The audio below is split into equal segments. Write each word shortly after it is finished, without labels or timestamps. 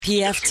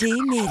PFT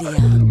Media.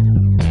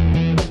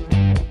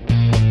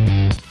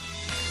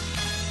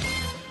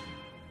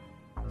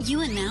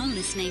 You are now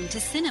listening to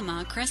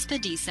Cinema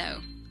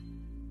Crespediso.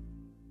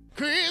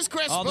 Chris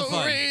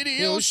Crespo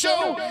Radio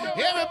Show.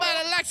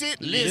 Everybody likes it.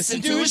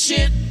 Listen to his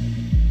shit.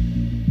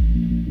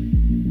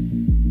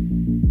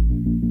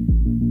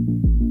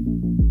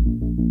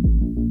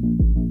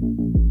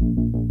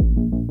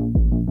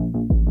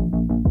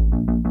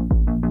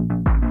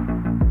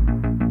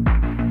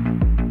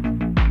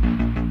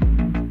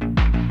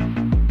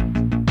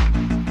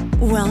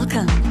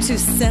 Welcome to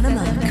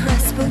Cinema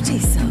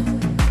Crespediso.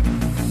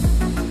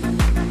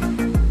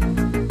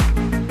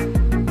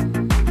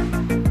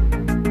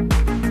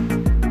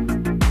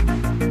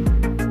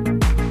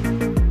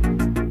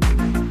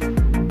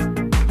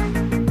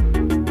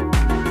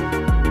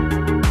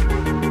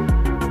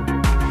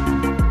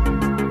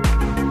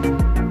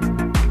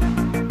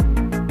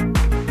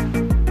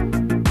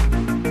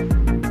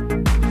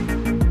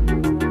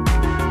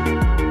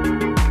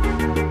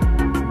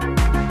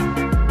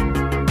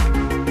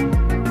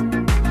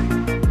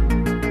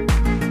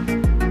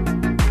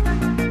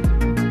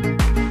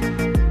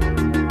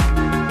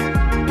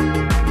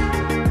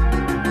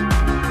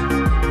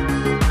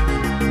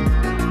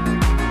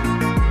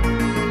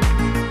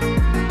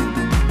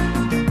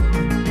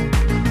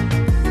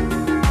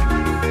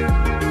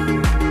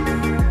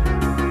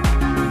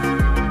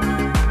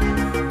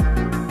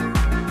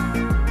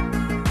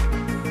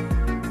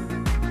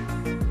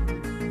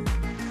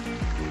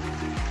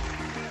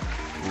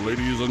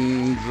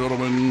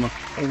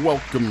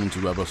 Welcome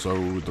to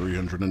episode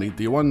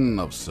 381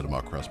 of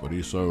Cinema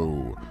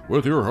Crespediso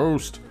with your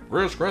host,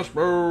 Chris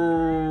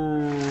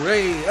Crespo.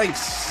 Hey,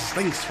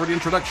 thanks for the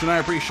introduction. I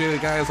appreciate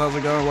it, guys. How's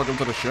it going? Welcome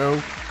to the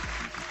show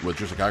with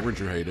Jessica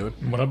Cogburn. How you doing?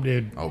 What up,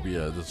 dude? Oh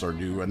yeah, this is our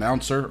new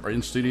announcer, our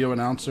in-studio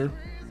announcer.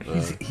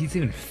 He's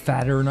even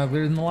fatter and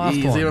uglier than the last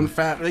one. He's even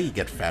fat. You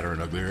get fatter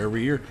and uglier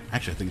every year.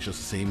 Actually, I think it's just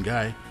the same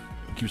guy.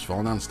 He keeps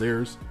falling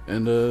downstairs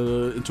and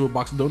into a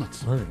box of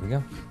donuts. Oh, there we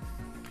go.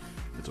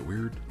 It's a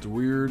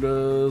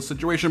weird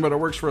situation, but it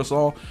works for us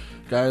all.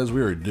 Guys,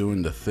 we are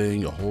doing the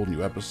thing, a whole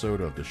new episode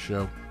of the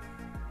show.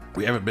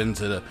 We haven't been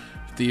to the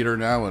theater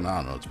now, and I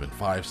don't know, it's been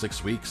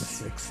 5-6 weeks.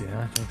 Six,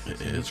 yeah.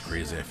 It's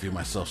crazy. I feel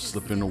myself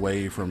slipping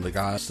away from the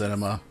God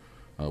cinema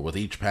with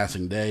each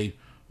passing day.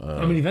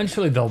 I mean,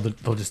 eventually they'll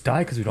just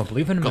die because we don't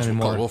believe in them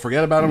anymore. We'll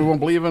forget about them, we won't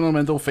believe in them,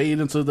 and they'll fade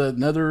into the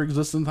nether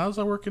existence. How does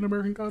that work in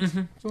American Gods?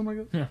 Mm-hmm. Something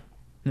like that?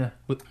 Yeah.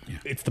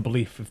 It's the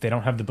belief. If they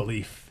don't have the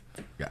belief.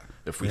 Yeah,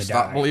 if we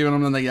stop believing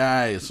them, then they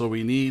die. So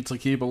we need to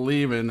keep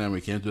believing, and we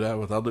can't do that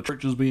without the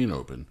churches being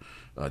open.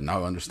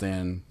 Now I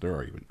understand their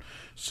argument.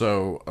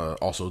 So,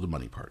 also the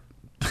money part.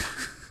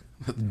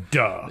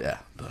 Duh. Yeah,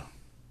 the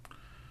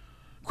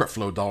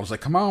Creflo Dollar's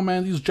like, come on,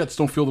 man, these jets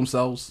don't fuel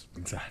themselves.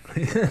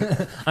 Exactly.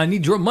 I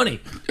need your money.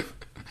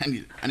 I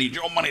need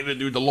your money to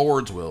do the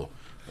Lord's will.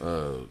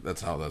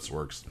 That's how this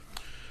works.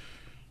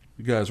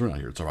 You guys, we're not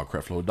here to talk about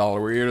Creflo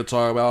Dollar. We're here to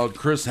talk about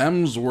Chris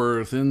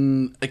Hemsworth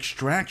in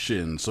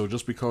Extraction. So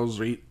just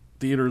because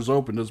theaters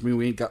open doesn't mean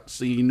we ain't got to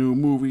see new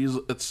movies,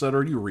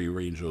 etc. You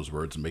rearrange those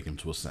words and make them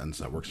to a sentence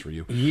that works for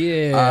you.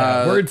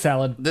 Yeah, word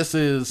salad. This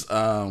is,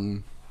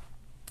 has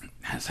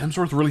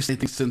Hemsworth really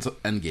stayed since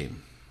Endgame?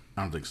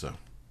 I don't think so.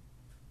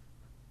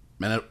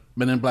 Men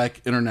in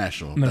Black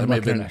International. That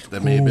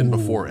may have been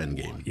before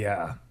Endgame.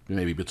 Yeah.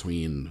 Maybe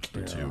between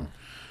the two.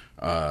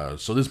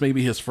 So this may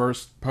be his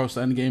first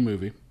post-Endgame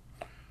movie.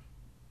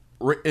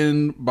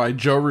 Written by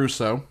Joe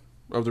Russo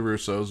of the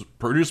Russos,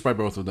 produced by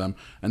both of them,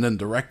 and then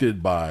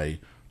directed by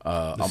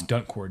the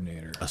stunt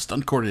coordinator. A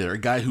stunt coordinator, a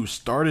guy who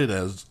started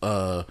as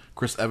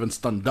Chris Evans'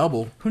 stunt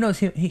double. Who knows?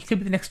 He could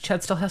be the next Chad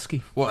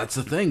Stahelski. Well, that's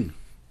the thing.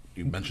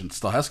 You mentioned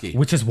Stahelski.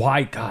 Which is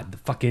why, God, the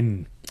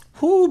fucking...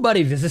 Whoo,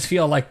 buddy, does this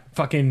feel like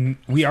fucking...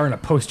 We are in a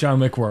post-John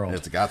Wick world.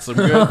 It's got some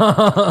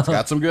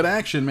good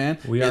action, man.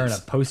 We are in a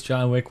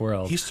post-John Wick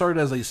world. He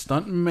started as a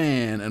stunt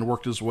man and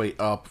worked his way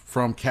up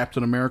from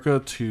Captain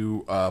America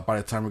to, by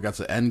the time we got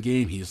to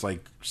Endgame, he's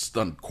like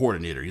stunt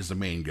coordinator. He's the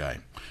main guy.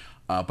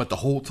 But the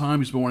whole time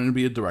he's been wanting to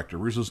be a director.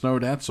 Russos know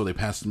that, so they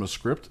passed him a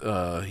script.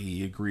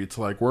 He agreed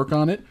to work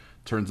on it.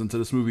 Turns into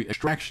this movie,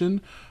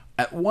 Extraction.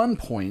 At one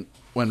point,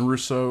 when Joe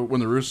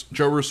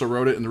Russo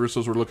wrote it and the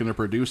Russos were looking to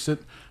produce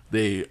it,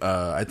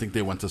 I think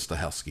they went to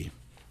Stahelski.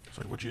 It's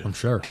like, I'm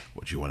sure.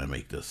 Would you want to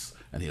make this?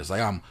 And he was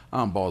like,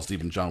 I'm balls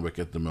deep in John Wick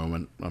at the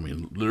moment. I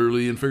mean,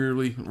 literally and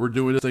figuratively, we're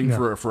doing this thing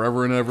for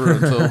forever and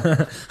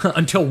ever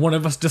until one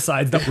of us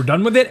decides that we're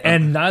done with it,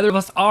 and neither of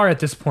us are at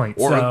this point.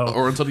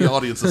 Or until the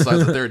audience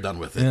decides that they're done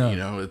with it. Yeah. You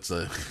know, it's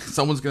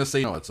someone's going to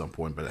say no at some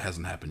point, but it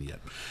hasn't happened yet.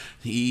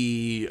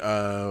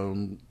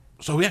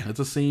 So yeah, it's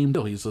the same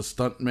deal. He's a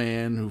stunt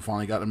man who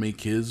finally got to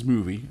make his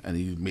movie, and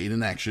he made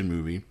an action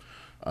movie.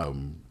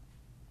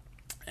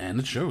 And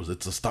it shows.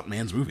 It's a stunt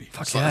man's movie.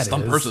 It's a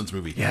stunt person's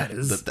movie. Yeah, it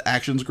is. The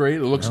action's great.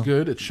 It looks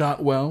good. It's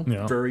shot well.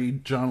 Yeah. Very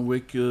John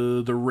Wick,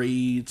 the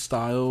Raid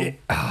style.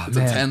 It's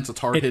intense. It's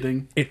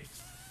hard-hitting. It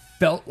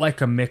felt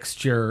like a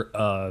mixture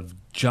of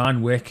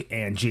John Wick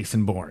and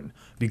Jason Bourne.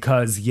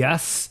 Because,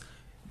 yes,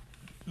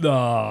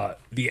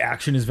 the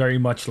action is very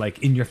much like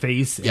in your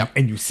face and, Yep.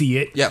 and you see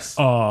it. Yes.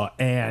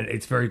 And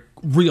it's very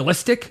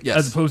realistic Yes.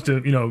 as opposed to,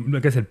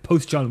 like I said,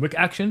 post John Wick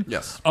action.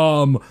 Yes.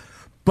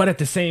 But at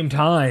the same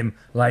time,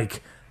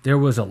 like there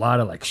was a lot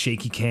of like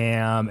shaky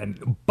cam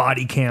and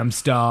body cam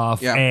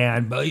stuff. Yeah.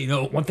 And but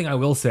one thing I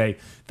will say,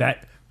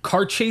 that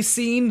car chase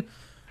scene,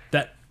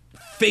 that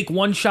fake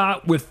one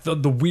shot with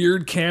the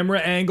weird camera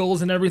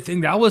angles and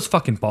everything, that was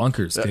fucking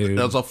bonkers, dude.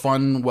 That was a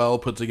fun, well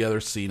put together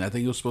scene. I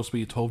think it was supposed to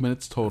be 12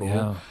 minutes total.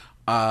 Yeah.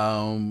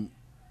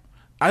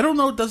 I don't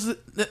know.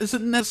 Is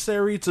it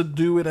necessary to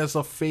do it as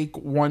a fake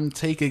one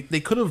take?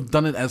 They could have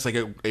done it as like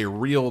a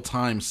real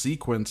time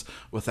sequence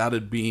without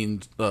it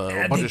being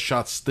a bunch of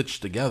shots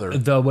stitched together.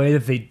 The way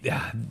that they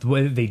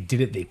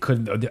did it, they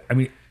couldn't. I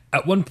mean,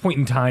 at one point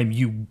in time,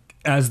 you,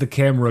 as the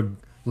camera,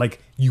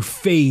 like you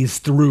phase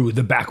through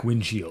the back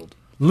windshield,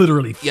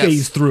 literally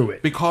phase through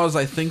it. Because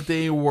I think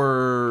they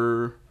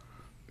were.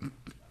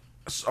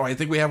 So I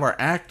think we have our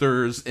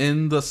actors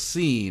in the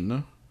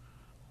scene,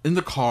 in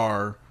the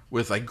car,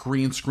 with like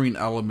green screen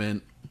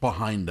element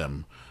behind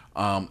them.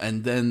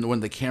 And then when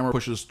the camera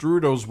pushes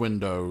through those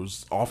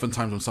windows,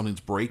 oftentimes when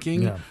something's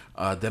breaking,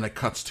 then it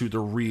cuts to the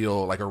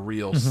real, like a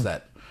real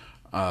set.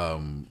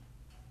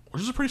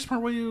 Which is a pretty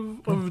smart way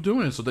of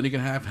doing it. So then you can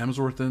have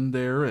Hemsworth in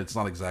there. It's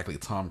not exactly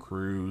Tom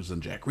Cruise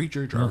and Jack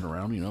Reacher driving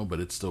around,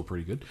 but it's still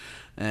pretty good.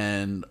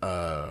 And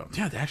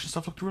the action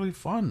stuff looked really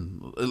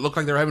fun. It looked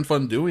like they were having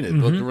fun doing it. It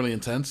looked really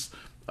intense.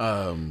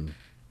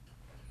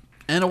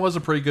 And it was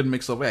a pretty good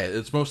mix of it.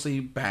 It's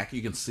mostly back,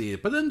 you can see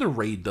it. But then the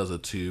Raid does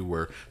it too,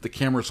 where the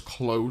camera's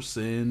close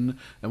in,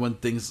 and when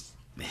things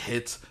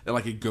hit, and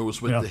like it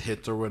goes with the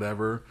hit or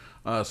whatever.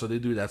 So they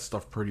do that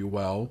stuff pretty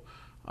well.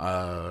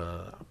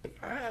 I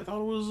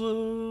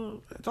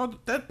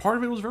thought that part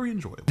of it was very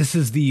enjoyable. This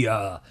is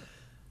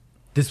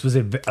this was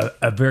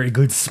a very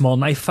good small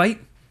knife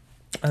fight,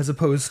 as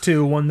opposed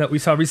to one that we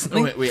saw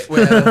recently. We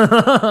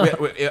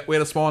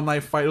had a small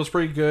knife fight. It was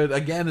pretty good.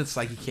 Again, it's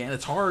like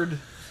it's hard.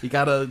 You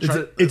gotta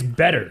try It's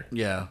better.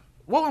 Yeah.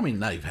 Well, I mean,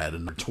 now you've had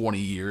 20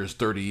 years,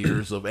 30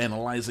 years of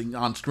analyzing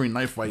on-screen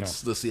knife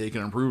fights to see how you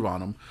can improve on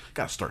them.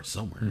 Got to start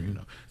somewhere,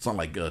 It's not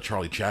like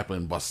Charlie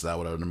Chaplin busts out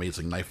with an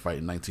amazing knife fight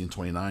in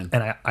 1929.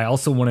 And I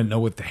also want to know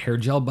what the hair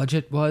gel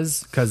budget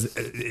was, because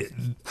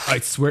I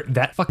swear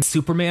that fucking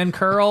Superman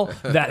curl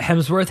that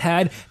Hemsworth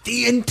had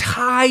the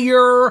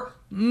entire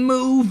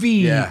movie.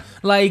 Yeah,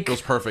 like it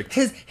was perfect.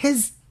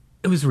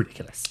 It was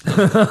ridiculous.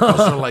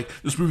 Also, like,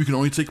 this movie can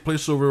only take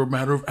place over a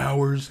matter of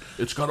hours.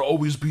 It's got to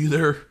always be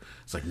there.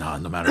 It's like, no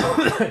matter.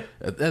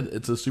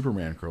 It's a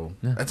Superman curl.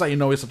 Yeah. That's how you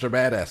know he's such a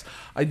badass.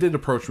 I did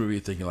approach the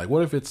movie thinking, like,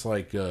 what if it's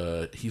like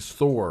he's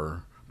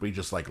Thor, but he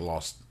just like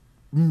lost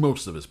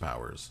most of his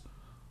powers.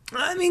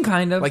 I mean,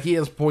 kind of. Like he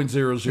has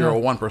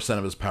 0.001%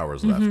 of his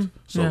powers left.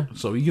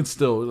 So he can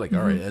still like,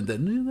 all right, and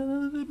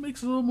then it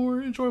makes it a little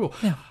more enjoyable.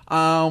 Yeah.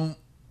 I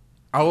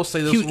will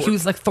say this: he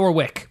was like Thor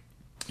Wick.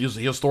 He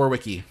was Thor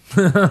Wiki.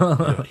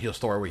 He was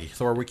Thor Wiki.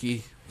 Thor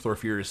Wiki. Thor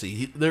Furious.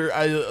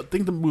 I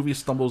think the movie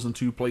stumbles in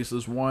two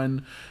places.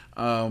 One,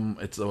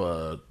 it's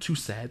too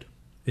sad.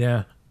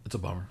 Yeah. It's a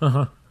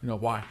bummer.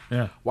 Why?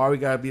 Yeah. Why we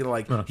gotta be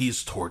like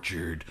he's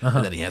tortured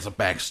and then he has a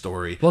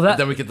backstory. Well, and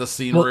then we get the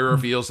scene where he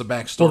reveals the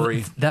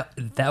backstory. Well,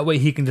 that way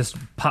he can just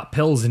pop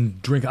pills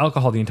and drink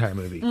alcohol the entire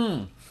movie.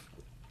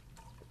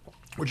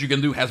 Which you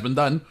can do has been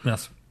done.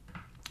 Yes.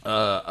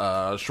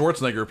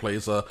 Schwarzenegger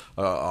plays a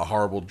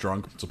horrible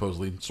drunk,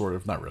 supposedly, sort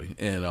of, not really,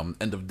 in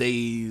End of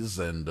Days,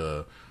 and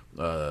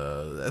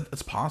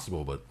it's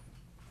possible, but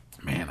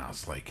man, I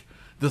was like,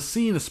 the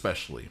scene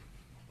especially,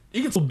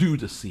 you can still do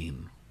the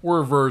scene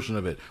or a version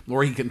of it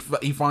where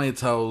he finally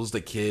tells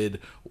the kid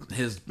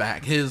his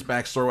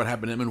backstory, what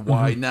happened to him, and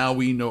why. Now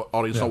we know,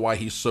 audience know why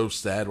he's so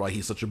sad, why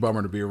he's such a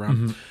bummer to be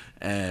around,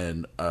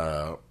 and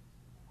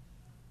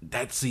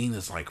that scene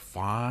is like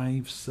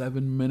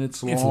 5-7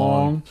 minutes long. It's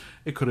long.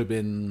 It could have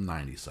been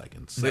 90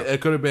 seconds. No. It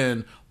could have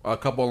been a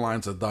couple of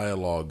lines of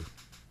dialogue,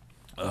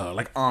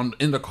 like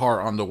in the car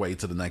on the way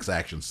to the next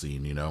action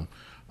scene,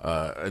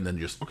 and then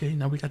just, okay,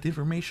 now we got the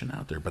information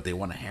out there, but they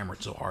want to hammer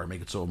it so hard,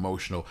 make it so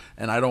emotional,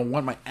 and I don't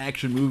want my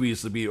action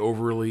movies to be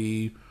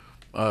overly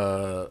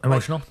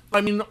emotional.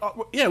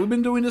 We've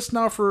been doing this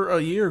now for a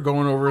year,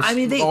 going over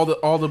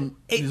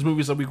these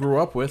movies that we grew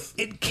up with.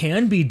 It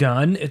can be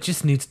done. It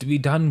just needs to be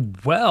done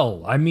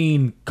well. I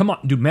mean, come on,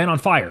 dude, Man on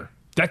Fire.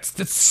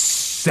 That's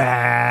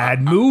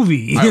sad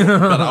movie.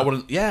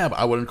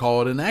 I wouldn't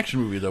call it an action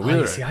movie though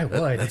either. See, I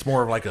would. That's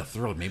more of like a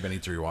thriller. Maybe I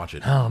need to rewatch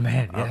it. Oh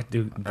man, yeah,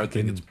 dude. I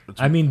think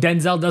I mean,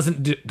 Denzel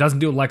doesn't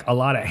do like a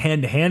lot of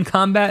hand-to-hand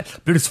combat,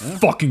 but it's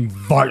fucking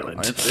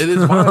violent. It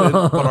is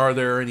violent. But are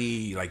there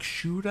any like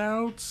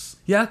shootouts?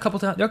 Yeah, there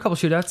are a couple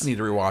shootouts. I need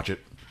to rewatch it.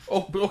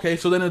 Oh, okay.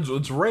 So then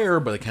it's rare,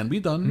 but it can be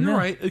done. You're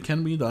right, it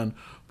can be done.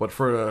 But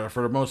for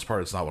the most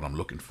part, it's not what I'm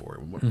looking for.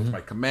 With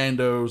my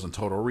Commandos and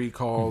Total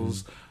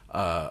Recalls.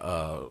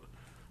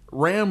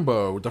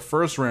 Rambo, the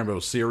first Rambo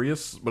is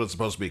serious, but it's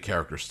supposed to be a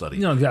character study.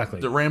 No, exactly.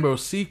 The Rambo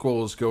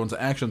sequels go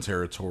into action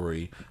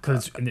territory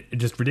because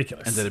it's just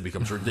ridiculous, and then it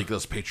becomes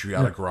ridiculous,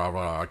 patriotic,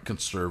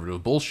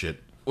 conservative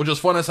bullshit. which is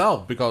fun as hell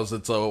because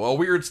it's a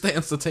weird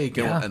stance to take,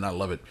 Yeah. and I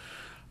love it.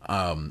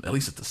 At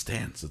least it's a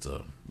stance. At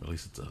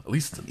least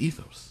it's an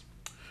ethos.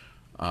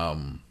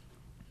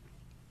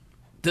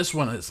 This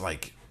one is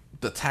like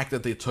the tack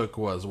that they took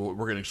was we're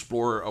going to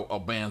explore a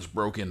band's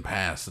broken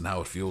past and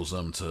how it fuels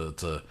them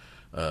to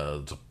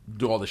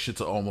do all this shit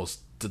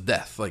to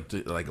death. Why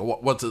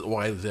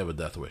does he have a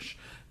death wish?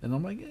 And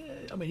I'm like,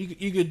 I mean,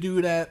 you could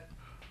do that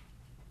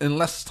in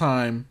less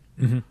time.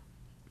 Mm-hmm.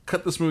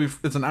 Cut this movie.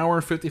 It's an hour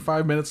and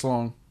 55 minutes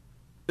long.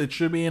 It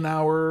should be an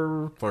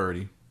hour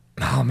 30.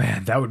 Oh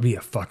man, that would be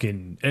a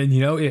fucking. And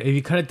you know, if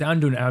you cut it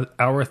down to an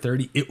hour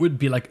 30, it would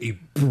be like a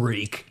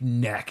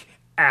breakneck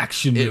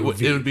action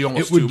movie. It would be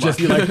almost It would too just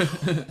much.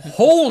 be like,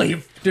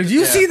 holy! Did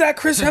you see that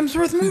Chris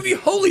Hemsworth movie?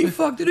 Holy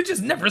fuck! Did it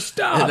just never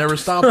stop? It never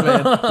stops,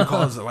 man.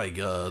 Because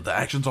the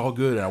action's all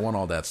good, and I want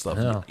all that stuff.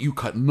 Yeah. You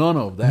cut none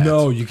of that.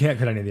 No, you can't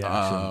cut any of the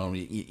action.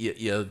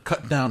 You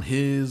cut down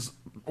his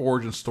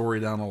origin story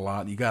down a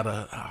lot. You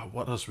gotta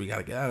what else we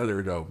gotta get out of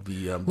there though?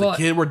 The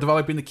kid, we're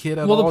developing the kid.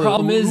 Well, the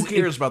problem is, who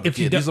cares about the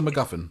kid? He's a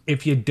MacGuffin.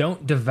 If you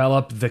don't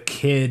develop the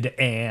kid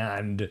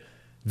and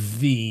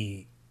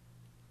the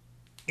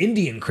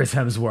Indian Chris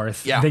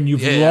Hemsworth, then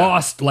you've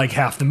lost like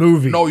half the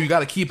movie. No, you got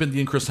to keep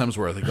Indian Chris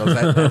Hemsworth because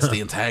that's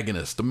the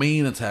antagonist, the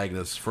main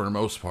antagonist for the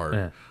most part.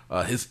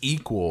 Yeah. His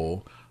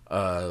equal,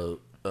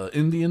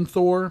 Indian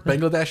Thor,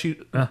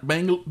 Bangladeshi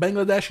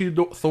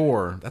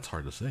Thor. That's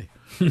hard to say.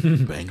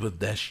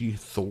 Bangladeshi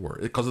Thor,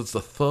 because it's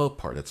the th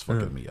part that's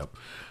fucking me up.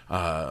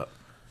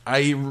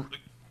 I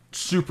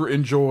super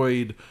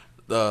enjoyed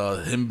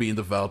him being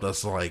developed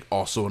as like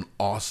also an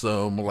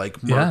awesome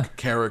like merc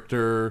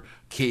character,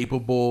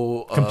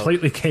 capable,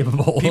 completely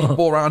capable.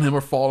 People around him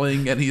are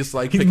falling, and he's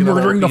like he's picking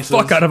murdering up all the pieces.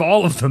 fuck out of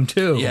all of them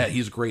too. Yeah,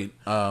 he's great.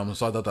 So I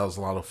thought that was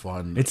a lot of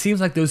fun. It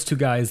seems like those two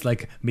guys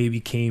like maybe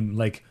came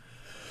like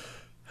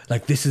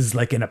this is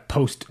like in a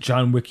post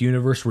John Wick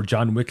universe where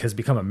John Wick has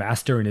become a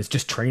master and is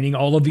just training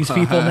all of these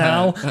people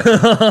now.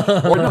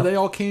 Or no, they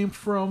all came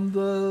from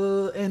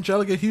the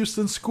Angelica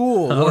Houston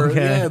school. Where,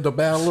 Okay. the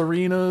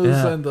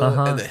ballerinas and the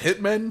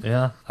hitmen.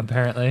 Yeah,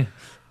 apparently.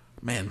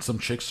 Man, some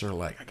chicks are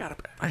like,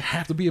 I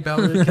have to be a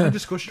ballerina. Can I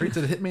just go straight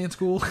to the hitman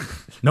school?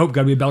 Nope,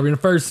 gotta be a ballerina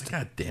first.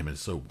 God damn it,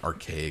 it's so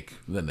archaic.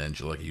 Then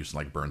Angelica Houston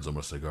like burns them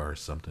with a cigar or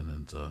something,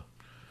 and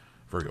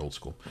very old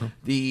school.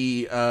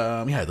 It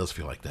does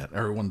feel like that.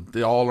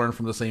 They all learn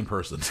from the same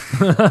person.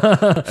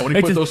 And when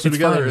you put those two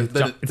together,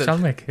 it's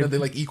John Wick. Then they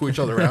like equal each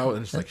other out,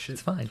 and it's like shit.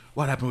 It's fine.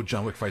 What happened with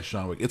John Wick fights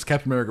John Wick? It's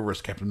Captain America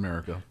versus Captain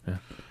America. Yeah.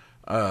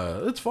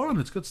 It's fun.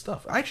 It's good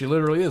stuff. Actually,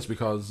 literally is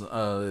because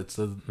it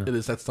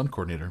is that stunt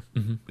coordinator.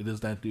 It is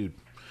that dude.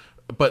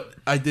 But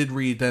I did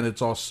read that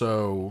it's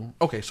also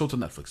okay. So it's a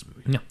Netflix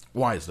movie. Yeah.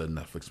 Why is it a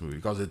Netflix movie?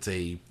 Because it's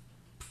a.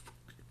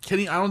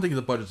 I don't think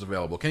the budget's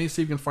available. Can you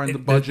see if you can find the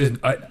budget?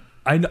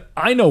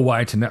 I know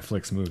why it's a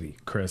Netflix movie,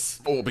 Chris.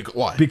 Oh,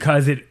 why?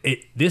 Because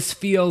this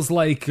feels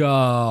like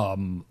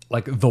The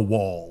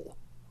Wall,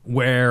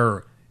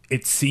 where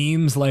it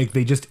seems like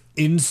they just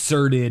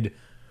inserted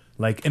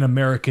like an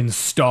American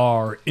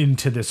star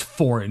into this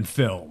foreign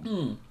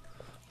film.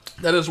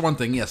 That is one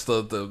thing. Yes,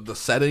 the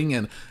setting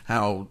and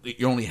how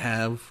you only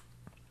have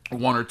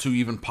one or two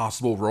even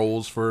possible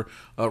roles for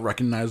a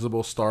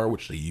recognizable star,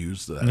 which they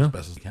use as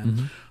best as they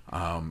can.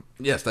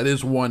 Yes, that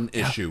is one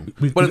issue.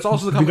 But it's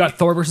also we got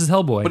Thor versus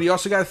Hellboy. But you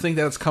also got to think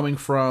that it's coming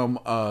from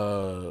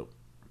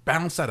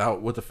balance that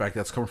out with the fact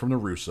that it's coming from the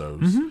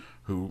Russos,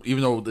 who,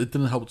 even though it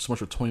didn't help so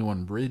much with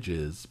 21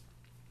 Bridges,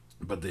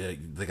 but they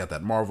got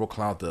that Marvel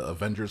clout, the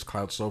Avengers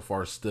clout so far.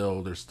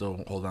 They're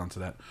still holding on to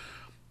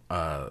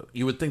that.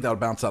 You would think that would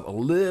bounce out a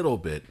little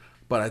bit.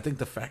 But I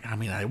think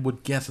I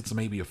would guess it's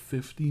maybe a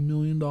 $50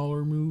 million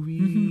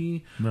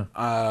movie.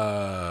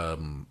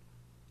 And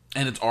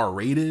it's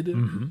R-rated.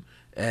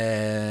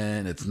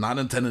 And it's not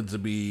intended to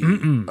be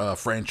a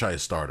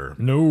franchise starter.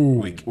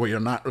 No. Where you're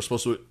not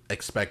supposed to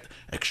expect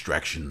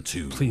Extraction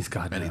 2. Please,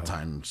 God, many no.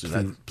 times.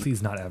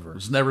 Please, not ever.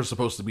 It's never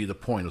supposed to be the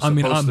point. It's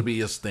supposed to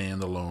be a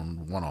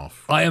standalone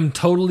one-off. I am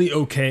totally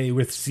okay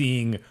with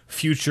seeing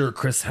future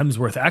Chris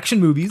Hemsworth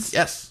action movies.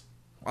 Yes.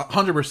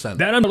 100%.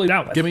 That I'm totally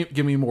down with.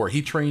 Give me more.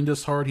 He trained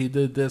this hard. He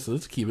did this.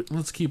 Let's keep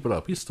it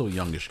up. He's still a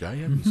youngish guy.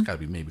 Yeah, he's got to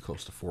be maybe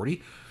close to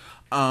 40.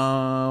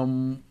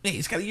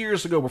 He's got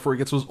years to go before he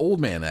gets to his old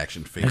man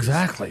action phase.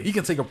 Exactly. He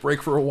can take a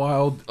break for a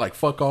while, like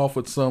fuck off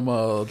with some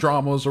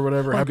dramas or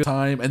whatever, have a good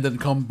time, and then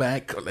come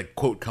back, like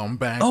quote, come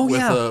back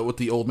with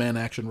the old man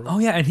action role. Oh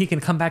yeah, and he can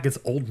come back as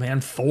Old Man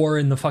Thor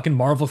in the fucking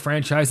Marvel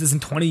franchises in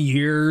 20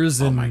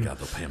 years. Oh my God,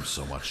 they'll pay him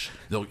so much.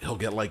 He'll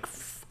get like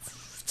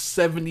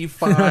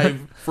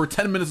 75 for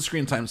 10 minutes of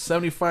screen time,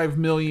 75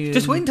 million.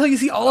 Just wait until you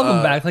see all of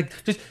them back. Like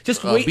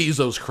just wait.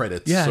 Bezos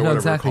credits. Yeah, or no, whatever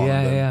exactly.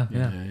 Yeah.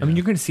 I mean,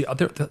 you're going to see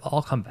they'll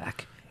all come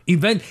back.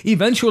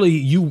 Eventually,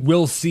 you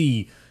will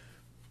see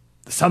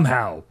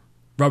somehow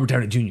Robert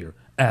Downey Jr.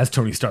 as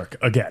Tony Stark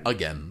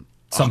again.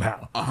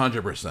 Somehow.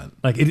 100%.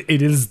 Like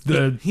it is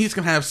the he's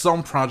gonna have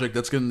some project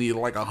that's gonna need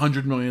like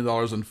 $100 million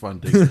in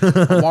funding.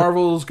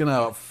 Marvel's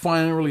gonna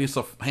finally release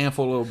a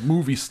handful of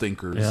movie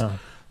stinkers. Yeah.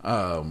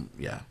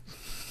 Yeah.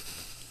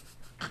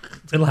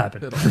 It'll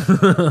happen. It'll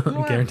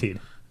happen. Guaranteed.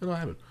 It'll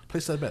happen.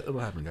 Place that bet. It'll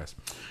happen, guys.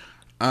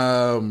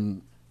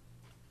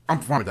 I'm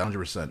fine with that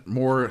 100%.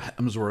 More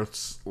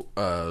Hemsworths,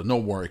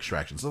 no more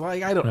extractions. So,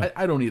 like, I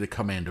don't need a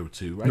Commando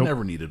 2. I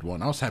never needed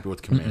one. I was happy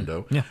with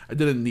Commando. Yeah. I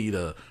didn't need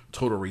a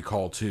Total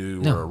Recall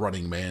 2 or a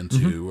Running Man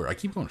 2 or I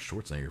keep going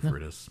Schwarzenegger for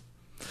this.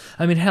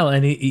 I mean, hell,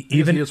 and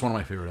even he is one of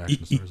my favorite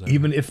action stars.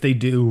 Even if they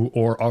do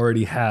or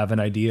already have an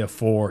idea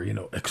for,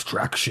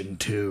 Extraction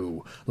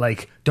 2,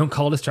 like, don't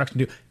call it Extraction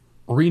 2.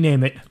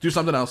 Rename it. Do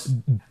something else.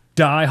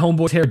 Dye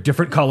Homeboy's hair a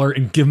different color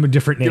and give him a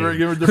different name.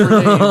 Give her a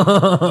different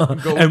name.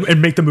 Go. And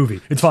make the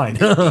movie. It's fine.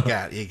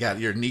 you got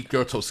your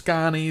Nico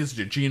Toscanis,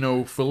 your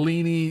Gino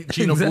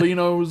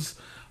Fellinos,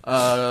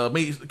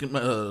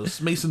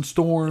 Mason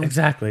Storm.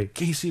 Exactly.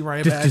 Casey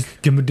Ryback.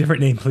 Just give him a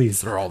different name, please.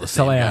 They're all the That's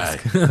same all I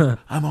guy.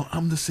 ask.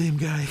 I'm the same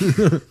guy.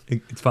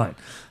 It's fine.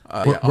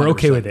 We're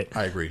okay with it.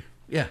 I agree.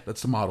 Yeah,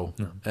 that's the model,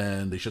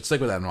 and they should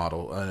stick with that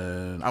model.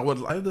 And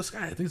this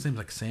guy, I think his name's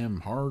like Sam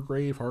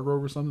Hargrove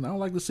or something. I would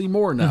like to see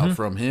more now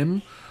from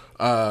him.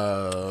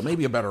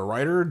 Maybe a better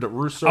writer. The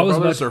Russo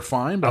brothers are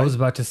fine. But I was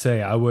about to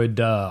say I would.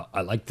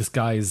 I like this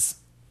guy's.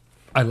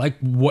 I like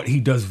what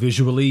he does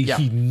visually. Yeah.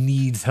 He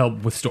needs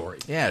help with story.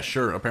 Yeah,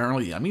 sure.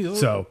 Apparently, I mean,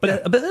 but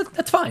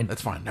that's fine.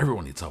 That's fine.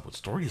 Everyone needs help with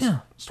stories. Yeah.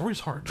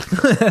 Story's hard.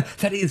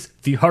 That is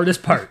the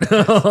hardest part.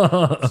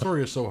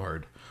 Story is so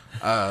hard.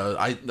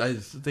 I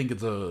think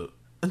it's a.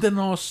 And then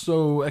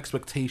also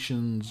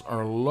expectations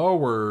are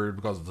lowered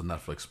because it's a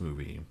Netflix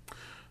movie.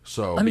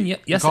 So I mean, yes,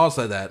 because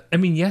of that. I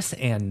mean, yes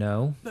and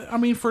no. I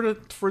mean, for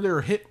their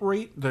hit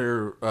rate,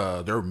 their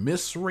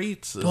miss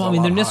rates. Is Well, I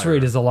mean, their miss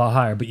rate is a lot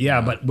higher, but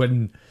but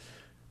when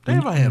they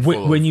have a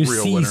handful when of you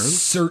real see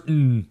winners.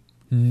 certain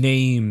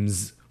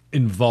names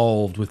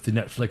involved with the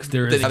Netflix,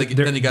 then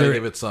you gotta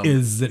give it some.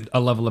 Is a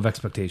level of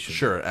expectation.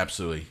 Sure,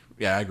 absolutely.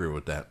 Yeah, I agree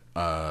with that.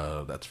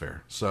 That's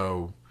fair.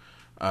 So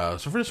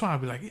for this one,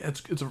 I'd be like, yeah,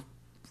 it's a.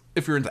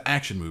 If you're into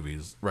action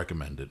movies,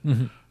 recommend it.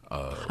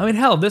 I mean,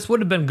 hell, this would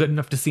have been good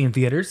enough to see in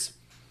theaters.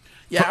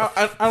 Yeah,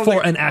 I don't for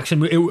think, an action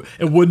movie.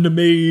 It wouldn't have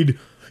made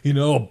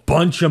a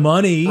bunch of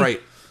money, right.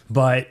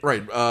 But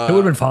Right, it would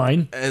have been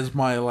fine. As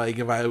my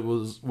if I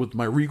was with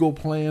my Regal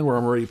plan where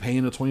I'm already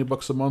paying the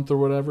 $20 a month or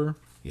whatever,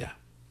 yeah,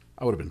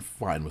 I would have been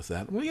fine with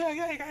that. Well,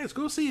 yeah, guys,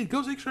 go see it.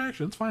 Go see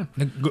Extraction. It's fine.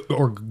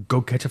 Or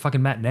go catch a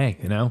fucking matinee.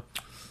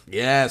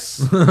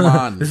 Yes, come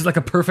on. This is like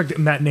a perfect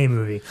matinee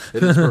movie.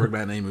 It is a perfect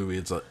matinee movie.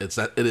 It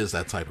is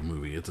that type of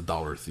movie. It's a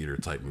dollar theater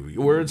type movie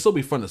where it'd still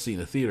be fun to see in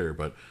a theater,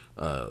 but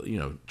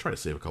try to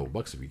save a couple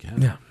bucks if you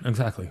can. Yeah,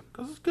 exactly.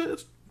 Because it's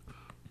good.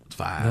 It's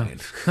fine.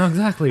 No,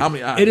 exactly. How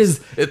many eyes? It is.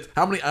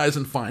 How many eyes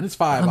in fine? It's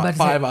five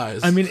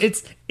eyes. I mean,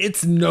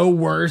 it's no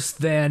worse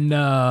than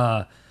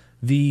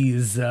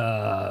these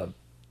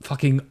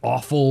fucking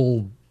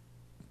awful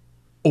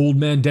old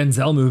man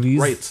Denzel movies.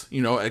 Right.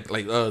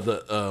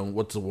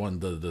 What's the one?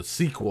 The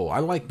sequel. I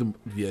like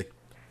the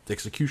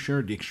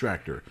Executioner, the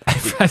Extractor.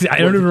 I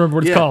don't even remember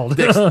what it's called.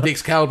 The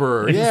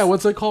Excalibur. Yeah,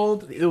 what's it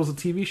called? It was a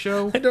TV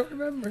show. I don't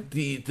remember.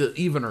 The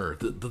Evener,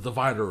 the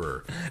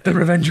Dividerer, The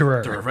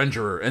Revengerer. the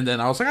Revengerer. And then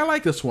I was like, I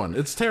like this one.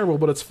 It's terrible,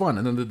 but it's fun.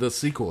 And then the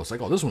sequel, it's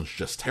like, oh, this one's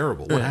just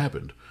terrible. What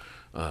happened?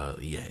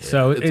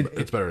 So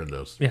it's better than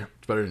those. Yeah.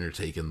 It's better than your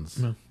Takens.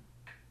 No.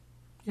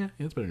 Yeah,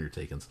 it's better than your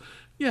Takens.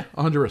 Yeah,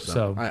 100%.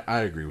 So- I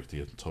agree with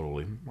you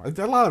totally. A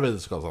lot of it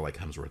is because I like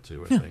Hemsworth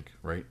too, I think,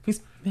 right?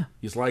 He's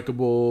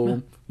likable. Yeah.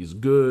 He's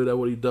good at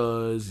what he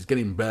does. He's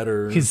getting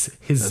better as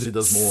he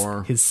does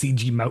more. His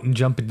CG mountain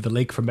jump into the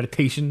lake for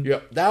meditation.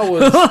 Yep, that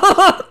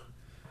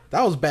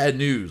was bad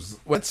news.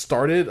 When it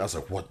started, I was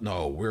like, "What?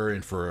 No, we're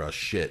in for a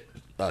shit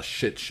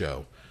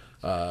show."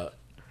 And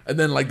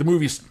then the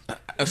movie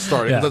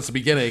started. That's the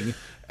beginning.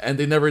 And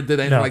they never did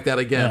anything like that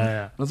again.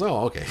 Yeah. I was like,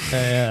 oh, okay.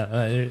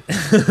 I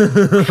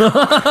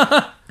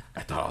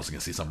thought I was going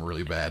to see something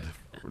really bad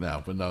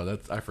now, but no,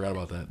 I forgot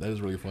about that. That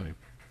is really funny.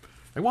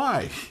 Like,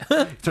 why?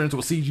 Turn into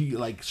a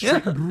CG,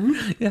 straight,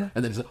 and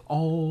then it's like,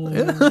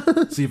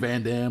 oh, see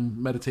Van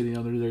Damme meditating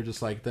under there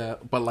just like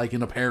that, but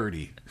in a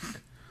parody.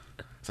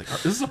 It's like,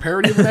 is this a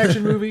parody of an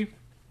action movie?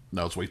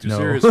 No, it's way too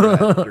serious for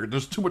that.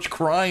 There's too much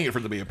crying for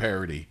it to be a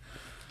parody.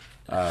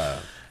 Man.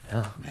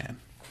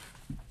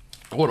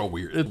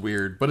 It's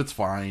weird, but it's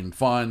fine.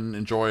 Fun,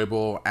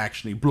 enjoyable,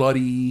 actiony,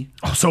 bloody.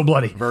 Oh, so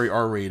bloody. Very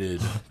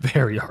R-rated.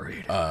 Very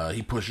R-rated.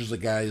 He pushes a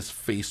guy's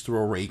face through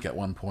a rake at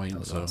one point. That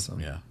was awesome.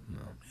 Yeah.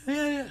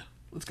 Yeah.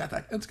 It's got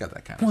that kind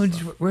of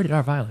stuff. Where did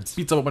our violence?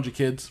 Beats up a bunch of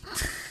kids.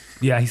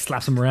 Yeah, he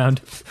slaps them around.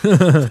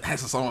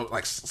 Has someone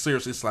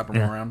seriously slap them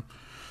around.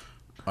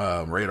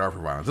 Rated R for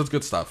violence. It's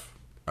good stuff.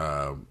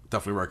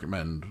 Definitely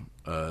recommend,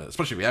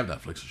 especially if you have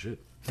Netflix and shit.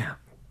 Yeah.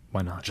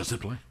 Why not? Just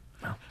hit play.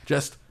 No.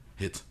 Just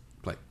hit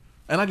play.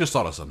 And I just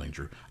thought of something,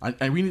 Drew.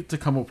 We need to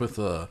come up with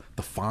the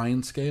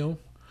fine scale.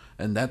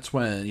 And that's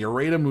when you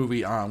rate a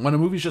movie on when a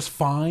movie's just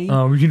fine.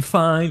 Oh, we can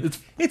fine. It's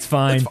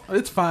fine.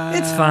 It's fine.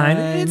 It's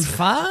fine. It's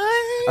fine.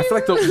 I feel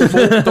like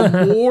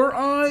the more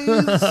eyes,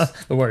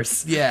 the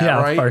worse. Yeah,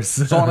 right. Of course.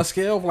 So on a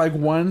scale of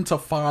 1 to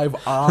 5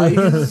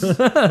 eyes,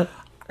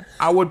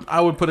 I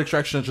would put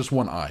Extraction at just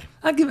 1 eye.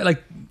 I'd give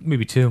it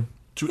maybe 2.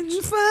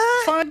 It's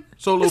fine.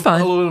 So It's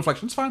fine. a little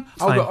inflection. It's fine.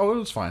 fine.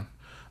 It's fine.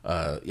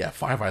 Yeah,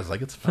 Five Eyes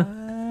like it's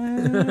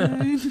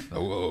fine.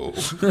 Oh,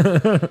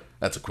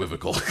 that's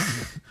equivocal.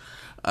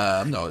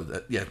 No,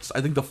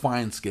 I think the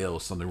fine scale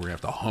is something we're gonna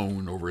have to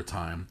hone over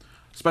time,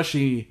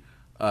 especially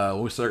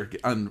when we start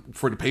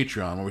for the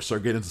Patreon when we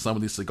start getting into some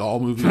of these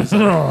Seagal movies.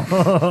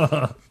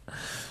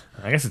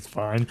 I guess it's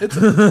fine.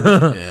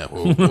 Yeah,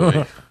 oh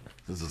boy,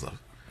 this is a.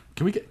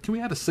 Can we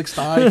add a sixth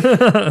eye?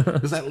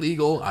 Is that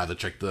legal? I have to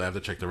check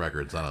the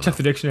records. I don't know. Check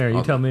the dictionary.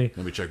 You tell me.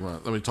 Let me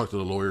talk to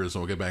the lawyers,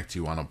 and we'll get back to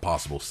you on a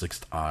possible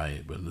sixth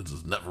eye. But this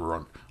is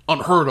never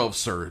unheard of,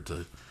 sir.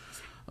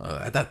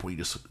 At that point,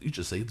 you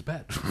just say it's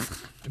bad.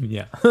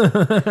 Yeah.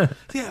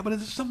 Yeah, but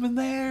there's something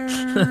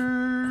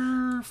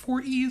there.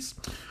 4 E's.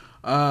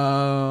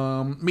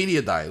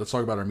 Media diet. Let's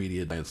talk about our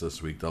media diets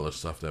this week. The other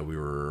stuff that we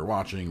were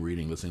watching,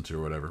 reading, listening to,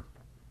 or whatever.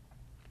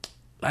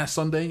 Last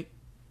Sunday,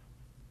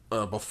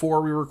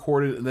 before we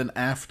recorded and then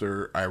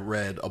after, I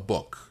read a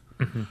book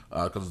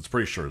because it's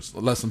pretty short. It's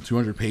less than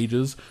 200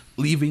 pages.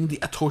 Leaving the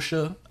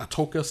Atocha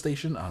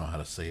station. I don't know how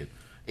to say it.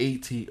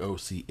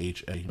 Atocha.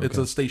 Okay. It's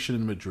a station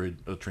in Madrid,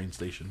 a train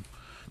station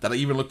that I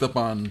even looked up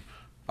on.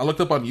 I looked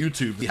up on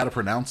YouTube how to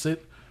pronounce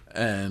it,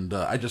 and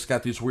I just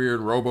got these weird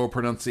robo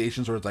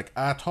pronunciations where it's like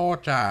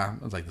Atocha.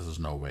 I was like, this is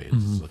no way.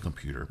 This is a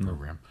computer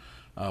program.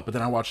 But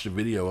then I watched a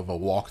video of a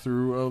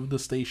walkthrough of the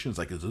station. It's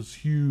like it's this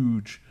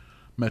huge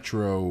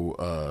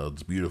metro.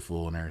 It's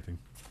beautiful and everything.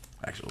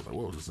 Actually, I was like,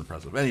 whoa, this is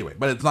impressive. Anyway,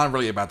 but it's not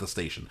really about the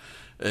station.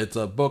 It's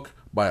a book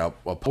by a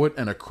poet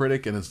and a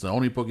critic, and it's the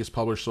only book he's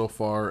published so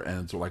far,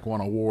 and it's like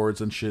won awards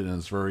and shit, and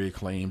it's very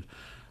acclaimed.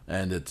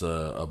 And it's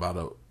about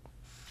a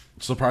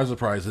surprise,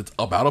 it's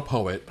about a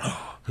poet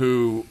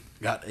who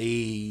got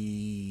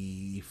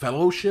a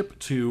fellowship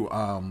to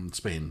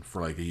Spain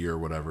for like a year or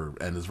whatever,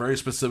 and there's very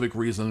specific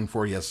reasoning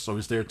for it. So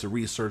he's there to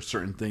research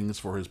certain things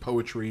for his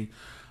poetry,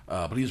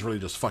 but he's really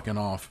just fucking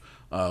off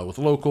with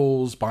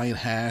locals, buying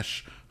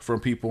hash from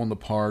people in the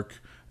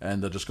park,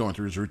 and just going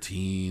through his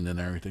routine and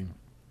everything.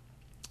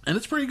 And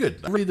it's pretty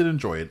good. I really did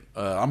enjoy it.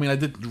 I mean, I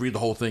did read the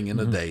whole thing in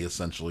a day,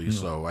 essentially,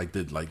 so I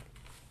did like...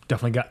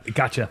 Definitely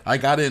gotcha. I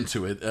got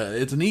into it.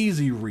 It's an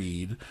easy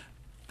read.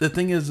 The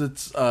thing is,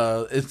 it's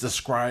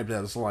described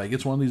as like,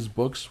 it's one of these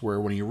books where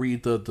when you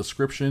read the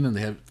description and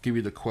they give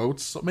you the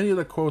quotes, so many of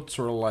the quotes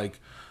are like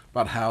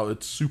about how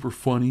it's super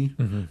funny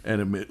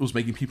and it was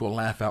making people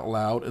laugh out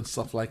loud and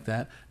stuff like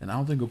that. And I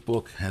don't think a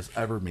book has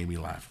ever made me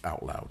laugh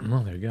out loud.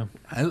 Well, there you go.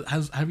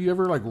 Have you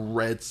ever like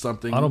read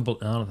something? I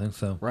don't think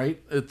so.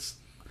 Right?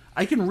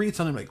 I can read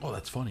something like, oh,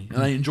 that's funny,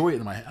 and I enjoy it,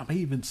 and I may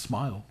even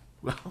smile.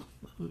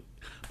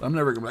 I'm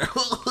never gonna be like,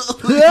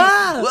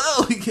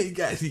 well,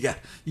 guys, you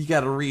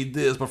got to read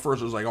this. But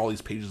first, there's like all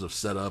these pages of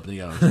setup, and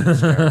you got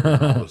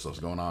to all this stuff's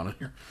going on in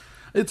here.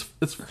 It's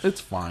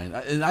fine,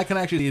 and I can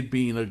actually see it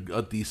being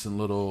a decent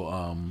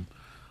little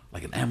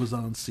like an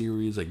Amazon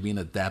series, like being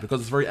adapted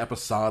because it's very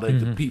episodic.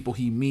 The people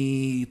he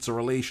meets, the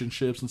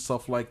relationships, and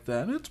stuff like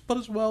that. But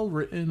it's well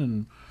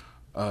written,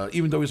 and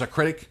even though he's a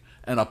critic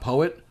and a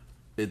poet,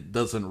 it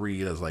doesn't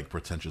read as like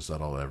pretentious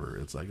at all. Ever,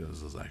 it's like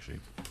this is actually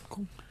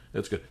cool.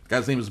 It's good. The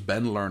guy's name is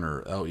Ben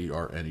Lerner,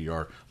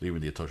 Lerner,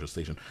 leaving the Atocha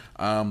station.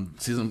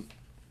 Season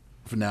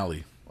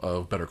finale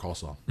of Better Call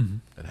Saul.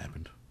 It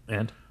happened.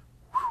 And?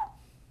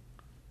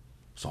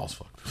 Saul's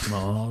fucked.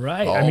 All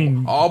right. I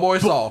mean... All boy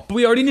Saul.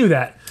 We already knew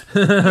that.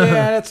 Yeah,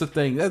 that's the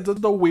thing. That's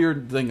the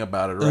weird thing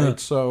about it, right?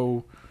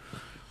 So,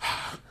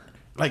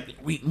 like,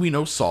 we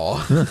know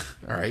Saul, all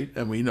right?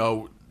 And we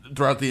know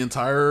throughout the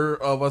entire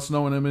of us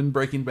knowing him in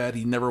Breaking Bad,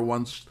 he never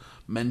once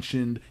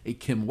mentioned a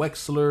Kim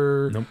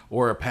Wexler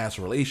or a past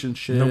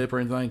relationship or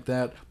anything like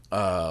that.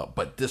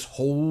 But this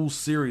whole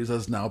series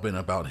has now been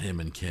about him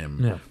and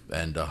Kim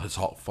and his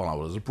fallout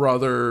with his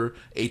brother,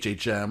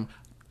 HHM.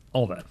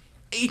 All that.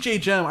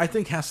 HHM, I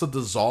think, has to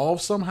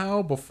dissolve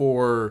somehow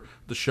before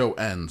the show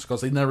ends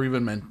because that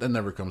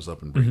never comes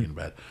up in Breaking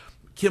Bad.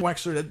 Kim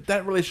Wexler,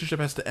 that relationship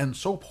has to end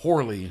so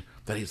poorly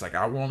that he's like,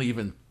 I won't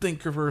even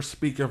think of her,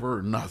 speak of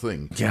her,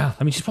 nothing. Yeah,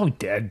 I mean, she's probably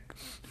dead.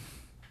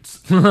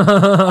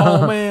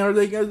 Oh man,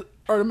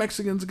 are the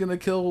Mexicans gonna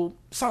kill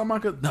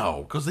Salamanca?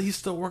 No, because he's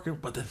still working,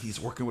 but then he's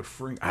working with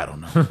Frank. I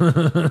don't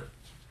know.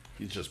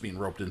 He's just being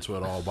roped into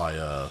it all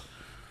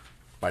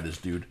by this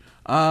dude.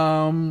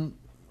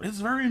 It's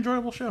a very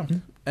enjoyable show,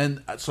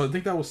 and so I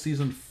think that was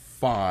season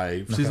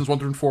 5. Okay. Seasons 1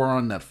 through 4 are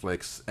on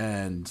Netflix,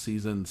 and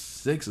season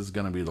 6 is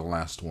gonna be the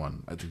last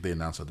one. I think they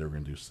announced that they were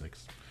gonna do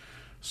 6.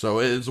 So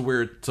it's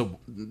weird.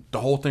 The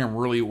whole thing I'm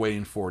really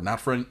waiting for,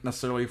 not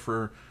necessarily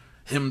for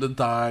him to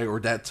die or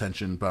that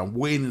tension, but I'm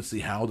waiting to see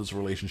how this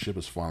relationship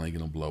is finally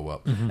going to blow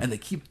up. And they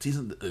keep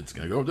teasing, it's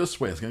going to go this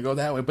way, it's going to go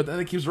that way, but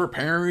then it keeps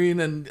repairing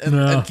and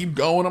keep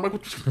going. I'm like,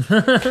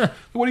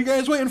 what are you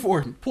guys waiting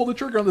for? Pull the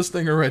trigger on this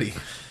thing already.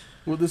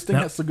 Well, this thing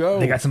has to go.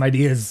 They got some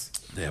ideas.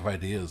 They have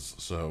ideas,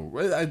 so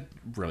I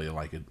really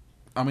like it.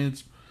 I mean,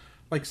 it's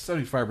like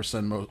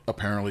 75%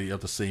 apparently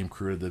of the same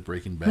crew that did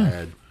Breaking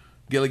Bad.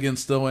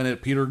 Gilligan's still in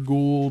it. Peter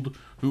Gould,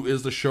 who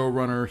is the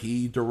showrunner,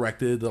 he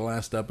directed the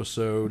last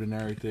episode and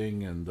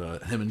everything, and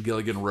him and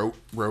Gilligan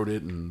wrote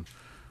it, and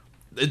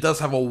it does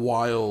have a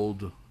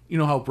wild. You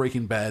know how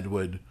Breaking Bad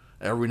would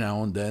every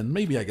now and then,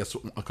 maybe I guess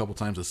a couple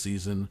times a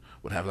season,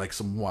 would have like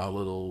some wild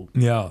little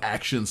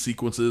action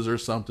sequences or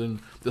something.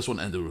 This one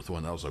ended with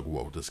one that I was like,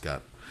 whoa, this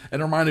got.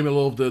 And it reminded me a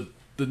little of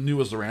the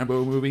newest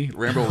Rambo movie,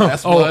 Rambo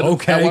Last Blood.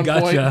 Okay, at one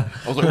gotcha. point.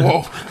 I was like,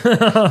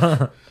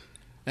 whoa.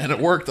 And it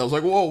worked. I was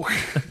like, whoa.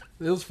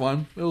 It was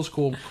fun. It was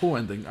cool. Cool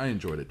ending. I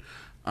enjoyed it.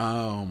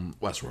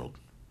 Westworld.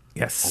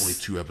 Yes. Only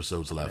 2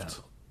 episodes left.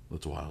 Yeah.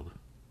 That's wild.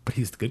 But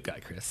he's the good guy,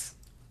 Chris.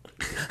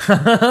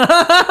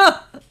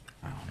 I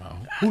don't know.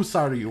 Whose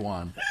side are you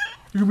on?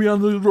 You gonna be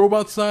on the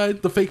robot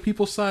side, the fake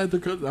people side?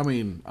 I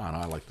mean, I don't know.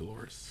 I like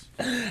Dolores.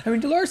 I mean,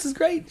 Dolores is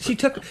great. She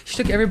took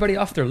everybody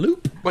off their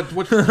loop. But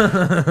what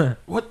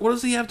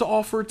does he have to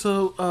offer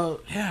to?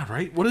 Yeah,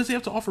 right. What does he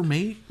have to offer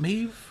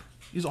Maeve?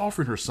 He's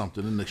offering her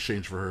something in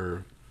exchange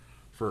for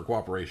her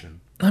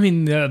cooperation. I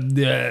mean,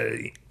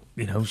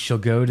 you know, she'll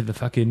go to the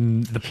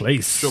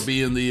place. She'll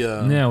be in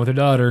the with her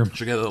daughter.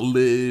 She'll get to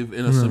live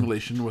in a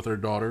simulation with her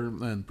daughter,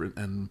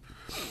 and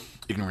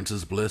ignorance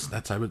is bliss,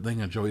 that type of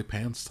thing. A Joey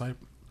Pants type.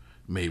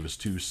 Maeve is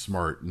too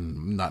smart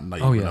and not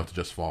naive enough to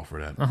just fall for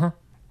that.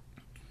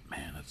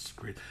 Man, that's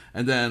great.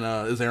 And then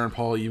is Aaron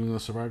Paul even going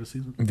to survive the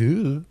season?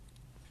 Dude,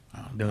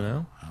 don't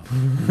know. I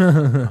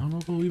don't know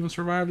if he'll even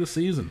survive the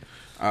season.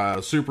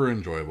 Super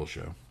enjoyable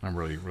show. I'm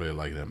really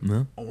liking it.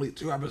 Yeah. Only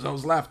 2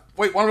 episodes left.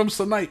 Wait, one of them's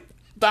tonight.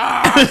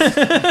 Ah!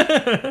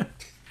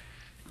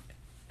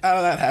 How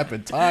did that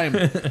happen? Time.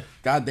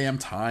 Goddamn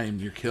time.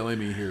 You're killing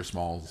me here,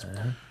 Smalls.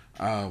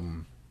 I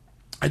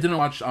didn't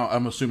watch.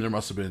 I'm assuming there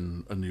must have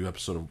been a new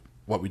episode of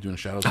What We Do in the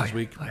Shadows this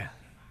week.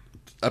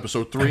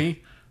 Episode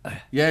 3.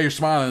 Yeah, you're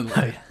smiling.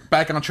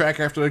 Back on track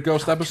after the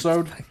ghost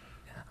episode.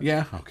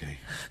 Yeah. Okay.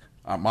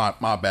 My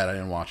bad. I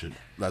didn't watch it.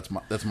 That's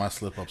my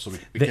slip up. So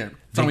we can't.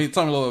 Tell me a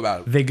little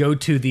about it. They go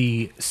to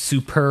the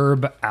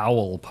Superb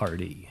Owl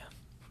Party.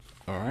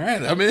 All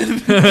right, I'm in.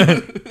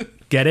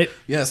 Get it?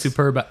 Yes.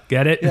 Superb.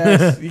 Get it?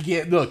 Yes. You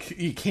can't look.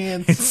 You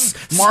can't.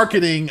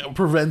 Marketing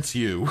prevents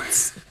you.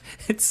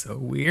 It's so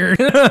weird.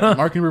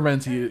 Marketing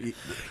prevents you.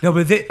 No,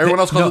 but everyone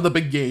else calls it the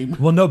big game.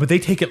 Well, no, but they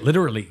take it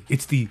literally.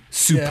 It's the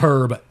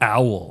Superb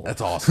Owl.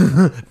 That's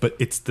awesome. But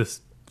it's the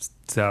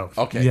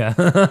okay. Yeah,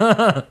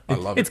 I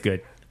love it. It's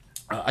good.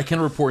 I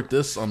can report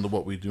this on the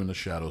What We Do in the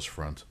Shadows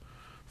front.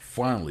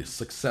 Finally,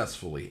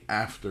 successfully,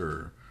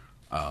 after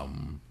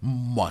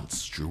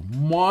months, Drew,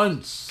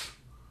 months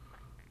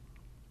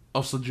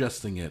of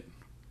suggesting it,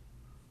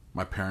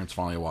 my parents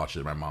finally watched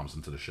it. My mom's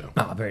into the show.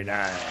 Oh, very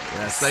nice.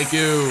 Yes, thank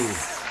you.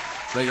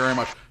 Thank you very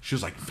much. She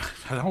was like,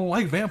 I don't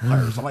like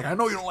vampires. I'm like, I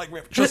know you don't like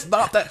vampires. Just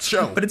not that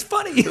show. But it's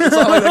funny. It's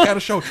not like that kind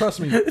of show. Trust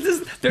me.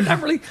 They're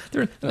not really.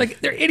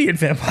 They're idiot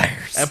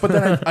vampires. But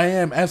then I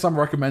am, as I'm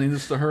recommending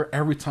this to her,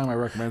 every time I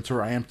recommend it to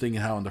her, I am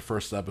thinking how in the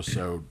first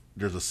episode,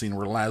 there's a scene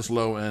where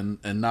Laszlo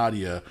and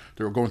Nadia,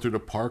 they were going through the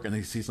park and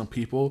they see some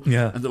people.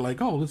 Yeah. And they're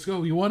like, oh, let's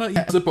go. You want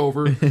to zip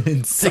over,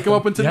 take them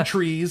up into the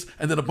trees,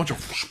 and then a bunch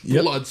of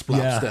blood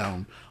splops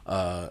down.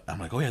 I'm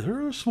like, oh yeah,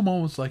 there are some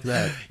moments like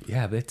that.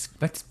 Yeah, but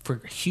that's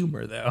for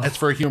humor, though. That's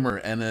for humor,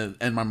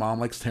 and my mom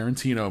likes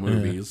Tarantino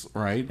movies,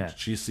 right? Yeah.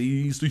 She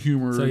sees the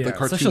humor, the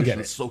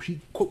cartoon, so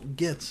she quote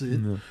gets it.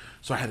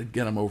 So I had to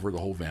get them over the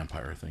whole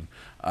vampire thing,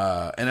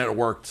 and it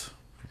worked.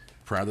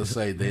 Proud to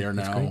say they are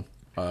now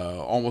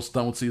almost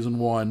done with season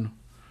 1,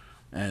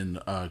 and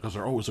because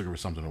they're always looking for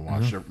something to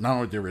watch. Not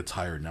only they're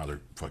retired, now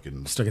they're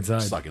fucking stuck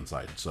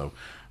inside. So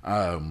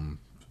I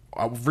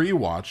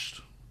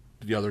rewatched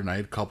the other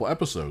night a couple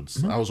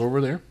episodes. I was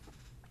over there.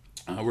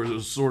 Where it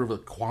was sort of a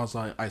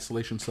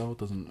quasi-isolation cell.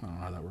 I don't know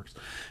how that works.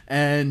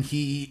 And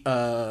he,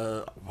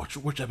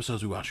 which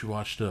episodes we watched? We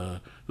watched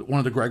one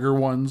of the Gregor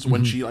ones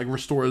when she like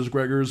restores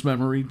Gregor's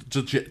memory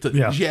to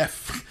Jeff.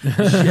 Jeff,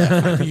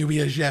 how can you be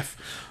a Jeff?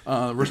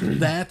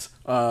 That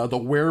the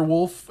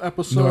werewolf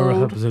episode. The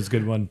werewolf episode's a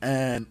good one.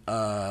 And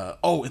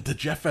the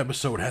Jeff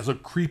episode has a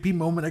creepy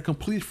moment I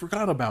completely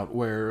forgot about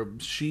where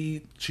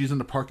she's in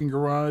the parking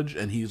garage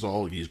and he's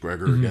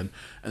Gregor again,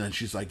 and then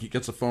she's like, he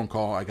gets a phone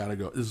call. I gotta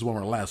go. This is one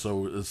where Lasso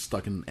is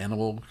stuck in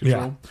animal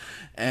control,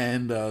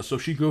 and so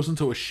she goes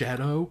into a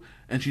shadow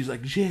and she's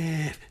like,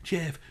 Jeff,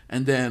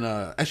 and then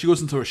as she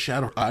goes into a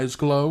shadow, her eyes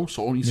glow,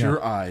 so only see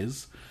her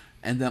eyes.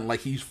 And then, like,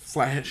 he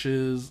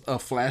flashes a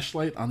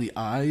flashlight on the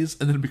eyes,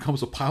 and then it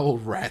becomes a pile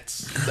of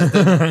rats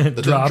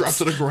that drops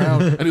to the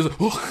ground. And he's like,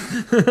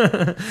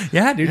 oh.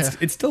 Yeah, dude,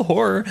 it's still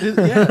horror.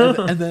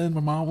 And then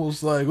my mom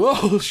was like,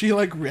 oh, she,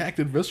 like,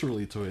 reacted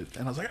viscerally to it.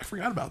 And I was like, I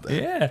forgot about that.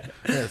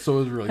 Yeah, so it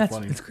was really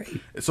funny. It's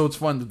great. So it's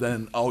fun to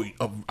then,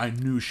 I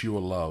knew she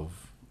would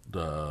love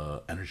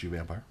the Energy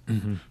Vampire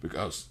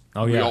because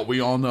we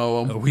all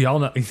know him. We all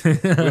know.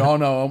 We all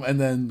know him. And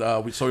then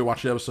we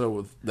watched the episode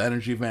with the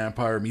Energy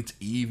Vampire meets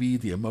Evie,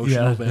 the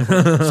emotional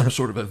vampire, some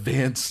sort of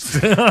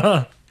advanced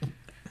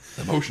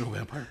emotional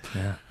vampire.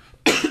 Yeah.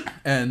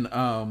 And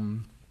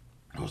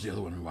what was the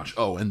other one we watched?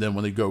 Oh, and then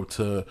when they go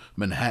to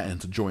Manhattan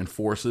to join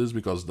forces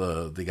because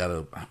they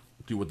gotta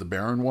do what the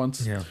Baron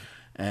wants. Yeah.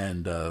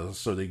 And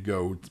so they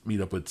go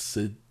meet up with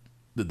Sid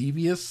the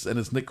Devious and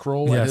it's Nick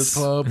Kroll at his Yes.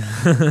 club,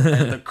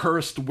 and the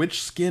cursed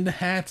witch skin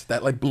hat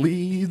that like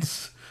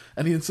bleeds,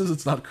 and he insists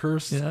it's not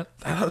cursed. Yeah.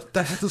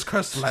 That hat is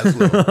cursed,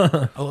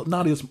 Laszlo.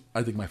 Nadia's,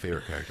 I think, my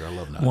favorite character. I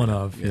love Nadia. One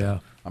of, yeah.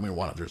 I mean,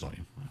 one of. There's only.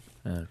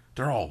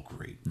 They're all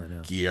great.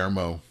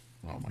 Guillermo.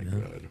 Oh my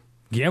god.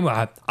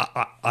 Yeah,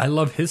 I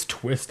love his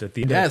twist at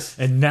the end. Yes.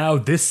 And now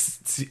this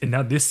season.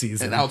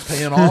 And now it's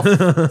paying off.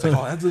 It's like,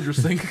 oh, that's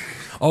interesting.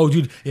 Oh,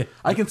 dude, yeah.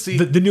 I can see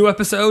the new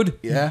episode.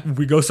 Yeah.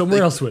 We go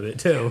somewhere else with it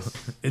too.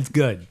 It's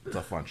good. It's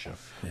a fun show.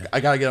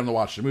 I gotta get him to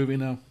watch the movie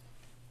now.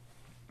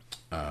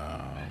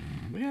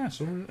 Yeah,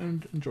 so we're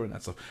enjoying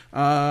that stuff.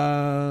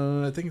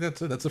 I think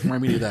that's it. That's it for my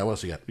media. That what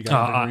else you got? You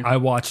got anything, I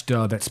watched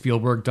that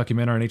Spielberg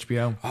documentary on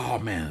HBO. Oh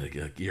man,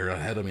 you're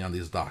ahead of me on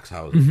these docs.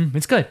 How is it?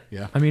 It's good.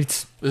 Yeah. I mean,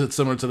 it's Is it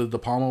similar to the De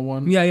Palma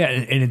one? yeah,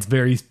 and it's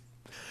very.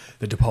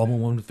 The De Palma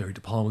one was very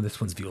De Palma.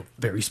 This one's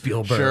very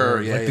Spielberg.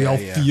 Sure, yeah, like they yeah, all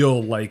yeah.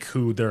 feel like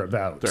who they're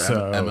about. They're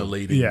so,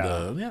 emulating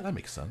yeah. yeah, that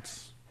makes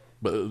sense.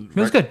 But It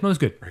was good. It was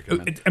good.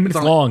 recommend. I mean, It's it's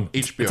on long.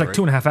 HBO, it's like right?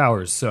 2.5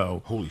 hours.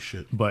 So, Holy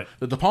shit! but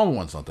The De Palma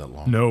one's not that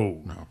long.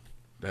 no.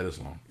 That is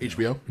long.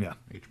 HBO? Yeah.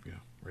 HBO.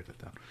 Write that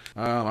down.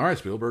 All right,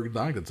 Spielberg.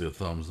 I can see a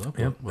thumbs up.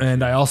 Yep. What-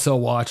 And I also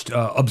watched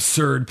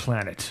Absurd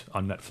Planet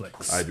on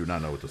Netflix. I do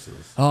not know what this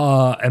is.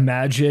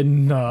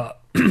 Imagine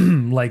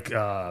like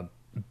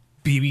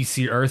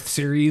BBC Earth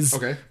series.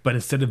 Okay. But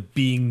instead of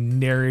being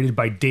narrated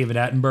by David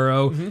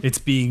Attenborough, it's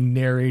being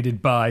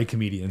narrated by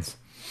comedians.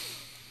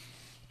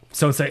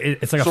 So it's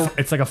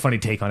like a funny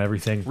take on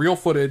everything. Real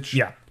footage.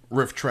 Yeah.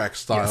 Riff track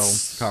style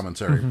Yes.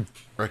 commentary.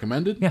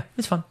 Recommended? Yeah,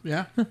 it's fun.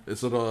 Yeah.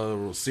 Is it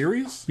a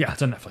series? Yeah,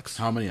 it's on Netflix.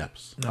 How many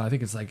eps? I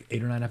think it's like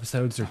 8 or 9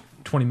 episodes or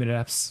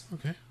 20-minute eps.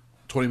 Okay.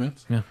 20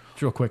 minutes? Yeah,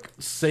 it's real quick.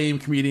 Same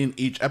comedian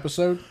each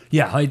episode?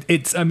 Yeah,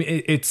 it's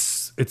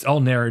all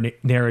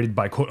narrated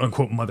by quote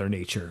unquote Mother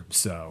Nature.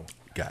 So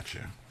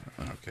Gotcha.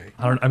 Okay.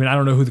 I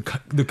don't know who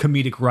the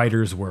comedic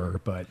writers were,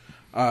 but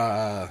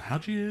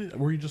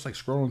Were you just like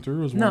scrolling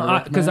through as one no,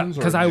 of the because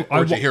recommends, or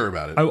did you hear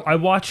about it? I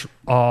watch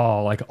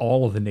like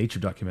all of the nature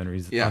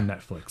documentaries Yeah. on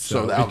Netflix.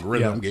 So the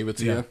algorithm gave it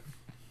to you?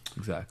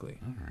 Exactly.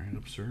 All right,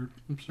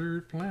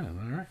 absurd planet.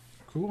 All right,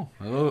 cool.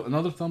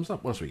 Another thumbs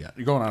up. What else we got?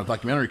 You're going on a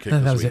documentary kick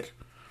That this was week. it.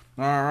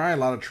 All right, a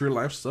lot of true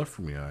life stuff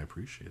from you. I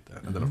appreciate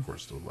that. And then of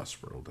course the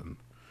Westworld and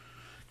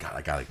God,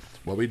 I got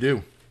what we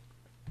do.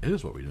 It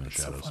is what we do in the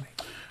shadows.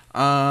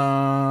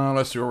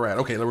 Let's see where we're at.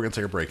 Okay, we're gonna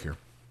take a break here,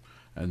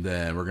 and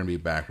then we're gonna be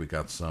back. We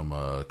got some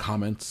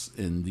comments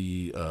in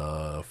the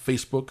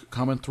Facebook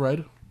comment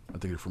thread. I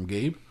think they're from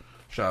Gabe.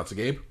 Shout out to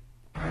Gabe.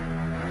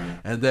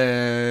 And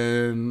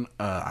then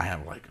I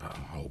have like a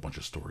whole bunch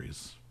of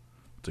stories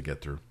to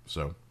get through.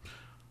 So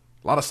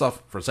a lot of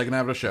stuff for the second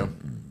half of the show.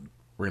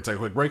 We're gonna take a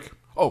quick break.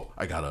 Oh,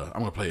 I'm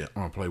gonna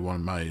play one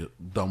of my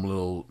dumb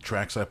little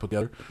tracks I put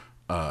together.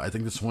 I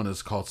think this one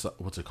is called,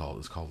 what's it called?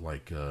 It's called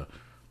like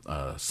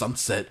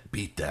Sunset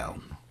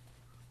Beatdown.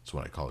 That's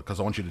what I call it, because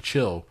I want you to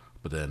chill,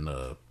 but then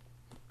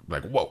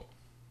like whoa.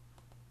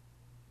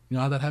 You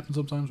know how that happens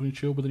sometimes when you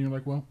chill, but then you're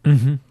like, whoa.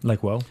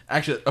 Like whoa.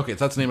 Actually, okay, so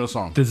that's the name of the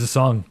song. There's a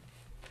song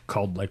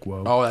called like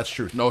whoa. Oh, that's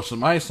true. No, so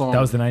my song, That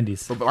was the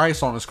 90s. But my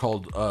song is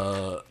called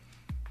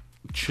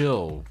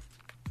Chill,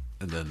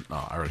 and then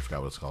I already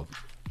forgot what it's called.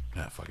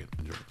 Yeah, fuck it.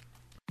 Enjoy it.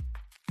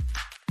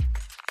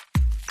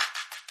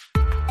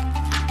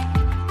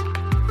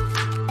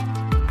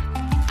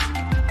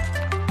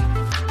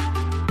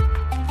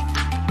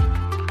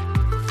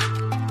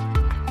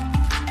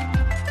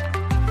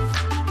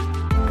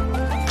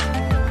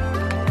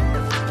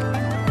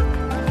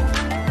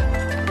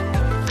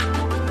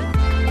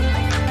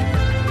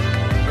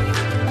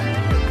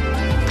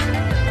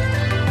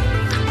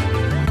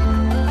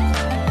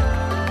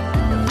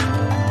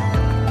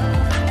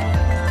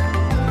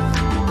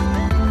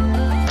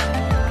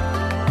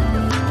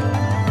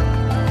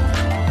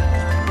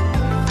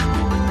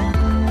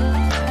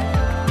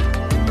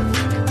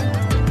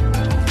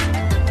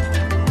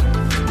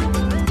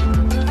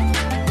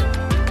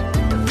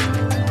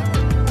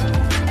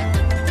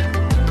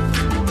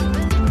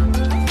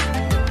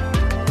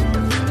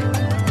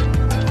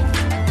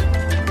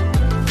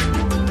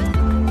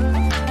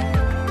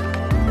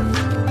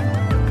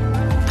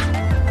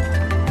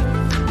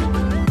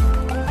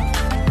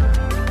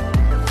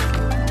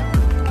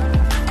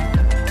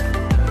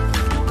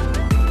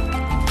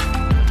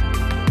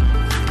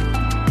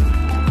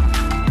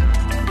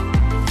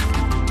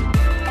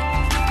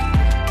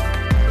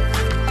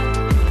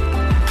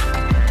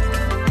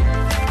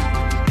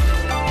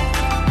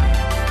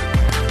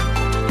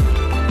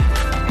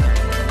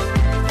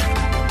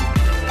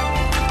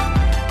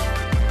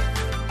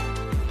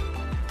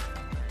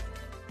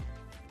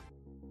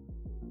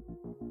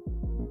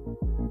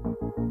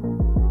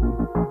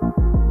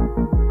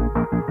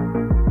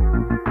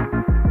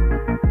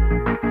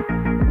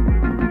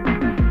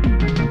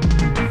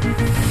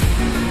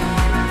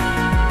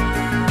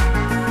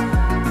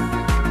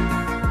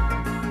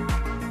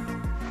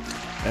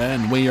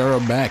 And we are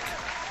back.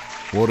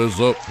 What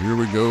is up? Here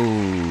we go.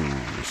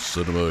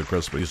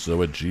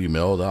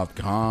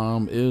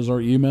 cinemacrespediso@gmail.com is our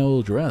email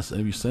address.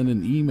 And if you send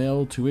an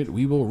email to it,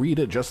 we will read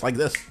it just like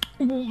this.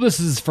 This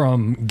is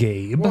from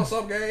Gabe. What's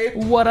up, Gabe?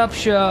 What up,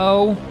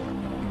 show?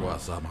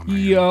 What's up, my man?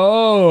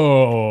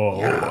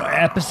 Yo,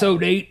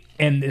 episode 8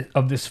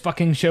 of this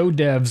fucking show,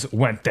 devs,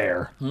 went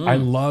there. I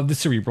love the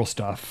cerebral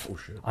stuff. Oh,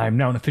 shit. I'm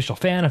now an official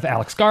fan of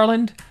Alex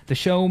Garland. The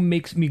show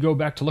makes me go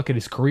back to look at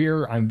his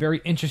career. I'm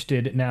very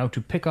interested now to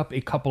pick up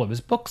a couple of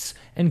his books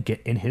and get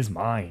in his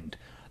mind.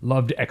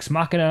 Loved Ex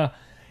Machina.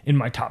 In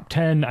my top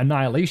 10,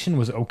 Annihilation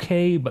was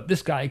okay, but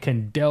this guy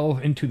can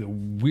delve into the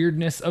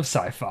weirdness of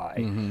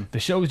sci-fi. The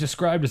show is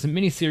described as a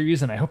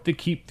miniseries, and I hope they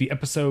keep the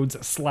episodes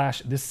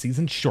 / this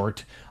season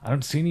short. I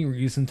don't see any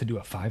reason to do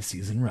a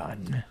 5-season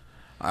run.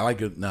 I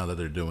like it now that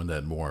they're doing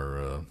that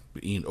more,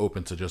 being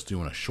open to just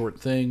doing a short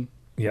thing.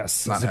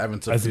 Yes, Not having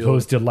to as feel-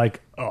 opposed to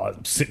like a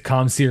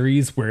sitcom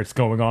series where it's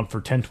going on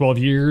for 10, 12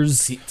 years.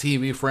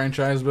 TV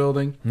franchise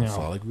building. No. It's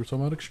not like we were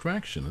talking about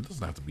Extraction. It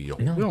doesn't have to be.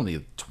 We don't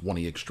need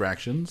 20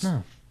 extractions.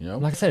 No. You know?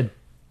 Like I said,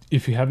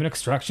 if you have an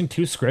Extraction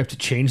 2 script,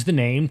 change the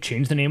name of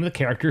the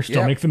character,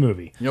 still Yeah. make the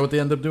movie. You know what they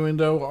end up doing,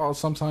 though?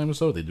 Sometimes,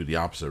 though? They do the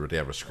opposite, where they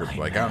have a script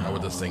like, I don't know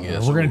what this thing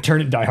is. We're going to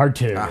turn it Die Hard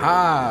 2.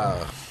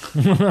 Aha!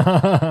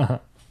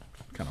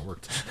 Kind of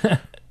worked.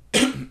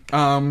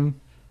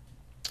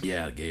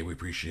 Yeah, Gabe, we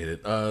appreciate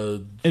it.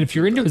 And if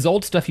you're into his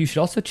old stuff, you should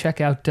also check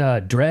out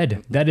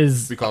Dread. That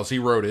is Because he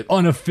wrote it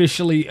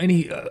unofficially, and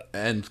he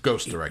and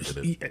Ghost directed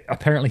it.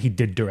 apparently he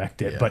did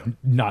direct it, Yeah. but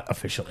not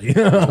officially.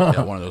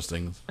 Yeah, one of those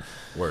things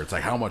where it's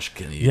like, how much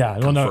can he Yeah,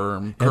 well, no,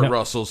 confirm? and Kurt no-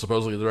 Russell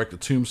supposedly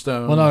directed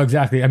Tombstone. Well, no,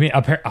 exactly. I mean,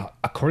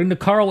 according to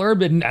Carl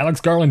Urban, Alex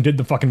Garland did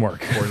the fucking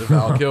work. According to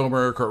Val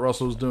Kilmer, Kurt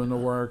Russell was doing the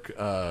work.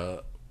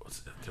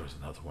 There was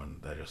another one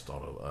that I just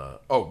thought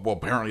of.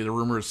 Apparently the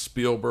rumor is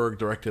Spielberg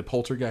directed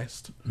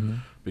Poltergeist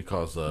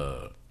because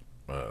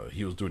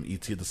he was doing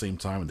E.T. at the same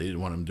time, and they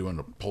didn't want him doing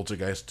a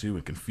Poltergeist 2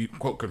 and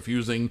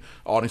confusing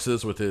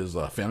audiences with his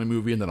family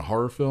movie and then a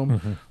horror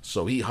film.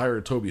 So he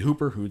hired Toby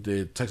Hooper, who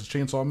did Texas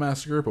Chainsaw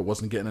Massacre, but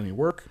wasn't getting any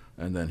work.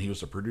 And then he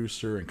was a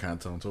producer and kind of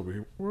telling Toby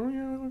Hooper, "Well,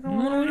 yeah,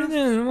 what are we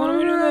doing?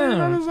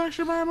 That is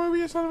actually my movie,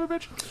 you son of a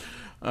bitch."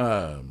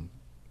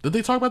 Did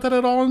they talk about that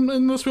at all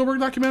in the Spielberg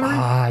documentary?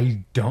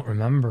 I don't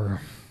remember.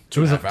 It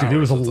was 2.5 a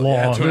hours. long,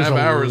 Yeah, 2.5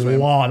 hours, man.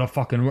 lot of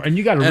fucking work. And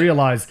you got to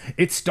realize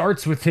it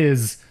starts with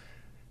his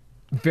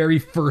very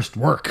first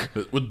work.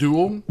 With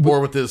Duel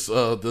or with this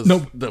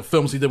the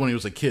films he did when he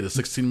was a kid, a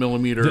 16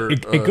 millimeter.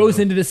 It goes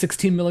into the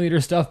 16 millimeter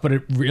stuff, but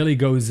it really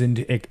goes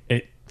into it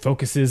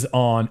focuses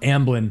on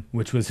Amblin,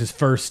 which was his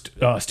first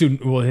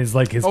student. Well, his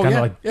kind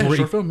of break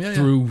short film, yeah.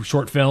 through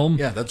short film.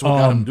 Yeah, that's what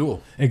got him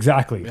Duel.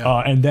 Exactly.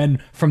 Yeah. And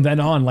then from then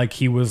on, like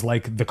he was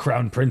like the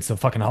crown prince of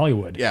fucking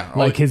Hollywood. Yeah.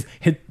 Like his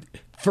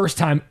first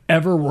time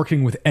ever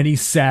working with any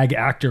SAG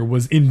actor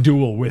was in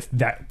Duel with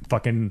that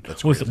fucking.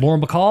 That's Was it crazy.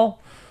 Lauren Bacall?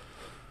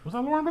 Was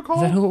that Lauren Bacall?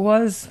 Is that who it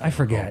was? I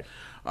forget.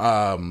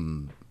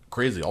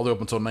 Crazy. All the way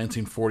up until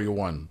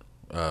 1941.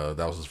 That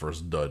was his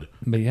first dud.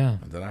 But yeah,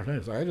 And then after that,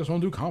 he's like, I just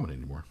won't do comedy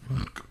anymore.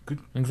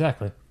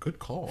 exactly. Good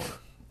call.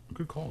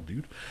 Good call,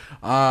 dude.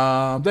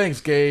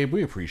 Thanks, Gabe.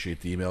 We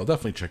appreciate the email.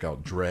 Definitely check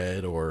out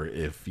Dread, or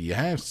if you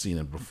have seen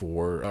it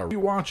before,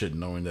 rewatch it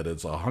knowing that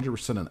it's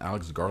 100% an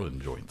Alex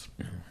Garland joint.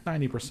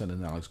 90%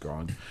 an Alex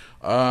Garland.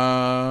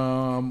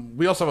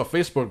 We also have a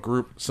Facebook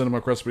group,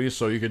 Cinema Crespediso,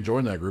 so you can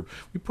join that group.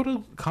 We put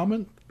a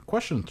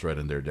question thread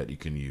in there that you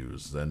can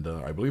use, and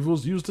I believe it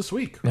was used this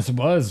week. Yes, it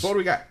was. So what do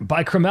we got?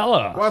 By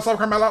Cremella. What's up,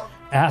 Carmelo?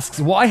 Asks,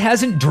 why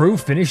hasn't Drew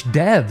finished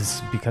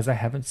Devs? Because I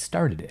haven't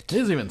started it. It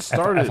hasn't even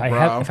started, if I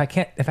bro. if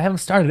I haven't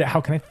started it,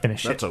 how can I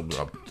finish That's it?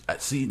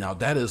 see, now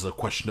that is a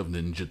question of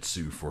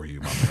ninjutsu for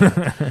you,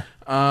 my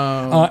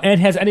man.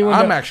 And has anyone?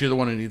 I'm actually the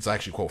one who needs to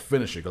actually quote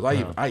finish it, because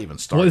I even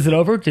started. Well, is it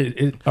over?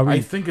 I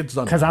think it's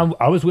done. Because I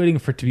was waiting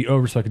for it to be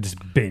over so I could just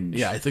binge.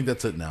 Yeah, I think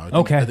that's it now.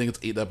 Okay. I think it's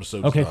 8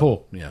 episodes. Okay, done.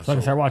 cool. Yeah, So I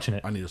can start watching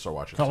it. I need to start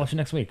watching. I'll it. watch it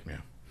next week. Yeah.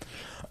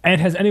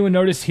 And has anyone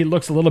noticed he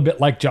looks a little bit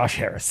like Josh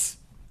Harris?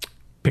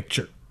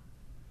 Picture.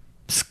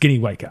 Skinny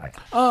white guy.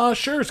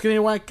 Sure, skinny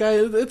white guy.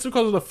 It's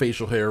because of the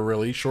facial hair,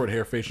 really. Short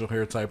hair, facial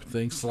hair type of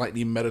thing.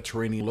 Slightly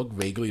Mediterranean look,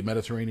 vaguely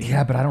Mediterranean.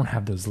 Yeah, but I don't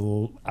have those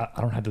I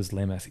don't have those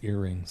lame ass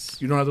earrings.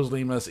 You don't have those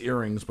lame ass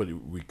earrings, but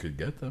we could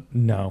get them.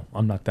 No,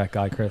 I'm not that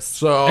guy, Chris.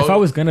 So- if I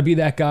was gonna be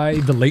that guy,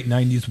 the late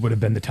 '90s would have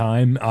been the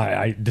time.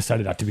 I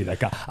decided not to be that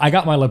guy. I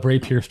got my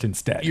labret pierced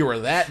instead. You were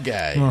that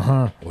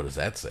guy. What does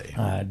that say?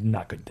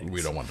 Not good things.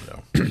 We don't want to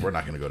know. We're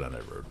not going to go down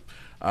that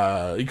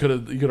road. You could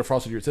have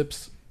frosted your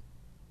tips.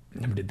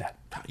 Never did that.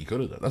 You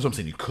could have. That's what I'm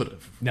saying. You could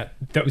have. No,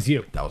 that was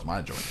you. That was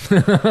my joint.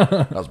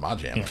 That was my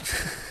jam.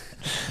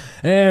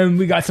 And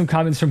we got some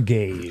comments from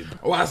Gabe.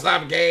 What's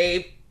up,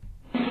 Gabe?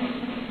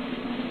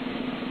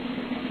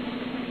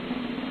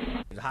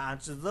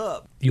 Hands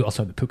up. You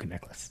also have the puka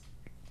necklace.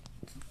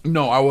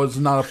 No, I was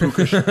not a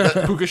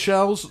puka. Puka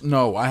shells?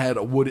 No, I had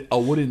a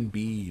wooden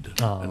bead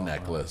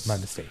necklace. My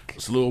mistake.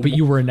 It's a little, But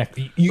you were a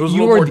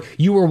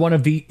you were one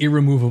of the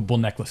irremovable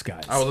necklace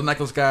guys. I was a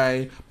necklace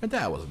guy. My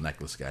dad was a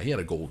necklace guy. He had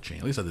a gold chain.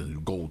 At least I didn't do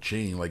gold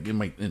chain, like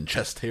in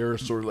chest hair,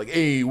 sort of like,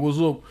 hey, what's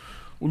up?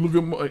 Well, look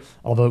at my.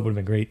 Although it would have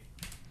been great.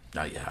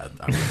 Yeah.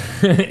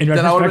 In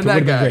Then I would retrospect, have been it that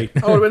would guy. have been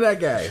great. I would have been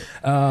that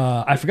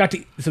guy. I forgot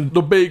to. So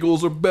The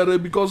bagels are better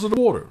because of the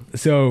water.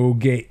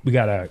 Gabe, we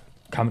got a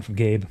comment from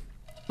Gabe.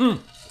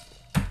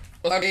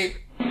 Okay.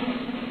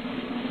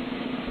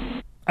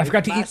 I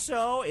forgot to My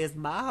show is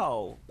my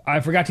hoe. I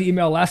forgot to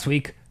email last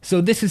week. So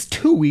this is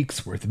 2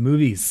 weeks worth of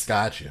movies.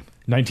 Gotcha.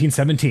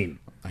 1917.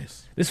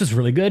 Nice. This was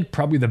really good.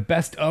 Probably the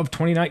best of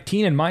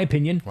 2019 in my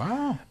opinion.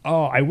 Wow.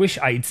 Oh, I wish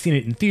I'd seen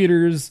it in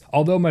theaters.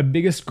 Although my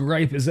biggest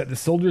gripe is that the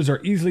soldiers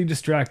are easily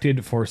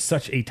distracted for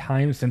such a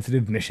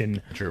time-sensitive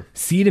mission. True.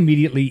 See it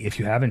immediately if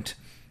you haven't.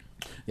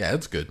 Yeah,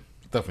 it's good.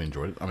 Definitely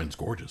enjoyed it. I mean, it's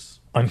gorgeous.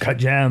 Uncut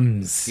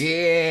Gems.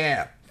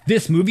 Yeah.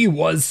 This movie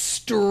was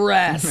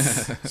stress.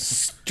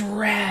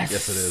 Stress.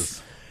 Yes, it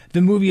is.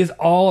 The movie is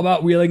all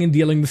about wheeling and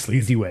dealing the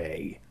sleazy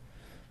way.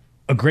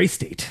 A gray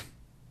state.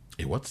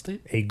 A what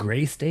state? A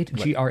gray state?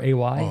 Gray. Oh,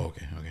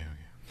 okay.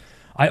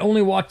 I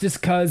only watched this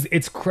because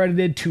it's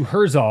credited to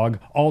Herzog,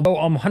 although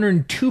I'm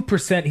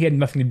 102% he had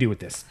nothing to do with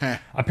this.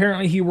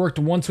 Apparently, he worked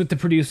once with the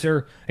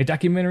producer, a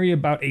documentary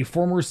about a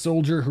former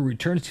soldier who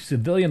returns to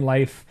civilian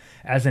life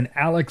as an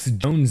Alex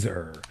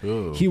Joneser.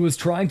 Ooh. He was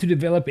trying to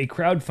develop a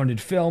crowdfunded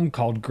film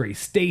called Gray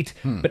State,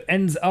 but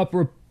ends up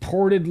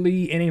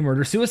reportedly in a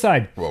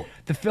murder-suicide. Whoa.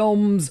 The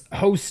films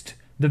host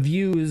the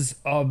views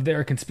of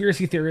their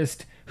conspiracy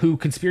theorist who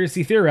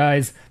conspiracy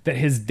theorize that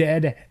his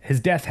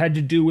death had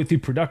to do with the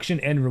production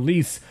and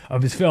release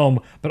of his film,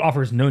 but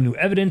offers no new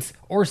evidence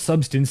or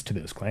substance to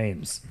those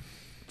claims.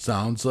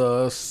 Sounds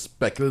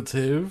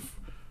speculative,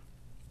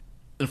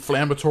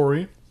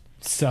 inflammatory.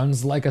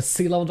 Sounds like a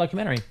sea-level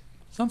documentary.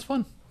 Sounds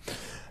fun.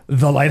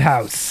 The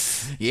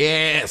Lighthouse.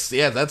 Yes,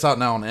 yeah, that's out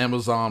now on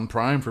Amazon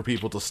Prime for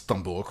people to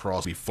stumble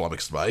across, be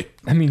flummoxed by.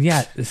 I mean,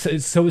 yeah,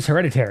 so is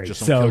Hereditary. Just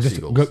some So kill just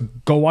seagulls.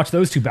 go watch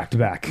those two back to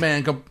back.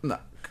 Man, no.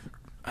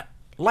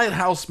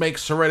 Lighthouse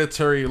makes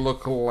Hereditary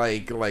look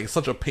like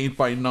such a paint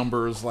by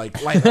numbers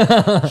like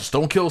Lighthouse. Just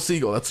don't kill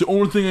Seagull. That's the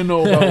only thing I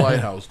know about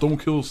Lighthouse. Don't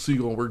kill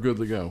Seagull. We're good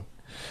to go.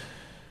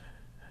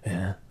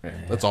 Yeah.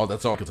 That's all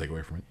I can take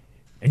away from it.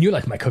 And you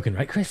like my cooking,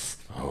 right, Chris?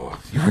 Oh,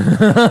 you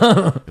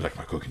like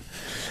my cooking.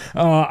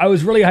 I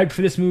was really hyped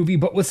for this movie,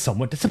 but was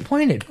somewhat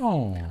disappointed.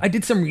 Oh. I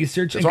did some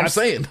research. That's what I'm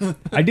saying.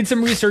 I did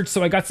some research,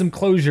 so I got some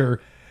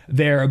closure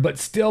there, but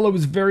still, I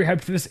was very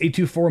hyped for this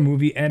A24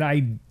 movie, and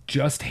I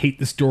just hate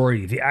the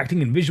story. The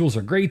acting and visuals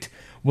are great.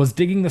 Was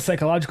digging the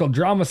psychological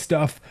drama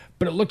stuff,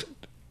 but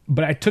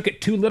I took it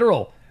too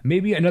literal.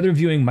 Maybe another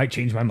viewing might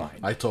change my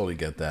mind. I totally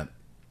get that.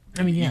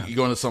 I mean, yeah. You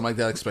go into something like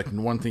that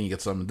expecting one thing, you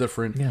get something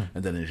different, Yeah.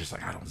 and then it's just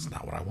like, it's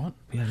not what I want.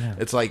 Yeah.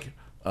 It's like,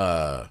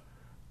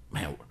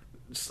 man,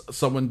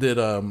 someone did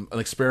an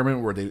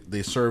experiment where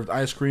they served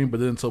ice cream, but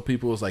then tell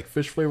people it was like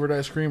fish flavored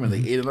ice cream, and they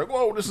ate it like,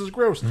 whoa, this is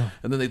gross. And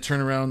then they turn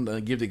around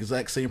and give the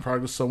exact same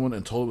product to someone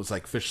and told it was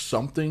like fish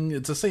something.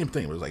 It's the same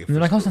thing. It was like, And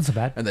they're like, oh, it's not so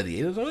bad. and then he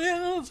ate it. Oh yeah,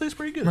 no, it tastes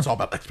pretty good. It's all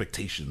about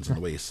expectations and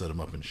the way you set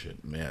them up and shit.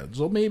 Yeah.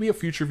 So maybe a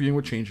future viewing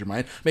would change your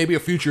mind. Maybe a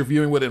future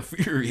viewing would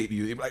infuriate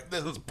you. You'd be like,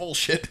 this is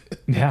bullshit.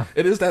 Yeah.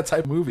 It is that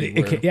type of movie.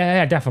 where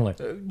Yeah, definitely.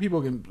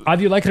 people can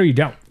Either you like it or you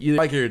don't. you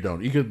like it or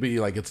don't. You could be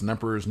like it's an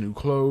Emperor's New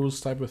Clothes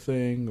type of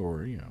thing,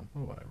 or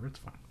whatever. It's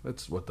fine.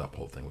 That's what the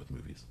whole thing with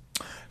movies.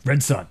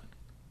 Red Sun.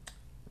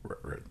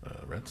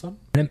 Red Sun?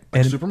 And-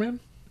 Like and- Superman?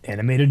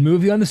 Animated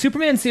movie on the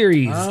Superman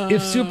series.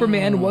 If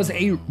Superman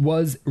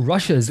was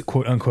Russia's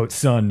quote unquote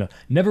son.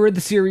 Never read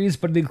the series,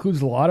 but it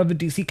includes a lot of the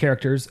DC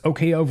characters.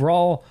 Okay,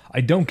 overall, I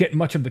don't get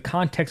much of the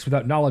context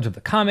without knowledge of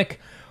the comic.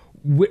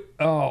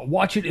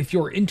 Watch it if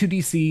you're into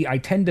DC. I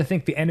tend to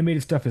think the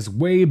animated stuff is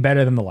way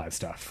better than the live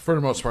stuff. For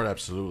the most part,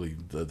 absolutely.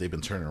 They've been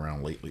turning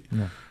around lately.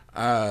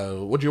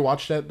 Would you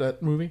watch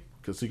that movie?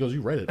 Because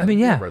you read it. I mean,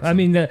 yeah. Red I Sun.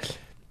 mean,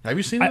 have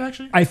you seen it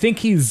actually? I think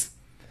he's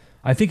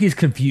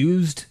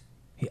confused.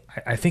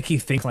 I think he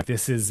thinks like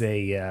this is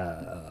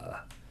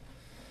a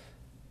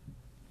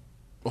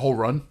The whole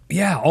run?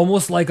 yeah,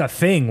 almost like a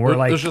thing where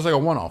like It's just like a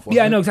one-off.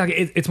 yeah, no, exactly.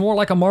 It's more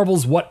like a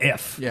Marvel's What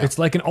If. Yeah. It's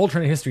like an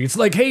alternate history. It's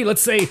like, hey,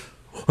 let's say,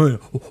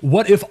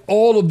 what if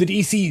all of the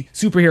DC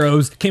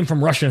superheroes came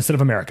from Russia instead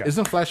of America?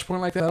 Isn't Flashpoint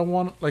like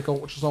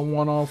that? Just a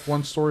one-off,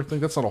 one-story thing?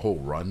 That's not a whole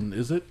run,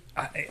 is it?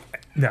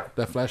 No,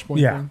 That Flashpoint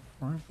Yeah. thing?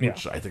 Right? Yeah.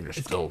 Which I think they're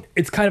still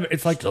it's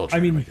like still I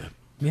trying to mean, make that.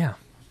 yeah.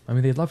 I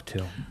mean, they'd love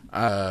to.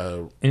 Uh,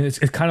 And it's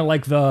kind of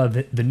like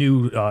the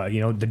new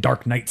the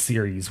Dark Knight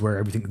series where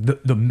everything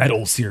the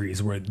Metal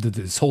series where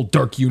this whole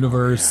dark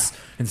universe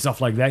and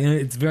stuff like that.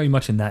 It's very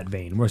much in that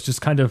vein where it's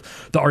just kind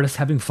of the artist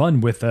having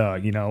fun with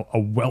a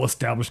well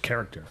established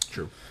character.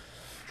 True.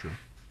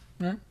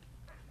 All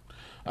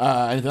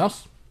right. Anything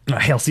else?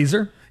 Hail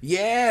Caesar.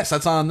 Yes,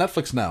 that's on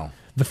Netflix now.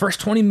 The first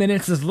 20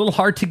 minutes is a little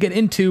hard to get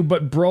into,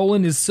 but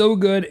Brolin is so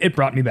good it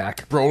brought me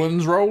back.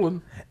 Brolin's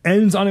rolling.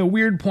 Ends on a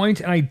weird point,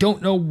 and I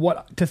don't know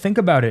what to think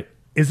about it.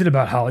 Is it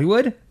about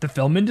Hollywood? The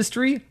film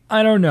industry?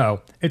 I don't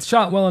know. It's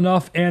shot well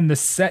enough and the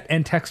set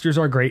and textures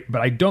are great,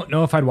 but I don't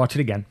know if I'd watch it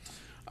again.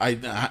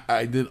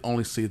 I did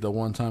only see it the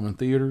one time in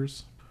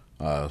theaters,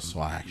 so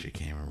I actually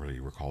can't even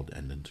really recall the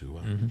ending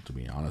to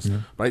be honest. Yeah.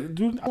 But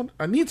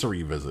I need to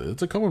revisit it.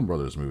 It's a Coen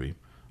Brothers movie.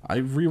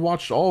 I've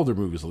rewatched all their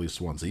movies at least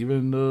once,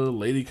 even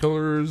Lady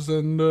Killers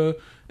and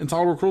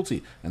Intolerable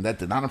Cruelty, and that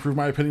did not improve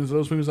my opinions of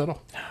those movies at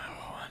all. No.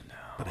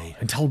 But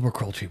Intolerable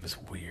Cruelty was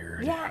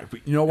weird. Why?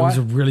 You know why?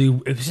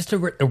 It was just a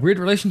weird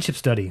relationship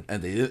study,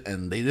 and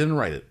they didn't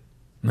write it.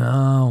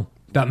 No.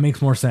 That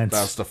makes more sense.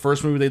 That's the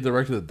first movie they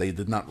directed that they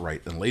did not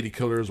write. And Lady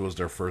Killers was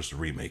their first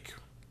remake.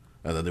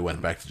 And then they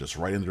went back to just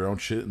writing their own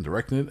shit and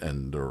directing it,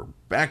 and they're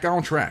back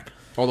on track.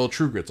 Although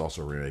True Grit's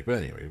also a remake.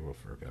 But anyway, we'll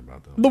forget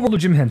about that. The World of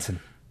Jim Henson.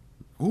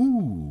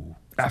 Ooh.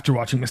 After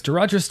watching Mr.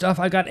 Rogers stuff,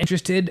 I got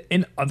interested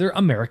in other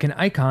American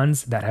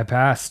icons that have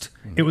passed.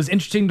 It was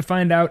interesting to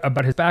find out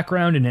about his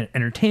background in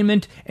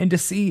entertainment and to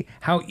see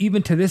how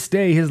even to this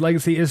day his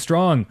legacy is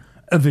strong.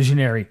 A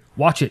visionary.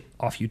 Watch it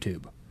off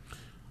YouTube.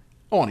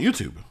 Oh, on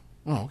YouTube?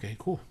 Oh, okay,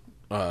 cool.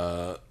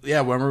 Yeah,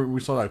 remember we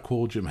saw that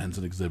cool Jim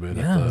Henson exhibit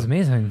at it was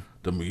amazing.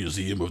 The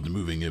Museum of the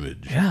Moving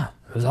Image. Yeah,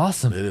 it was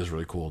awesome. It is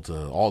really cool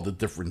to all the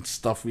different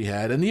stuff we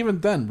had. And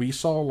even then, we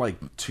saw like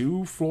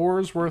 2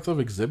 floors worth of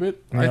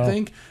exhibit, I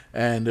think.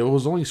 And it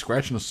was only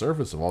scratching the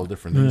surface of all the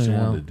different things he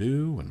wanted to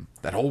do. And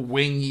that whole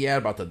wing he had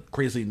about the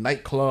crazy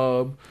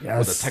nightclub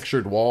with the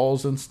textured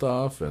walls and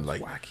stuff. And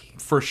like,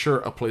 wacky. For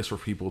sure, a place for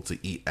people to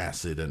eat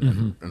acid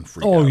and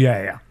freak out. Oh,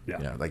 yeah.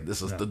 Like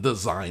this is the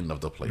design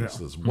of the place. This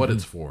is what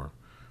it's for.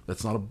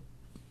 It's not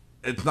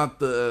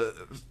the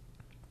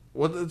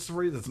it's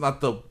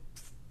not the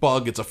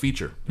bug, it's a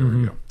feature. There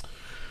we go.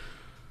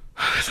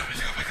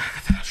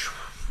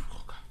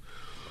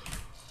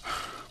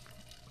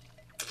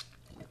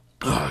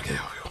 Okay.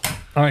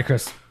 All right,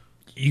 Chris.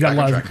 You got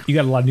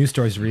a lot of news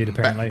stories to read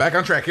apparently. Back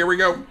on track. Here we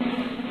go.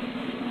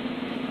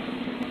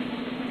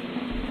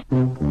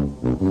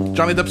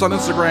 Johnny Depp's on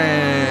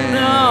Instagram.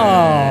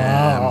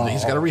 No.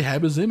 He's got to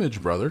rehab his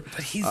image, brother.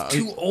 But he's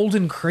too old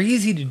and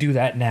crazy to do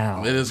that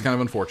now. It is kind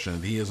of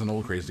unfortunate. He is an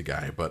old, crazy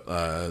guy. But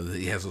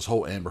he has this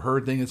whole Amber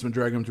Heard thing that's been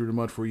dragging him through the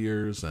mud for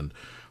years. And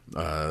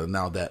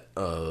now that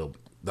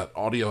that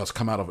audio has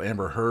come out of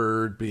Amber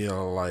Heard being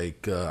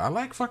like, I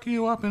like fucking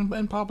you up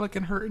in public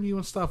and hurting you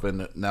and stuff.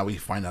 And now we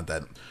find out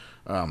that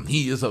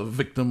he is a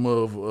victim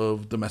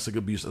of domestic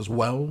abuse as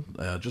well,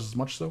 just as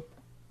much so.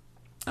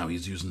 Now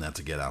he's using that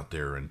to get out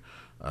there and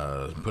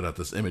put out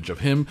this image of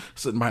him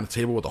sitting behind a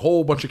table with a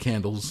whole bunch of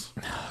candles.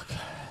 Oh,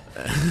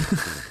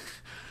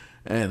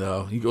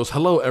 and he goes,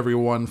 "Hello,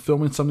 everyone.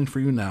 Filming something for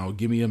you now.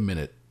 Give me a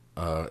minute."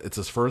 It's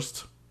his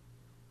first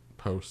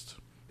post.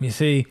 You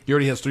see, he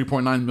already has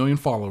 3.9 million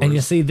followers. And you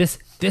see, this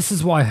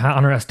is why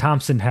Hunter S.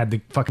 Thompson had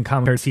the fucking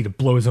courtesy to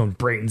blow his own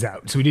brains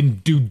out, so he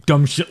didn't do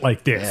dumb shit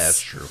like this. Yeah,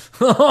 that's true.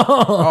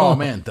 Oh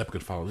man, Depp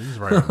could follow. He's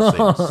right on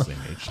the same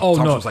age. Oh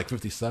Thompson no, was like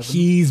 57.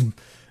 He's.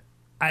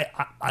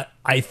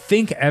 I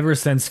think ever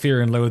since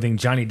Fear and Loathing,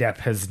 Johnny Depp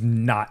has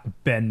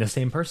not been the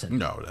same person.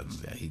 No,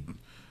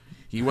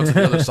 he went to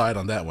the other side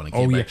on that one and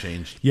came back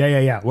changed.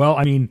 Yeah. Well,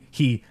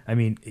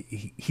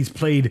 he's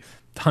played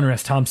Hunter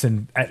S.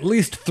 Thompson at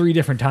least 3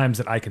 different times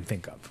that I can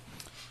think of.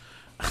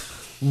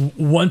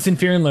 Once in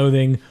Fear and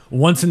Loathing,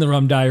 once in The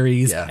Rum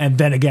Diaries, and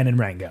then again in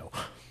Rango.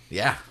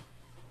 Yeah.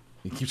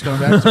 He keeps coming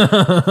back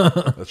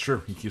to it. That's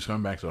true. He keeps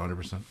coming back to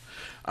 100%.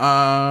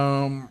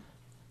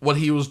 What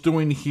he was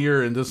doing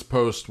here in this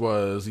post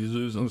was he's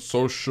using a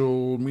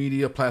social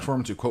media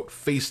platform to, quote,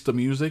 face the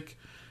music,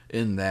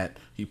 in that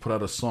he put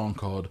out a song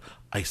called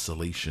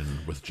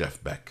Isolation with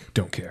Jeff Beck.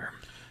 Don't care.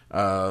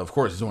 Of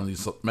course, he's one of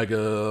these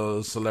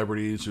mega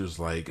celebrities who's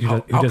like, how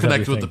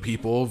connect with the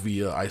people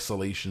via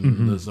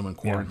isolationism and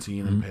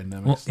quarantine and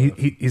pandemic stuff.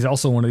 He's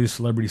also one of these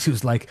celebrities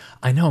who's like,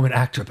 I know I'm an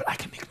actor, but I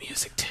can make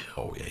music too.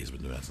 Oh, yeah, he's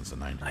been doing that since the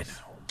 90s. I know.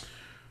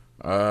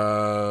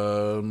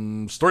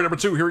 Story number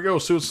 2. Here we go.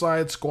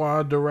 Suicide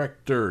Squad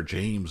director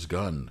James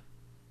Gunn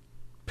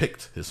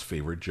picked his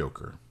favorite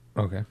Joker.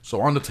 Okay. So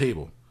on the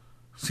table,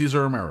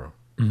 Cesar Romero,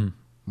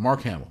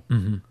 Mark Hamill,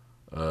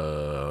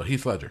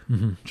 Heath Ledger,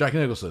 Jack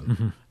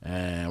Nicholson,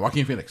 and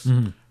Joaquin Phoenix.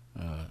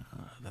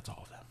 That's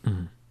all of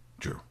them.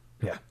 Drew.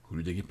 Yeah. Who do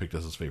you think he picked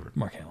as his favorite?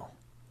 Mark Hamill.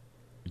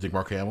 You think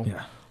Mark Hamill?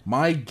 Yeah.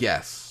 My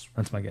guess.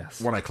 That's my guess.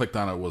 When I clicked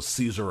on it was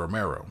Cesar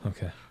Romero.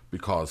 Okay.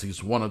 Because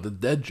he's one of the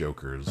dead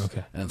Jokers.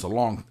 Okay. And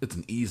it's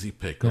an easy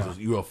pick because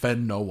you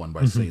offend no one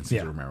by saying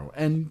Cesar Romero.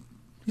 And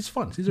he's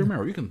fun. Cesar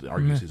Romero. You can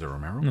argue Cesar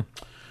Romero.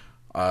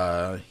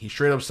 He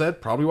straight up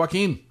said probably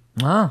Joaquin.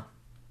 Ah.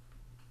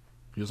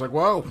 He was like,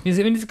 whoa. He's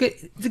a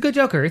good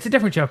Joker. It's a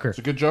different Joker. It's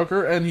a good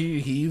Joker, and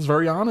he's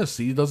very honest.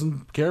 He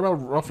doesn't care about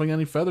ruffling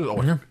any feathers.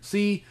 Oh,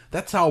 see,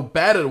 that's how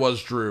bad it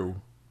was,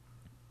 Drew.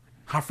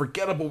 How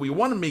forgettable. We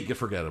want to make it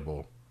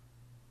forgettable.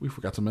 We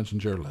forgot to mention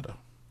Jared Leto.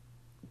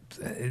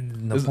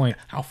 No point.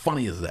 How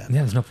funny is that? Yeah,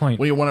 there's no point.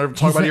 When you want to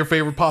talk about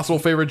your possible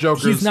favorite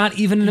Jokers, he's not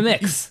even in the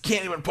mix. You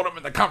can't even put him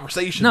in the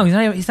conversation. No,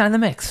 he's not in the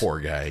mix. Poor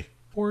guy.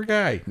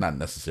 Not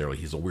necessarily.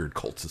 He's a weird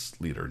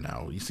cultist leader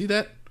now. You see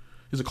that?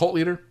 He's a cult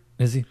leader.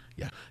 Is he?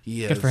 Yeah,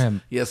 he Good for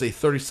him. He has a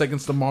 30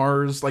 Seconds to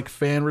Mars like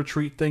fan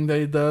retreat thing that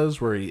he does,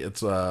 where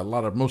it's a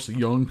lot of mostly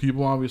young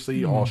people,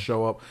 obviously, all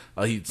show up.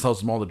 He tells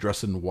them all to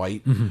dress in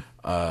white,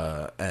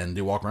 and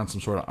they walk around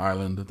some sort of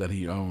island that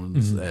he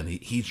owns, and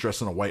he's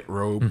dressed in a white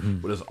robe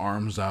with his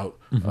arms out,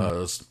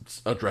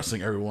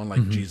 addressing everyone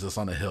like Jesus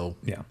on a hill.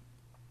 Yeah.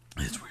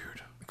 It's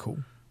weird. Cool.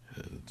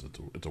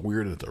 It's a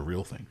weird. It's a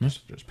real thing.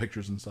 There's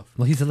pictures and stuff.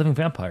 Well, he's a living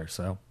vampire,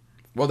 so.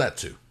 Well, that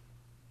too.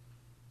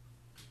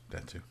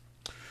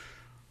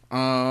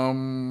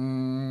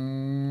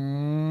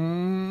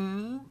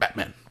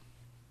 Batman.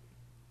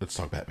 Let's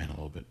talk Batman a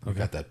little bit. We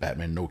got that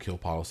Batman no-kill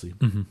policy.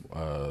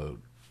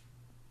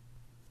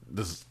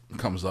 This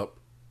comes up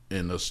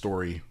in a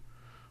story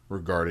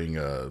regarding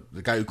the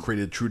guy who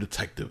created True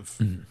Detective,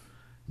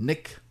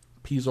 Nick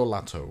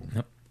Pizzolatto.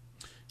 Yep.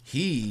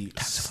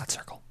 Time's a flat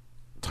circle.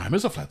 Time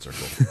is a flat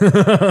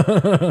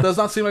circle. Does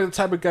not seem like the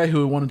type of guy who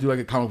would want to do like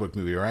a comic book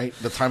movie, right?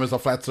 The Time is a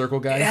flat circle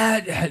guy.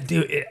 Yeah,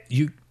 dude.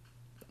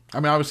 I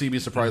mean, obviously, you'd be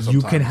surprised.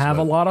 You can have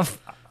a lot of.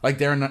 Like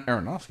Darren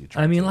Aronofsky.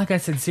 I mean, like I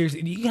said,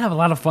 seriously, you can have a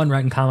lot of fun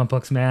writing comic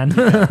books, man.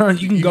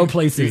 You can go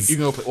places. You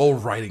can go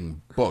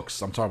writing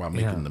books. I'm talking about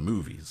making the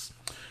movies.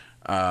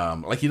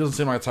 Like he doesn't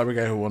seem like the type of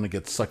guy who want to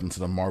get sucked into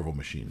the Marvel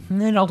machine.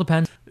 It all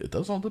depends. It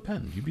does all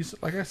depend. You'd be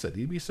like I said,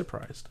 you'd be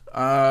surprised.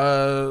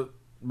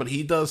 But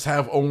he does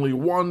have only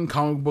one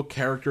comic book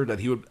character that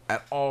he would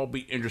at all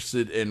be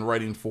interested in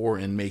writing for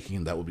and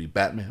making. That would be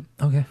Batman.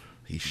 Okay.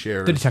 He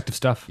shares the detective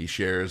stuff. He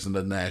shares in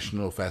the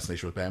national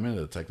fascination with Batman,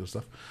 the detective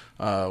stuff.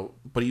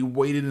 But he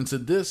waded into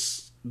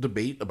this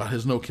debate about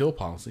his no-kill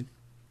policy.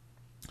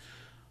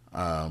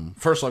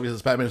 First off, he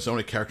says Batman is the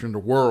only character in the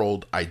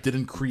world I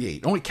didn't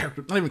create. Only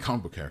character, not even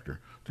comic book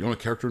character. The only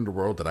character in the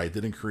world that I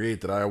didn't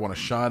create, that I want a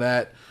shot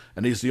at.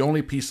 And he's the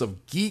only piece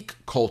of geek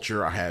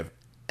culture I have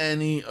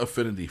any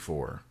affinity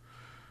for.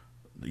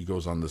 He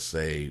goes on to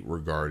say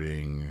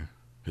regarding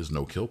his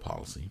no-kill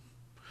policy.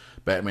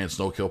 Batman's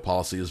no-kill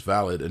policy is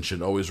valid and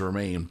should always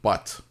remain,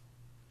 but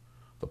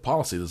the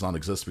policy does not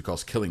exist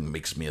because killing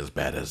makes me as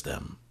bad as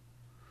them.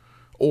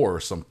 Or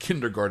some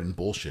kindergarten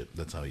bullshit.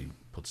 That's how he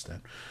puts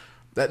that.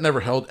 That never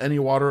held any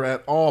water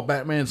at all.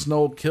 Batman's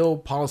no-kill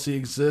policy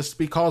exists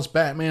because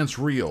Batman's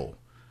real.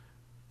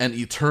 An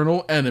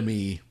eternal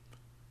enemy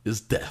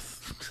is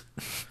death.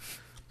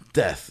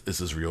 Death is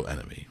his real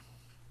enemy.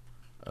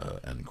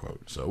 End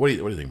quote. So what do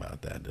you think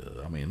about that?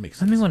 I mean, it makes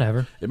sense. I mean,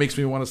 whatever. It makes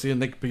me want to see a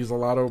Nick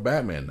Pizzolatto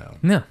Batman now.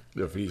 Yeah.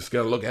 If he's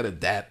got to look at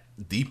it that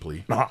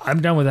deeply.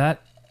 I'm done with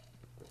that.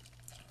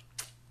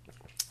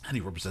 How do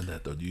you represent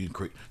that, though? Do you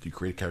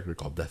create a character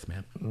called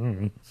Deathman?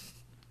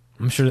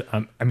 I'm sure.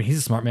 I mean, he's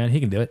a smart man. He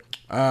can do it.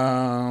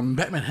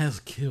 Batman has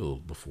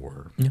killed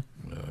before. Yeah.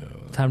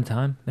 Time to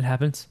time, it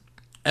happens.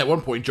 At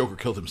one point, Joker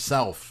killed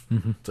himself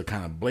to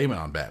kind of blame it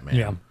on Batman.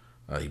 Yeah.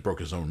 He broke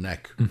his own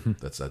neck.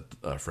 That's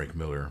that Frank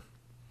Miller,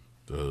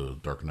 The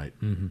Dark Knight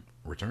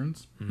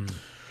Returns.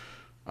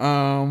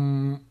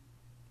 Yeah,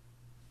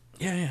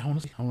 I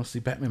want to see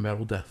Batman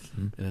battle death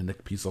in a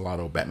Nick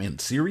Pizzolatto Batman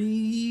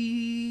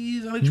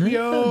series on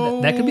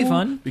HBO. That could be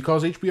fun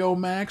because HBO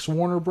Max,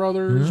 Warner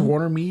Brothers,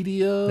 Warner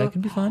Media. That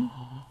could be fun.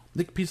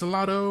 Nick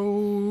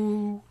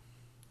Pizzolatto,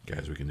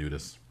 guys, we can do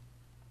this.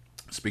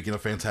 Speaking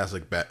of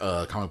fantastic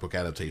comic book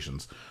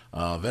adaptations,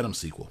 Venom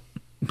sequel.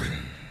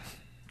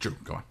 Drew,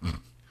 go on.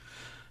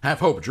 Have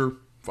hope, Drew.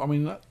 I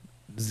mean,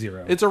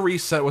 0. it's a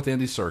reset with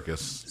Andy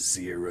Serkis.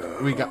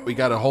 0. We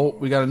got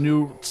a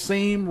new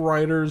same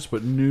writers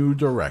but new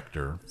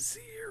director.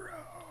 0.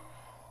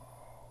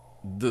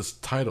 This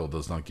title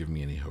does not give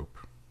me any hope.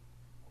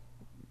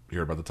 You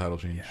heard about the title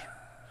change? Yeah.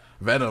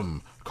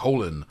 Venom,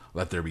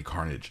 Let There Be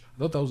Carnage.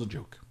 I thought that was a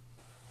joke.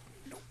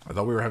 I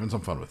thought we were having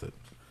some fun with it.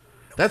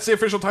 That's the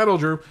official title,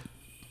 Drew.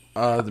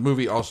 The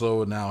movie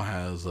also now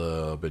has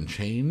been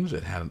changed.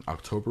 It had an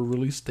October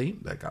release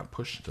date that got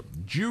pushed to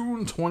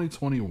June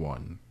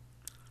 2021.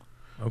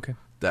 Okay.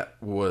 That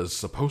was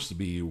supposed to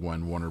be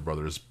when Warner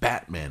Brothers'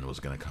 Batman was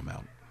going to come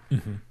out.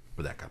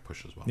 But that got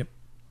pushed as well. Yep.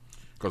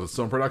 Because it's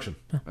still in production.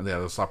 And they had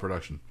to stop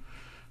production.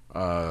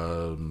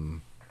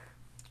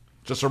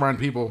 Just to remind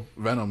people,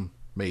 Venom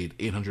made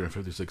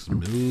 $856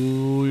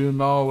 million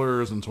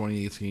in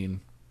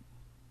 2018.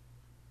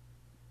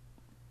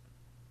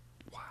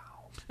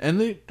 And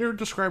they're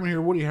describing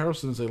here Woody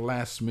Harrelson as a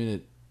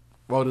last-minute...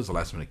 Well, it is a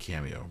last-minute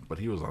cameo, but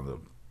he was on the...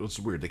 It's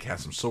weird. They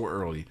cast him so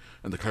early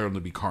and declared him to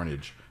be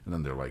Carnage. And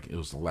then they're like, it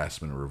was the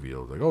last-minute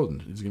reveal. Like, oh,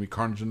 he's going to be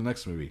Carnage in the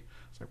next movie.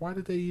 It's like, why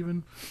did they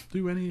even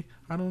do any...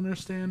 I don't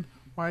understand.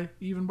 Why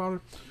even bother?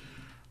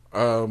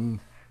 I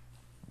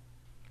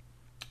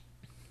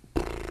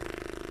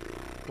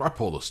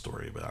pulled a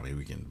story, but I mean,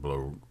 we can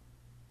blow...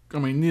 I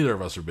mean, neither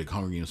of us are big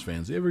Hunger Games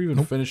fans. You ever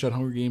even finish that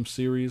Hunger Games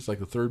series, like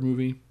the third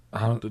movie?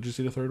 Did you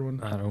see the third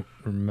one? I don't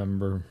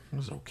remember. It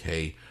was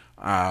okay.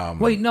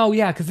 Wait, no,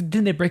 yeah, because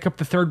didn't they break up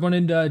the third one?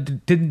 And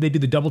didn't they do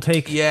the double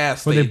take?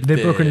 Yes, where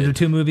they broke it into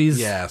 2 movies.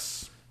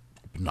 Yes,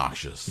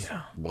 obnoxious.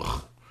 Yeah,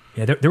 Ugh.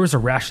 Yeah. There was a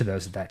rash of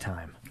those at that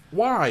time.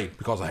 Why?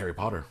 Because of Harry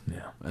Potter.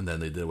 Yeah, and then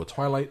they did it with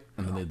Twilight,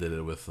 and then they did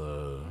it with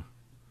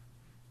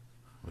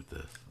with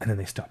this. And then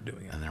they stopped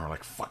doing it. And they were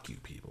like, fuck you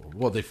people.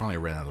 Well, they finally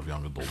ran out of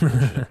young adult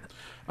bullshit.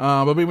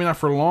 But maybe not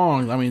for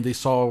long. I mean, they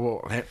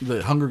saw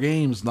the Hunger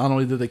Games. Not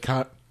only did they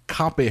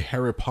copy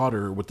Harry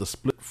Potter with the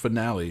split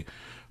finale,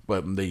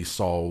 but they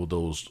saw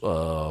those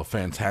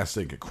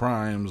fantastic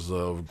crimes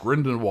of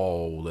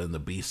Grindelwald and the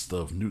Beast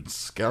of Newt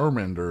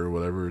Scamander, or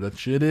whatever that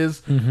shit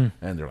is. Mm-hmm.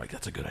 And they're like,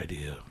 that's a good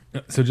idea.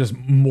 So just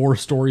more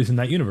stories in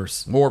that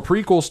universe. More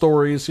prequel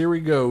stories. Here we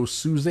go.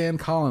 Suzanne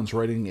Collins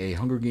writing a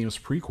Hunger Games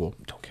prequel.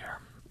 Don't care.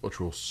 Which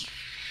will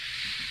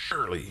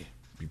surely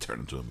be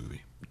turned into a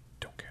movie.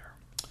 Don't care.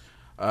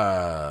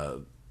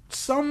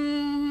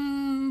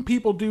 Some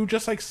people do,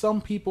 just like some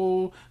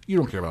people, you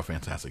don't care about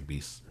Fantastic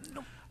Beasts.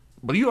 Nope.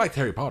 But you liked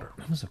Harry Potter.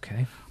 That was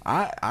okay.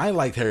 I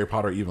liked Harry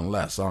Potter even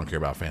less. I don't care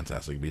about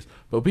Fantastic Beasts.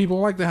 But people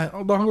like the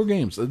Hunger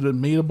Games. It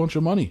made a bunch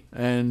of money.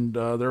 And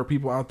there are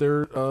people out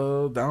there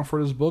down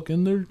for this book,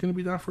 and they're going to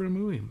be down for the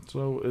movie.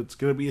 So it's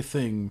going to be a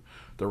thing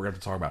that we're going to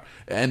talk about.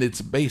 And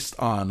it's based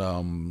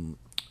on...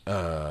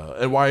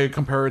 and why I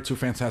compare it to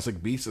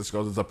Fantastic Beasts is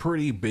because it's a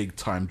pretty big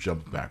time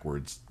jump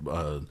backwards.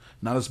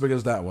 Not as big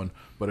as that one,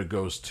 but it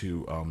goes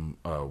to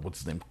what's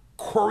his name?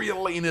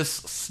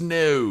 Coriolanus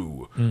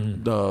Snow,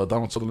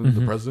 Donald Sutherland,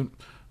 the president.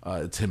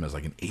 It's him as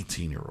like an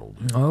 18-year-old.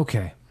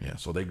 Okay. Yeah,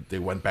 so they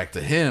went back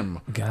to him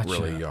Gotcha.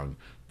 really young.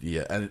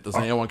 Yeah, and does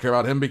anyone care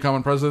about him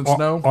becoming President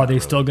Snow? Are they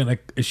still gonna?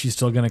 Is she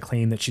still gonna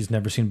claim that she's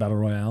never seen Battle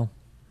Royale?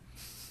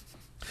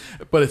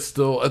 But it's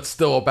still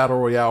a Battle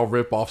Royale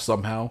ripoff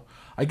somehow.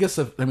 I guess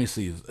let me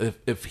see,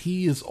 if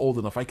he is old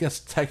enough, I guess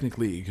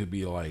technically it could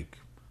be like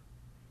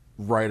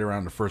right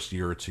around the first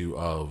year or two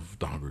of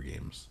the Hunger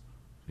Games.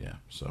 Yeah,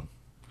 so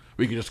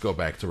we can just go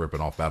back to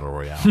ripping off Battle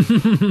Royale.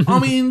 I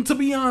mean, to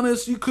be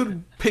honest, you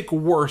could pick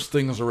worse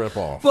things to rip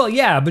off. Well,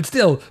 yeah, but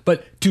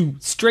to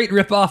straight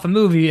rip off a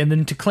movie and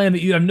then to claim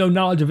that you have no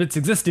knowledge of its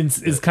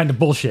existence is kind of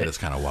bullshit. It's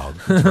kind of wild.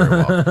 It's very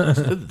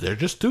wild. They're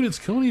just students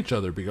killing each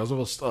other because of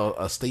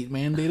a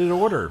state-mandated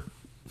order.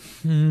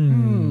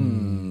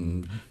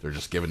 They're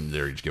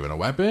each given a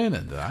weapon,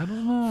 and I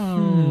don't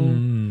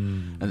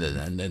know.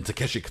 And then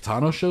Takeshi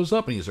Kitano shows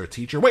up, and he's our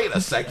teacher. Wait a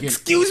second.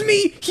 Excuse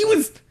me? He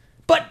was...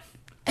 But...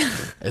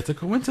 It's a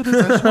coincidence,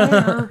 I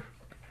swear.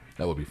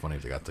 That would be funny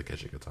if they got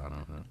Takeshi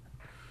Kitano.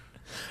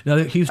 No,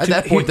 he was At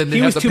that point, then they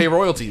have to pay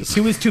royalties.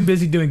 He was too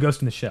busy doing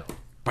Ghost in the Shell.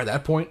 By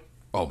that point,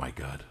 oh my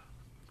god.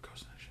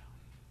 Ghost in the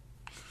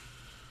Shell.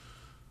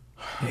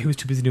 Yeah, he was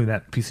too busy doing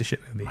that piece of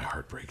shit movie. My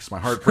heart breaks. My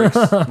heart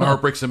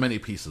breaks in many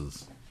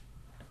pieces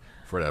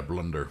for that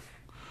blunder.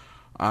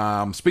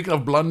 Speaking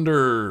of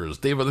blunders,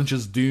 David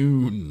Lynch's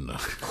Dune.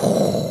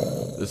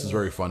 This is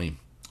very funny.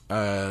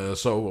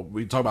 So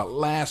we talked about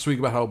last week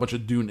about how a bunch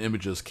of Dune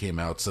images came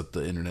out, set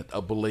the internet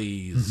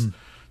ablaze,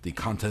 the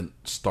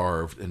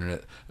content-starved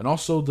internet, and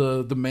also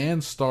the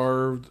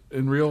man-starved,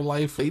 in real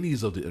life,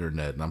 ladies of the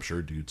internet, and I'm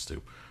sure dudes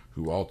too,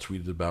 who all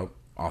tweeted about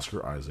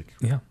Oscar Isaac.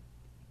 Yeah.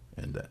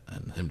 And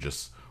him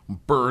just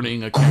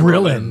burning a camera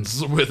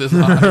lens with his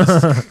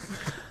eyes.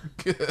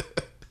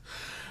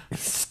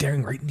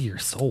 Staring right into your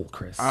soul,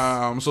 Chris.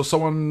 So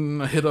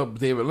someone hit up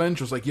David Lynch,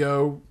 was like,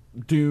 yo,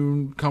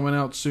 Dune coming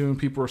out soon.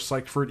 People are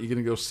psyched for it. You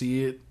gonna go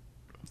see it?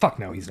 Fuck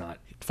no, he's not.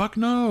 Fuck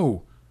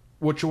no.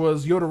 Which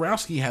was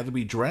Jodorowsky had to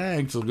be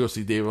dragged to go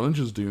see David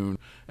Lynch's Dune,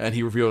 and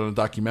he revealed in a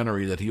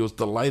documentary that he was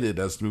delighted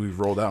as the movie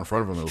rolled out in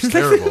front of him. It was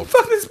terrible.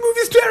 Fuck, this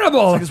movie's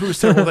terrible. This movie's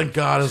terrible. Thank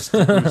God it's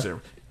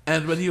terrible.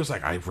 And when he was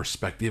like, I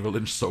respect David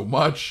Lynch so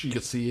much, you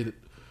can see it,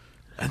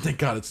 and thank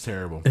God it's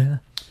terrible.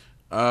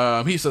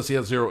 Yeah. He says he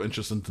has zero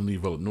interest in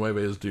Denis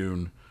Villeneuve's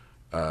Dune.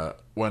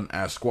 When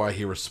asked why,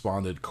 he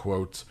responded,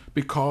 quote,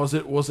 because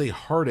it was a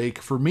heartache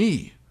for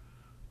me.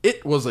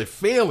 It was a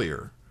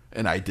failure,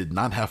 and I did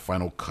not have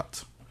final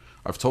cut.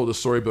 I've told this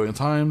story a billion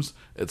times.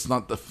 It's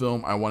not the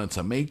film I wanted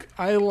to make.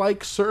 I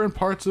like certain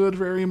parts of it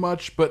very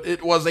much, but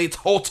it was a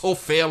total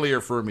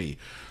failure for me.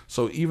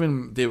 So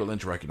even David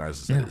Lynch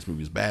recognizes that this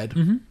movie's bad.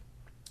 Mm-hmm.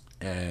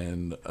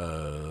 And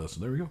so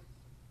there we go.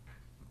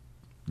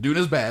 Dune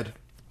is bad.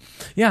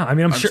 Yeah, I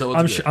mean,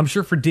 I'm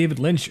sure for David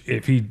Lynch,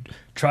 if he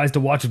tries to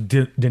watch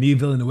Denis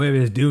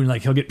Villeneuve's Dune,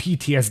 like he'll get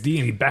PTSD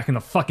and be back in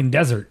the fucking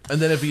desert. And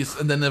then if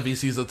he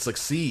sees it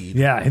succeed,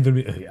 yeah,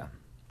 yeah.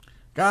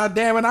 God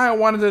damn it! I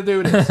wanted to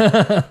do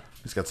this.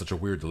 He's got such a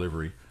weird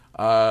delivery.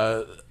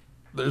 I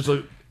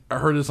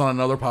heard this on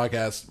another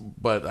podcast,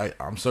 but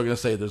I'm still gonna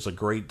say there's a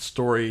great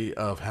story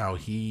of how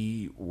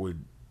he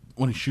would,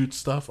 when he shoots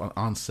stuff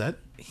on set,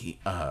 he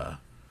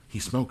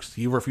smokes.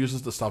 He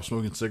refuses to stop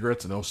smoking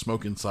cigarettes, and he'll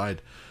smoke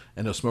inside,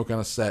 and he'll smoke on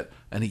a set,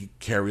 and he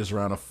carries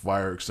around a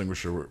fire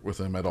extinguisher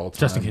with him at all times,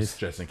 just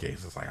in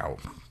case. It's like,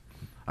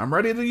 I'm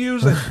ready to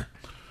use it.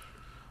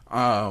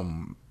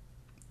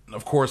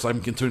 Of course,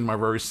 I'm continuing my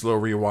very slow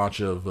rewatch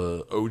of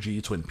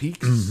OG Twin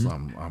Peaks.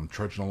 Mm-hmm. I'm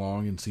trudging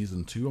along in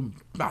season 2. I'm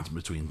bouncing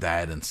between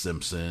that and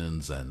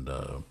Simpsons and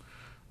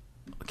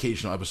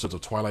occasional episodes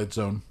of Twilight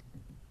Zone.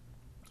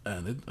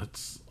 And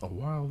it's a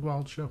wild,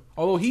 wild show.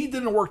 Although he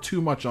didn't work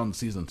too much on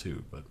season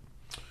 2, but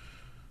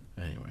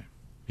anyway,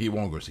 he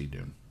won't go see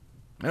Dune.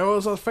 It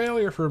was a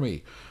failure for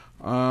me.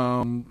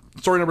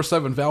 Story number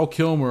 7, Val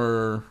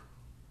Kilmer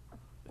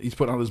He's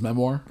put out his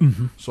memoir.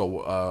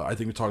 So I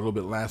think we talked a little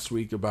bit last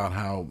week about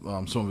how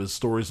some of his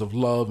stories of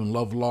love and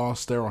love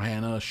lost, Daryl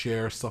Hannah,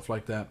 Cher, stuff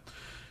like that.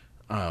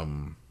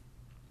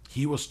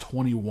 He was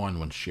 21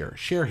 when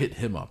Cher hit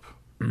him up.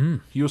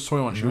 He was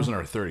 21. She was in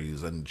her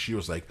 30s, and she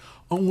was like,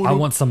 I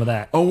want some of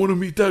that. I want to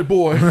meet that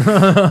boy.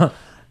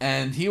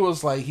 And he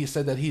was like, he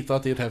said that he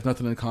thought they'd have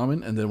nothing in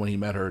common, and then when he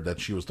met her, that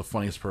she was the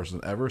funniest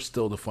person ever,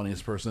 still the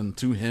funniest person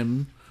to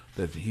him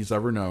that he's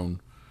ever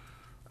known.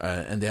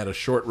 And they had a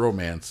short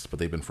romance, but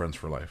they've been friends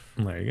for life.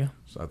 There you go.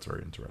 So that's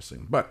very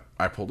interesting. But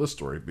I pulled this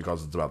story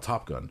because it's about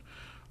Top Gun.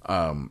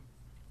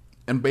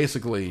 And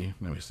basically,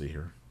 let me see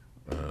here.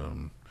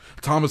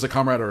 Tom is a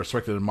comrade I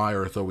respect and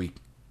admire, though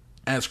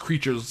as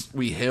creatures,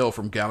 we hail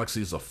from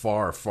galaxies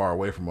afar, far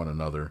away from one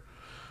another.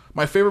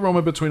 My favorite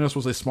moment between us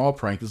was a small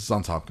prank. This is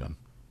on Top Gun.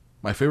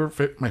 My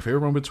favorite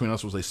moment between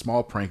us was a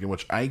small prank in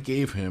which I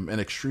gave him an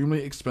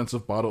extremely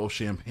expensive bottle of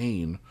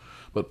champagne,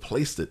 but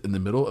placed it in the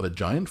middle of a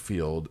giant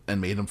field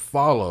and made him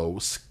follow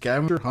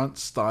scavenger hunt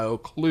style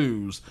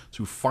clues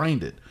to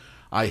find it.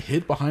 I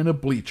hid behind a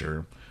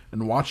bleacher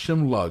and watched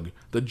him lug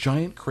the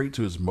giant crate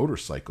to his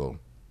motorcycle.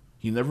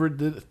 He never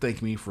did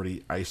thank me for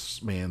the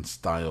Iceman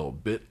style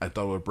bit. I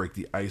thought it would break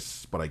the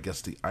ice, but I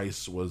guess the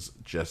ice was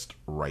just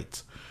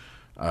right.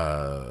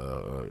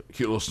 Cute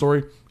little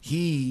story.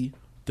 He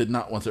did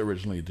not want to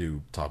originally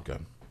do Top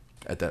Gun.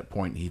 At that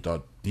point, he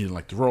thought he didn't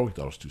like the role. He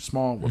thought it was too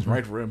small. It wasn't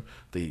right for him.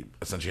 They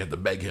essentially had to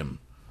beg him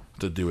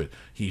to do it.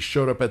 He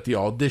showed up at the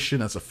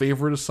audition as a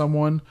favor to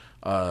someone.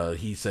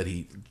 He said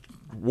he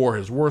wore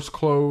his worst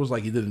clothes,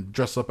 like he didn't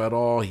dress up at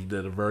all. He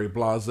did a very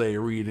blasé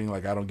reading,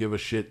 like I don't give a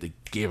shit. They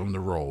gave him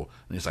the role,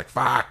 and he's like,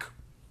 fuck.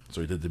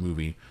 So he did the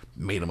movie,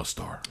 made him a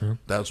star.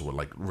 That's what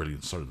like really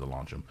started to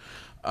launch him.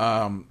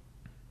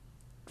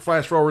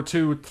 Flash forward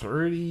to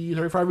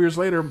 35 years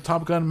later,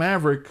 Top Gun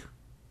Maverick.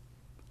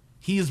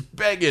 He's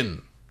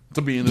begging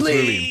to be in this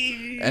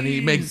movie, and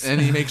he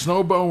makes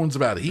no bones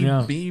about it.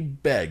 He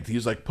begged. He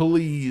was like,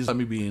 "Please let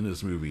me be in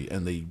this movie,"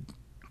 and they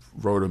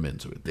wrote him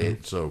into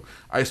it. So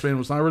Iceman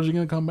was not originally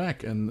going to come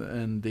back,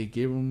 and they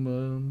gave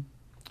him.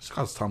 It's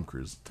because Tom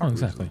Cruise. Tom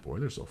Cruise is his boy.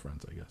 They're still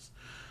friends, I guess.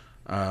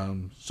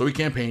 So he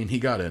campaigned. He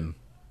got in.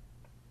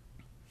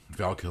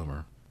 Val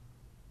Kilmer,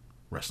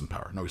 rest in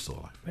power. No, he's still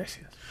alive. Yes,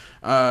 yes.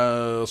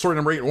 Story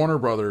number 8, Warner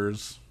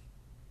Brothers.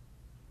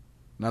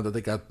 Now that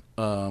they got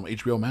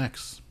HBO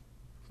Max,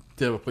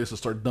 they have a place to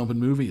start dumping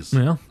movies.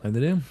 Yeah, like they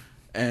do.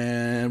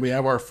 And we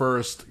have our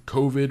first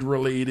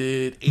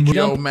COVID-related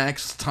HBO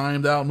Max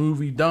timed-out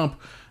movie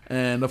dump.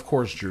 And, of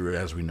course, Drew,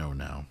 as we know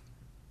now,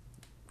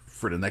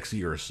 for the next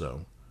year or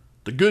so,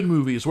 the good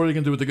movies, what are you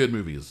going to do with the good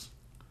movies?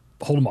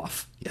 Hold them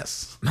off.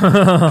 Yes. What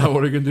are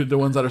you going to do with the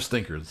ones that are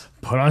stinkers?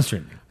 Put on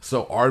streaming.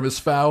 So, Artemis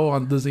Fowl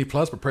on Disney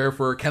Plus. Prepare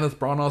for Kenneth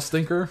Branagh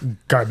stinker.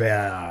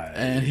 Garbage.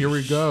 And here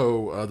we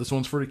go. This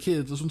one's for the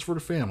kids. This one's for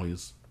the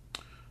families.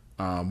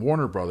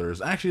 Warner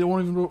Brothers. Actually, they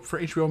won't even go for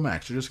HBO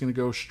Max. They're just going to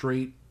go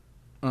straight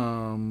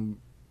VOD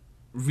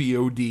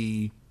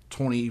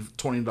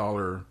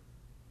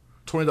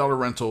 $20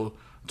 rental,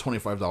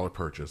 $25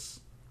 purchase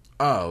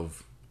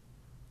of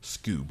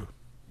Scoob.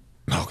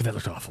 Oh, that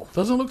looked awful.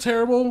 Doesn't it look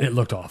terrible? It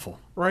looked awful.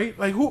 Right?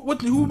 Like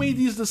who made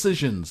these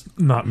decisions?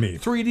 Not me.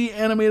 3D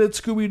animated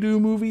Scooby-Doo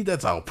movie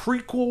that's a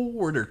prequel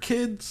where they're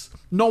kids.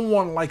 No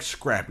one likes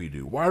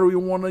Scrappy-Doo. Why do we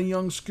want a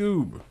young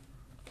Scoob?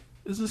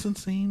 Is this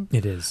insane?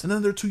 It is. And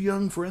then they're too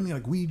young for any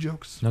like wee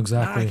jokes.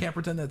 Exactly. I can't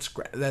pretend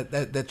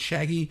that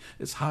Shaggy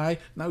is high.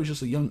 Now he's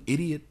just a young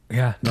idiot.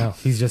 Yeah, no,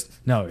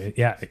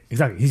 yeah,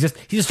 exactly. He's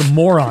just a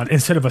moron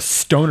instead of a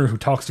stoner who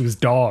talks to his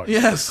dog.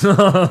 Yes.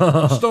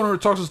 Stoner who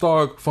talks to his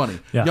dog, funny.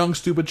 Yeah. Young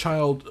stupid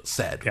child,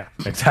 sad. Yeah,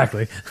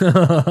 exactly.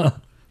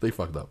 They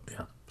fucked up.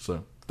 Yeah.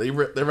 So they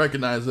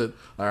recognize it.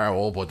 All right,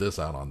 we'll put this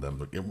out on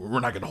them. We're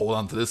not going to hold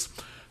on to this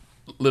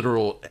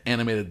literal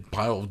animated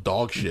pile of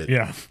dog shit.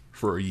 Yeah.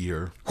 For a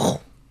year.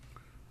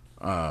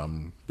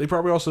 They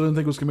probably also didn't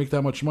think it was going to make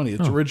that much money.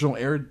 Its original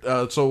aired...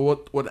 so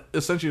what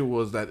essentially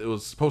was that it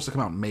was supposed to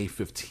come out May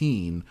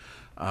 15.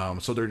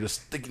 So they're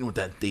just sticking with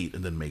that date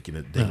and then making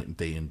it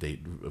day and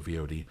date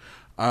VOD.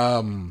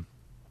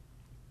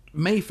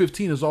 May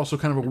 15 is also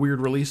kind of a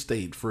weird release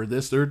date for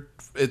this.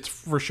 It's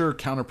for sure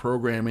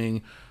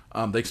counter-programming.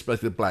 They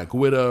expected Black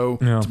Widow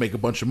to make a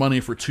bunch of money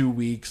for 2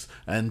 weeks,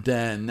 and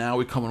then now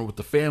we're coming with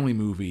the family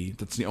movie.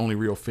 That's the only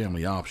real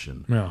family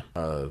option. Yeah.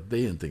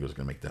 They didn't think it was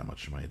going to make that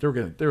much money.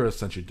 They were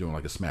essentially doing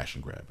like a smash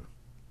and grab.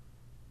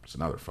 So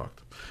now they're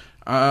fucked.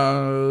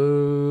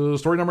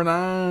 Story number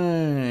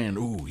 9.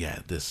 Ooh, yeah.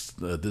 This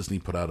Disney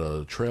put out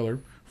a trailer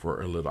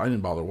for a little. I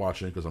didn't bother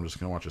watching it because I'm just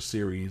going to watch a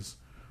series.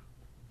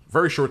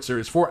 Very short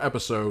series, 4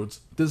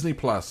 episodes. Disney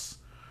Plus.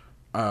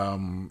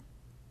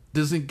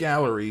 Disney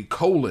Gallery,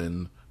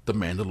 The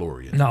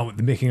Mandalorian. No,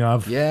 the making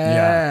of.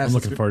 Yeah, I'm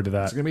looking forward to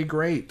that. It's going to be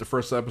great. The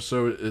first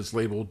episode is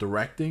labeled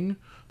Directing.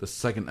 The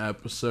second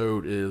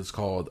episode is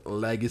called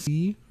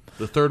Legacy.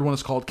 The third one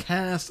is called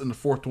Cast. And the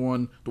fourth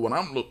one, the one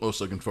I'm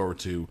most looking forward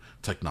to,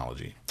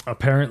 Technology.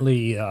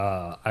 Apparently,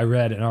 I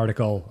read an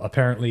article.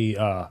 Apparently,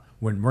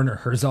 when Werner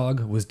Herzog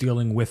was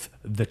dealing with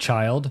the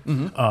child,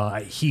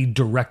 he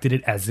directed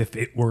it as if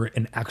it were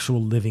an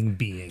actual living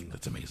being.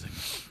 That's amazing.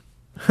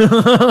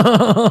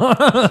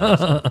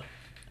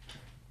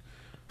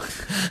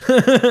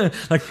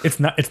 Like it's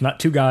not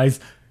two guys,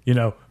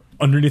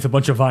 underneath a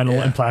bunch of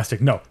vinyl and plastic.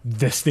 No,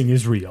 this thing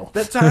is real.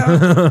 That's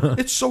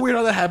it's so weird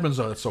how that happens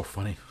though. It's so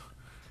funny.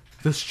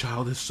 This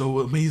child is so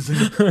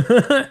amazing.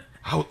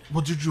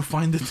 What did you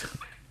find it?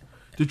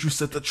 Did you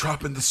set the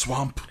trap in the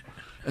swamp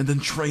and then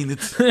train it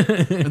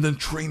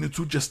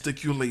to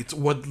gesticulate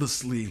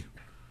wordlessly?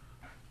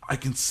 I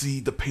can see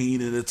the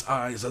pain in its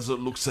eyes as it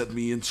looks at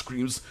me and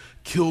screams,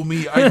 "Kill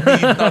me, I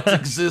need not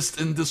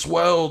exist in this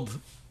world."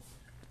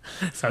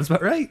 Sounds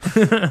about right.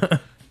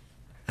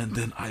 And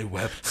then I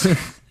wept.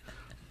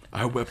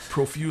 I wept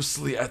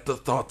profusely at the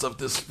thought of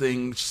this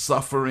thing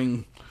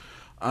suffering.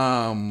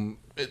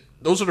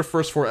 Those are the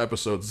first 4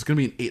 episodes. It's going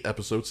to be an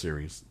 8-episode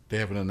series. They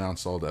haven't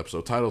announced all the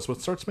episode titles, but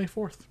it starts May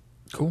 4th.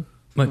 Cool.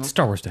 Like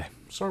Star Wars Day.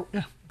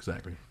 Yeah,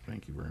 exactly.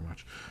 Thank you very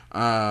much.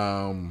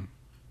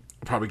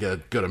 Probably get a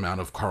good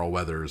amount of Carl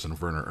Weathers and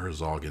Werner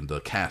Herzog in the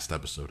cast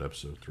episode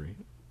 3.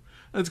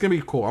 It's going to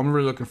be cool. I'm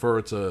really looking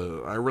forward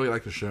to... I really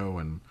like the show,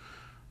 and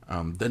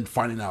then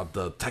finding out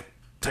the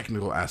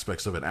technical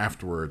aspects of it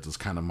afterwards is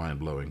kind of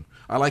mind-blowing.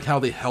 I like how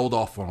they held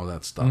off on all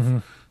that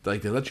stuff.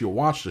 Like, they let you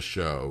watch the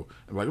show,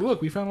 and like,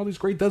 look, we found all these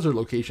great desert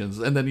locations,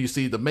 and then you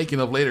see the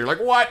making of later, like,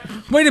 what?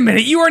 Wait a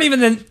minute, you weren't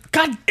even in...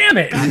 God damn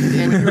it! God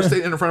damn it, you were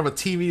sitting in front of a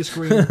TV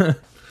screen.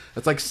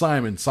 It's like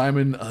Simon.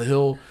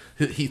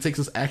 He takes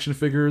his action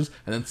figures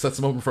and then sets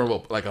them up in front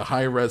of a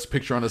high-res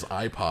picture on his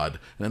iPod, and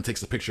then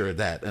takes a picture of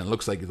that, and it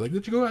looks like, he's like,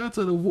 did you go out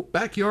to the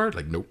backyard?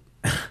 Like, nope.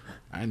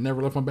 I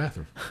never left my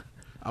bathroom.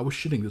 I was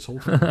shitting this whole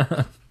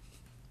time.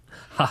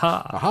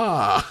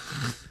 Ha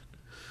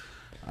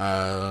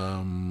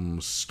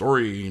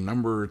story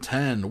number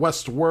 10.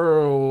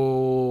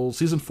 Westworld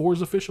Season 4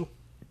 is official.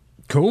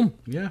 Cool.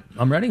 Yeah.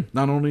 I'm ready.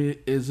 Not only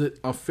is it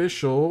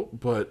official,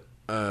 but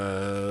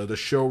the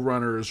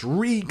showrunners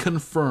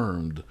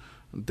reconfirmed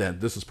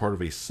that this is part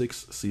of a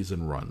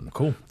 6-season run.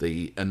 Cool.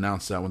 They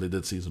announced that when they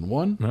did Season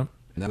 1. Yep.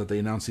 Now that they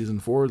announced Season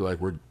 4, they're like,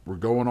 we're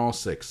going all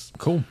 6.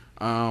 Cool.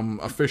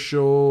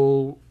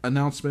 Official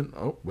announcement.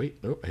 Oh,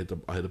 wait. Nope. I hit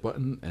the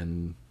button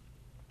and...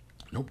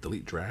 Nope.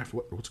 Delete draft.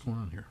 What's going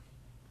on here?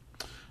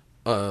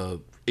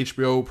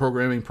 HBO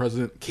programming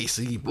president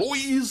Casey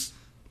Bloys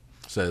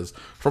says,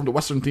 from the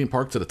Western theme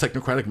park to the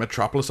technocratic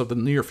metropolis of the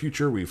near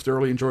future, we've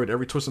thoroughly enjoyed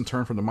every twist and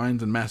turn from the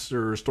minds and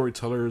master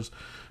storytellers,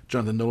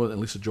 Jonathan Nolan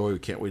and Lisa Joy. We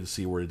can't wait to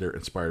see where their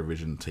inspired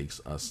vision takes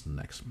us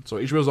next. So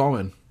HBO's all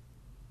in.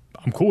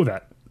 I'm cool with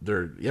that. We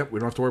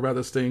don't have to worry about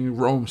this thing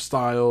Rome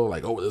style,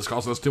 like, oh, this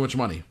costing us too much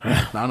money.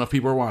 Not enough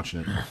people are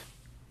watching it.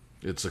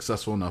 It's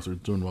successful enough. They're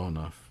doing well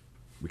enough.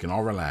 We can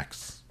all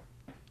relax.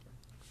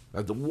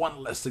 That's the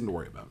one less thing to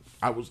worry about.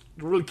 It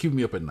really keeping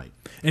me up at night.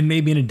 And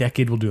maybe in a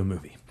decade we'll do a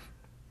movie.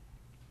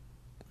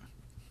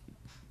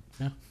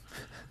 Yeah.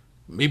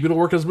 Maybe it'll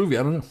work as a movie.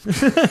 I don't know.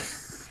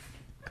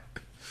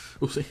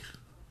 We'll see.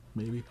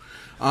 Maybe.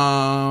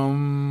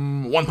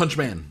 One Punch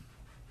Man.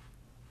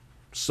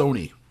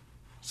 Sony.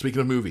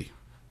 Speaking of movie.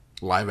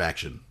 Live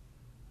action.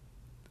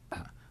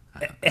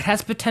 It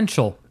has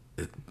potential.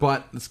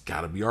 But it's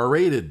got to be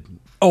R-rated.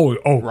 Oh,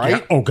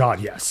 right? Yeah. Oh,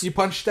 God, yes. You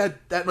punched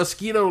that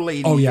mosquito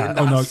lady. Oh, yeah.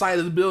 And the side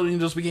of the building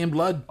just became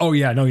blood. Oh,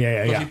 yeah. No,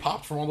 yeah. She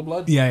popped from all the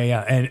blood.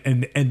 Yeah.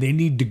 And they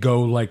need to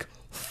go, like,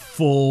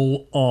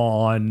 full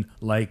on,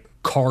 like,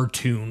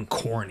 cartoon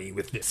corny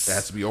with this. It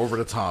has to be over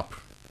the top.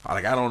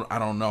 Like, I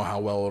don't know how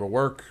well it'll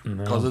work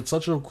because it's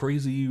such a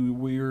crazy,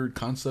 weird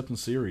concept and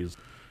series.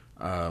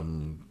 How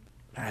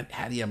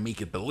do you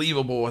make it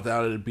believable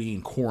without it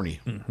being corny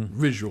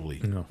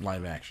visually?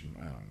 Live action.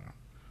 I don't know.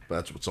 But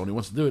that's what Sony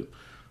wants to do it.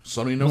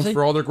 Sony knows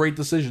for all their great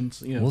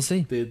decisions. We'll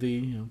see.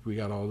 We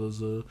got all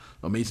those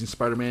amazing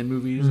Spider-Man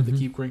movies that they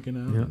keep cranking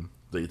out. Yep.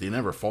 And they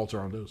never falter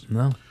on those.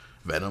 No.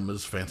 Venom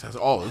is fantastic.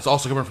 Oh, it's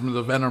also coming from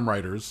the Venom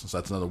writers, so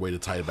that's another way to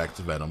tie it back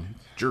to Venom.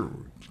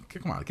 Come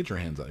on, get your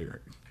hands out of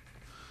here.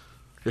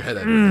 Your head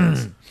out of your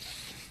hands.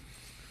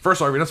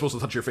 First off, you're not supposed to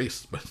touch your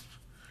face, but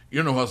you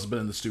don't know who else has been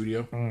in the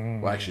studio.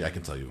 Well, actually, I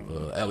can tell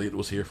you. Elliot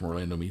was here from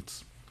Orlando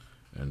Meets,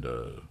 and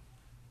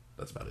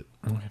that's about it.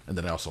 Okay. And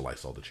then I also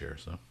Lysol the chair,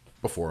 so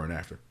before and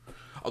after.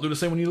 I'll do the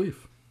same when you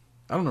leave.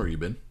 I don't know where you've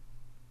been.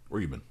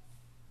 Where you been?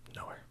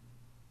 Nowhere.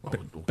 Oh,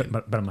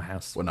 But in my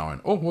house. Well, now I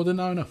know. Oh, well, then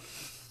now I know.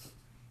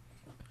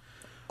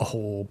 A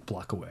whole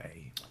block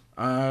away.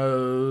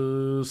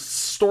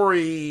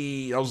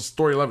 Story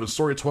 11.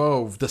 Story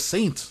 12. The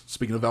Saint.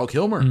 Speaking of Val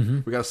Kilmer,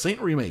 we got a Saint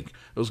remake.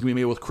 It was going to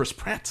be made with Chris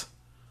Pratt.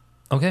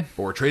 Okay.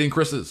 But we're trading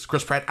Chris's.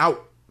 Chris Pratt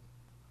out.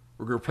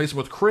 We're going to replace him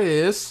with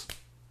Chris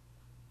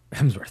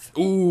Hemsworth.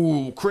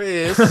 Ooh,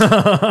 Chris.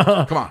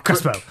 Come on.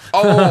 Crespo.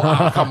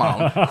 Come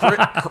on.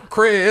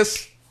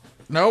 Chris.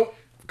 No.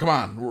 Come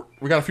on.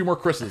 We got a few more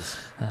Chris's.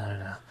 I don't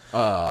know.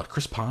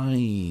 Chris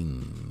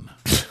Pine.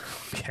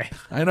 Okay.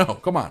 I know.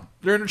 Come on.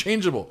 They're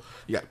interchangeable.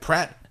 You got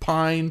Pratt,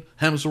 Pine,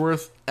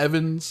 Hemsworth,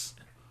 Evans.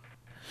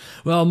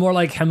 Well, more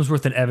like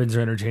Hemsworth and Evans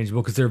are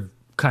interchangeable because they're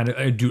kind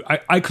of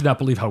I could not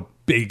believe how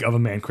big of a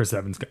man Chris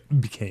Evans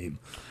became.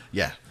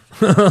 Yeah.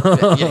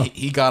 Yeah,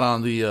 he got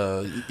on the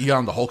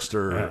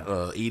Hulkster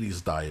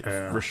 80s diet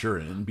for sure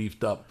and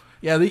beefed up.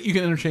 Yeah, you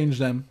can interchange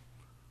them.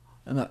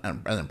 And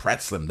then Pratt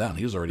slimmed down.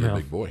 He was already a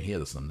big boy. He had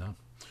to slim down.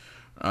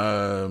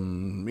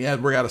 Yeah,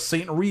 we got a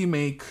Saint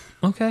remake.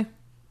 Okay.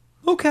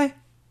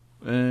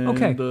 And,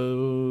 Okay.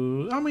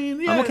 I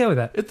mean, yeah, I'm okay with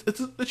that.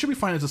 It should be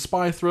fine. It's a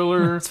spy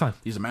thriller. It's fine.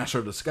 He's a master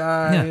of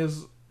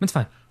disguise. It's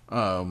fine.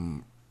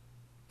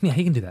 Yeah,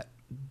 he can do that.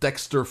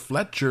 Dexter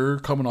Fletcher,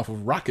 coming off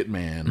of Rocket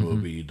Man, will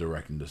be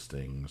directing this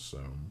thing. So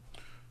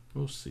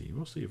we'll see.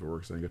 We'll see if it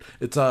works any good.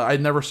 It's I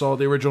never saw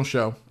the original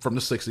show from the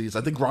 '60s.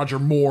 I think Roger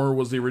Moore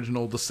was the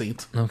original The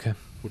Saint. Okay.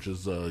 Which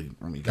is I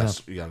mean, you got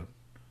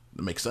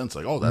it makes sense.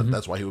 Like,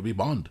 that's why he would be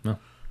Bond. No.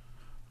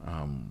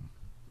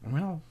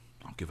 Well,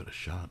 I'll give it a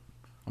shot.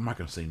 I'm not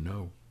going to say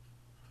no.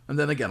 And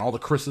then again, all the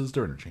Chris's,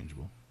 they're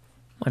interchangeable.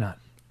 Why not?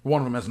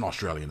 One of them has an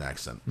Australian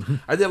accent.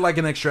 I did like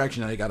an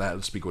Extraction. You got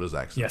to speak with his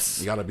accent. Yes.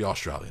 You got to be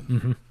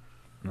Australian.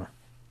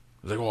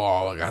 It's like,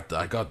 oh,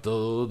 I got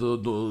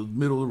the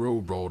middle of the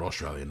road broad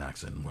Australian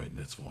accent. Wait,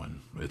 it's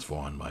fine,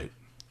 mate.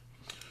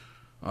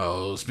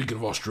 Speaking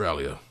of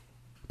Australia,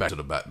 back to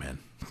the Batman.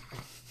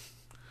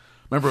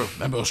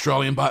 Remember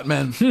Australian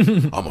Batman?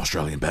 I'm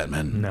Australian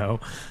Batman. No.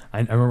 I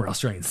remember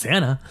Australian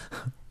Santa.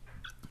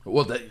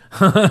 Well,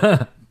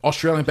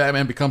 Australian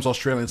Batman becomes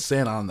Australian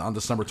Santa on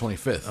December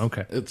 25th.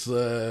 Okay. It's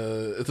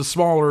a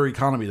smaller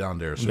economy down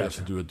there, so you have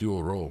to do a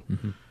dual role.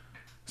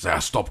 So I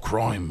stopped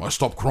crime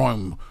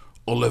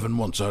 11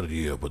 months out of the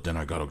year, but then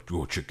I got to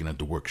go chicken at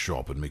the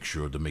workshop and make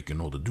sure they're making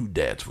all the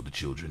doodads for the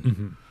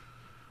children.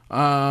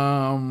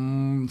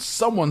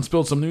 Someone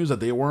spilled some news that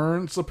they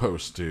weren't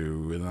supposed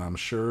to, and I'm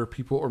sure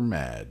people are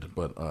mad,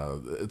 but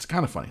it's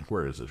kind of funny.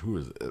 Where is it? Who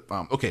is it?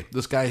 Okay,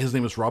 this guy, his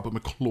name is Robert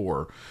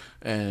McClure,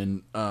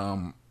 and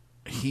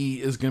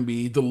he is going to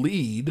be the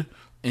lead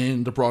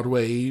in the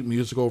Broadway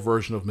musical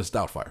version of Miss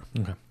Doubtfire.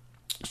 Okay.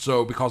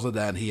 So because of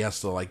that, he has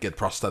to get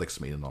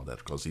prosthetics made and all that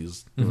because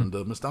he's doing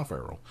the Miss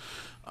Doubtfire role.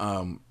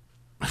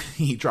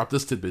 He dropped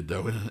this tidbit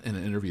though in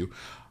an interview.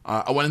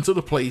 I went into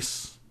the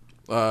place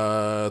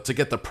to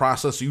get the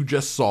process you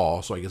just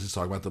saw. So I guess he's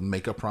talking about the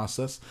makeup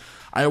process.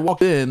 I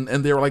walked in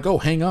and they were like, "Oh,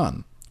 hang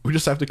on. We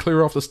just have to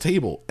clear off this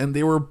table." And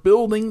they were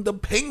building the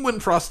penguin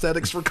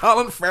prosthetics for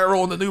Colin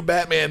Farrell in the new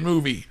Batman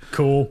movie.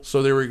 Cool.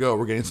 So there we go.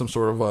 We're getting some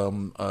sort of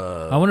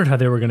I wondered how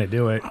they were going to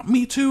do it.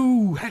 Me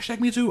too. #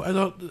 me too.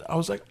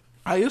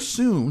 I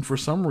assumed for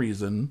some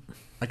reason,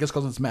 I guess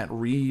because it's Matt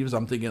Reeves,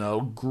 I'm thinking a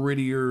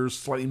grittier,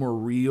 slightly more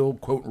real,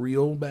 quote,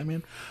 real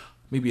Batman.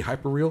 Maybe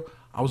hyper real.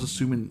 I was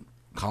assuming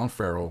Colin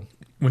Farrell.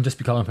 Wouldn't just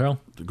be Colin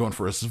Farrell? Going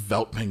for a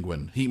svelte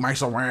penguin. He might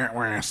still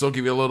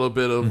give you a little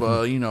bit of,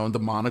 the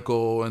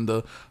monocle and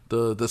the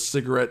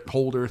cigarette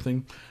holder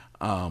thing.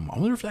 I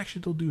wonder if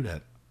actually they'll do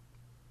that.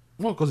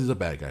 Well, because he's a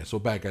bad guy, so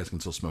bad guys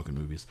can still smoke in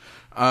movies.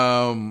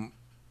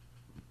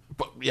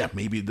 But yeah,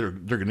 maybe they're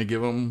gonna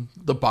give him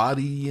the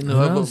body and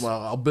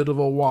a bit of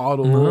a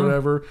waddle or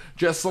whatever.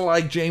 Just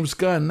like James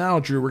Gunn.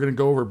 Now, Drew, we're gonna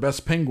go over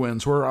best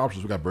penguins. Who are our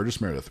options? We got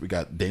Burgess Meredith. We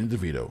got Danny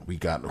DeVito. We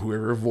got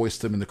whoever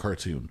voiced him in the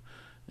cartoon.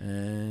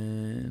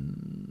 And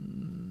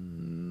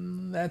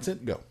that's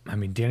it. Go. I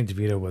mean, Danny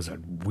DeVito was a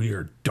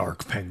weird,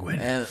 dark penguin.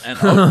 And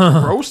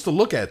gross to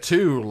look at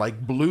too.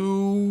 Like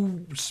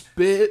blue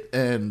spit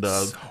and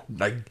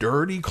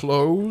dirty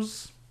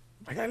clothes.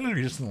 I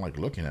literally just didn't like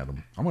looking at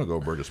him. I'm going to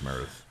go Burgess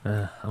Meredith.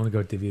 I'm going to go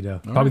with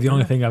DeVito. Probably the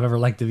only thing I've ever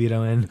liked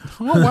DeVito in.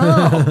 Oh,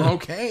 wow.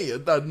 Okay. A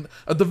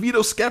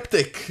DeVito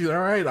skeptic. All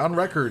right. On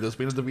record as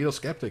being a DeVito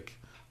skeptic.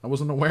 I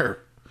wasn't aware.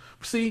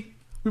 See,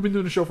 we've been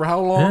doing the show for how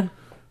long?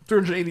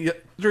 300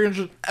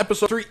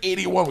 episode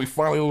 381. We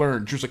finally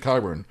learned Drew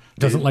Cogburn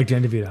Doesn't like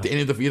Danny DeVito.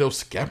 Danny DeVito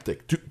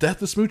skeptic. Dude, Death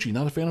to Smoochie.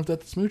 Not a fan of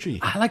Death to Smoochie.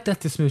 I like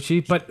Death to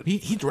Smoochie, but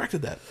he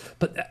directed that.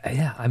 But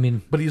yeah, I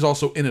mean, but he's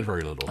also in it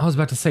very little. I was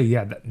about to say,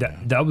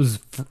 that was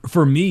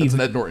for me. It's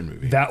an Ed Norton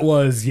movie. That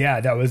was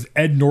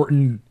Ed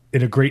Norton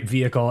in a great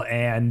vehicle,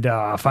 and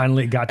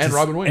finally got to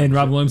Robin Williams. And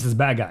Robin Williams is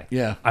bad guy.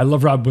 Yeah, I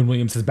love Robin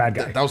Williams as bad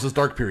guy. That was his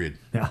dark period.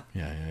 Yeah.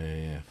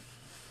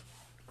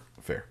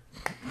 Fair.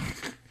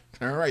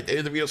 All right,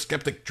 Danny DeVito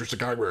skeptic, Drew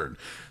Cogburn.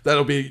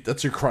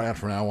 That's your cry out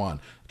from now on.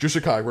 Drew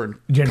Cogburn,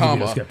 Danny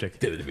DeVito skeptic.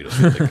 Danny DeVito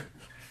skeptic.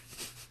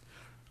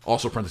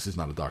 Also, parentheses,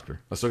 not a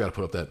doctor. I still got to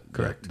put up that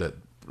correct that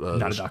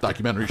not a doctor.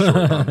 documentary short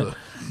on the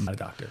not a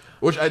doctor.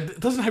 Which it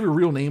doesn't have your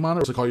real name on it.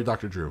 Or does it call you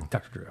Dr. Drew?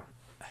 Dr. Drew.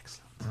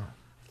 Excellent.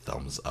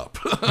 Thumbs up.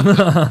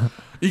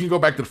 You can go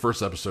back to the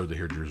first episode to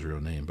hear Drew's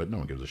real name, but no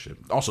one gives a shit.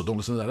 Also, don't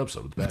listen to that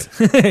episode. It's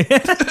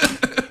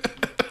bad.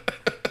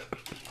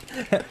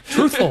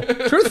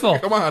 Truthful.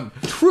 Come on.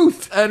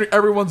 Truth. And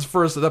everyone's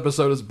first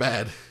episode is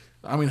bad.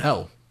 I mean,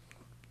 hell.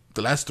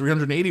 The last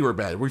 380 were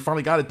bad. We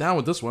finally got it down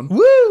with this one.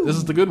 Woo! This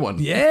is the good one.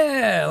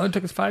 Yeah. It only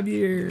took us 5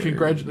 years.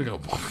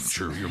 Congratulations.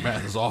 Sure, your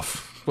math is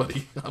off,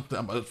 buddy.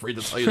 I'm afraid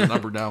to tell you the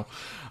number now.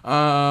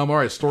 All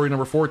right, story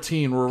number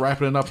 14. We're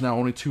wrapping it up now.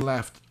 Only 2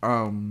 left.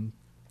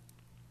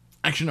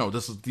 Actually, no.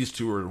 These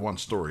 2 are one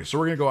story. So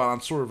we're going to go out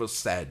on sort of a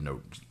sad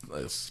note.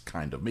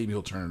 Kind of. Maybe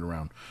he'll turn it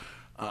around.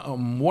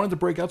 One of the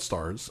breakout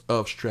stars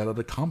of Straight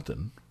Outta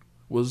Compton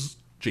was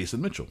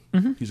Jason Mitchell.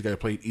 He's the guy who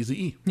played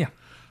Eazy-E. Yeah.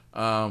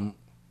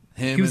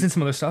 He was in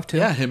some other stuff, too.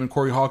 Yeah, him and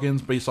Corey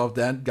Hawkins, based off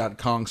that, got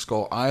Kong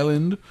Skull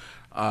Island.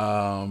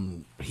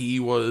 He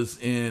was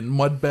in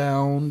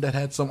Mudbound, that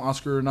had some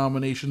Oscar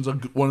nominations,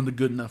 one of the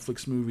good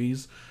Netflix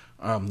movies.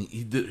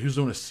 He was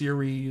doing a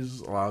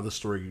series. A lot of the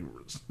story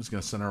is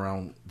going to center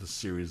around the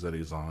series that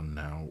he's on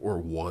now, or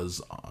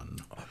was on.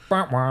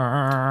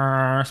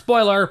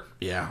 Spoiler.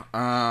 Yeah.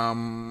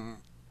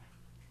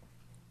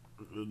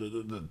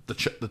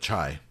 The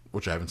Chai,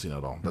 which I haven't seen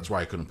at all. That's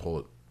why I couldn't pull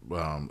it.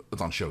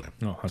 It's on Showtime.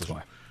 Oh, that's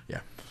why.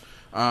 Yeah.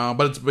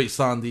 But it's based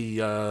on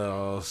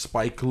the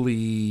Spike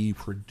Lee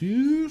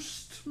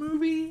produced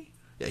movie.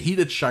 Yeah, he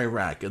did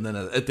Chirac, and then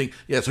I think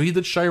so he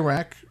did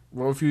Chirac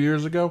a few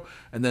years ago,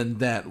 and then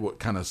that what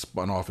kind of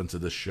spun off into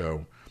this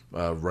show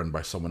run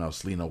by someone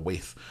else, Lena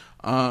Waithe.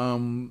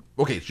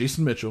 Okay,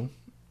 Jason Mitchell.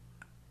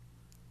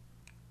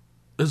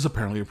 This is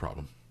apparently a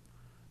problem.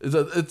 It's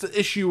an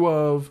issue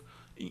of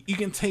you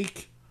can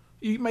take.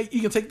 You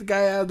can take the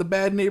guy out of the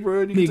bad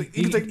neighborhood. You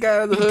can take the guy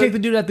out of the hood. You can take the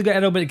dude out the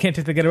ghetto, but you can't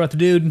take the ghetto out the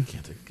dude.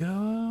 Can't take the guy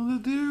out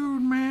of the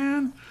dude,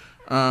 man.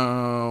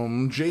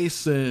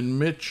 Jason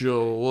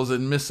Mitchell was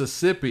in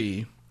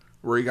Mississippi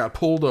where he got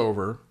pulled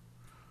over.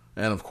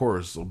 And, of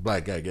course, a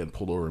black guy getting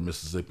pulled over in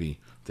Mississippi,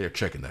 they're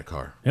checking that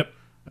car. Yep.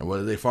 And what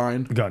did they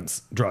find?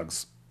 Guns.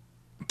 Drugs.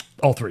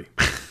 All three.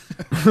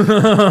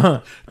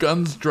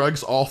 Guns,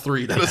 drugs, all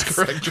three. That is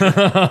correct.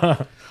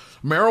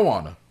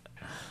 Marijuana.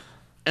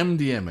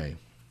 MDMA.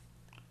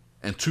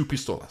 And 2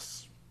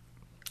 pistolas.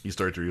 He's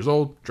 33 years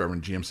old, driving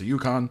a GMC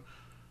Yukon,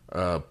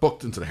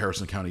 booked into the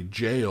Harrison County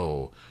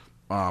Jail.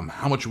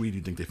 How much weed do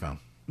you think they found?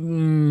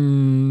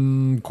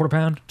 Quarter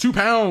pound? 2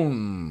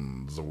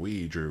 pounds of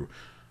weed, Drew.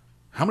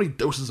 How many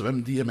doses of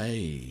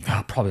MDMA?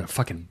 Oh, probably a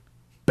fucking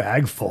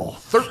bag full.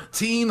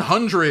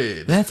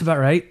 1,300. That's about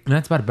right.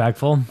 That's about a bag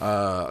full.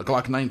 A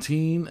Glock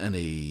 19 and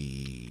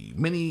a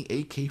mini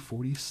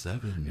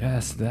AK-47.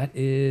 Yes, that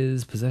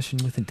is possession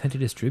with intent to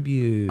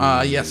distribute.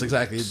 Yes,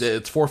 exactly.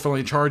 It's 4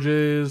 felony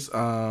charges.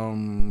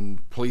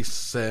 Police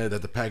said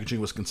that the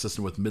packaging was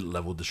consistent with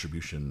mid-level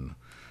distribution.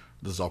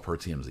 This is all per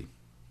TMZ.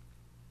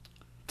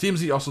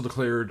 TMZ also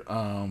declared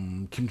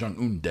Kim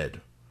Jong-un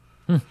dead.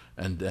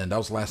 And that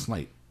was last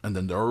night. And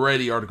then there are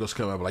already articles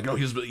come up like, oh,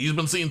 he's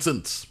been seen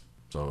since.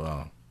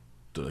 So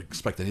to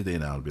expect any day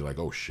now to be like,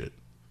 oh shit,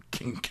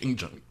 King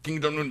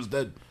Jong-un is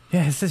dead.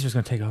 Yeah, his sister's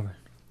gonna take over.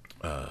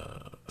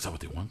 Is that what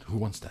they want? Who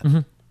wants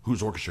that?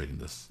 Who's orchestrating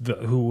this?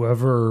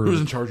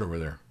 Who's in charge over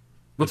there?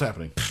 What's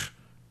happening?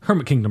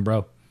 Hermit Kingdom,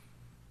 bro.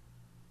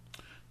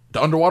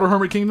 The underwater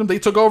Hermit Kingdom, they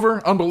took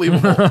over?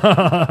 Unbelievable.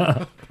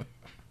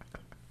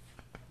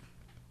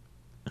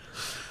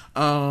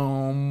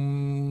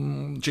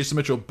 Jason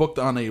Mitchell booked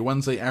on a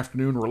Wednesday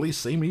afternoon, release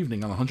same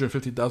evening on a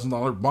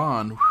 $150,000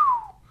 bond. Whew.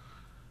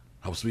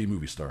 Helps to be a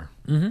movie star.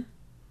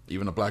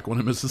 Even a black one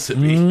in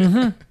Mississippi.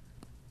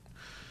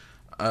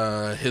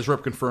 His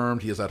rep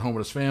confirmed he is at home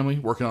with his family,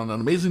 working on an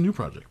amazing new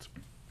project.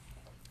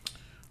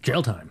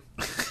 Jail time.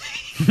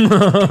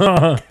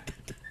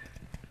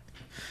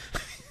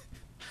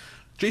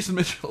 Jason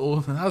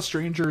Mitchell, not a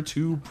stranger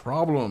to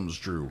problems,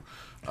 Drew.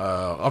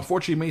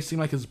 Unfortunately, it may seem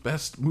like his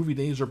best movie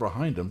days are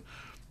behind him.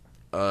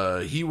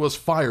 He was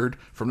fired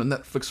from the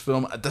Netflix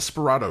film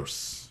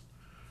Desperados.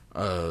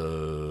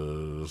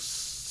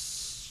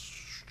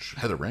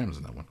 Heather Ram's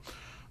in that one.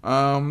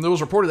 It was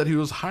reported that he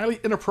was highly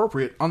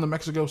inappropriate on the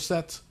Mexico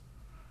set.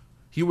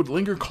 He would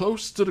linger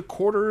close to the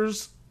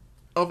quarters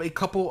of a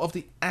couple of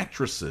the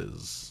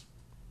actresses.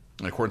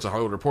 And according to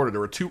Hollywood Reporter, there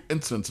were 2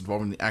 incidents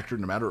involving the actor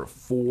in a matter of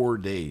 4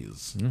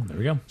 days. There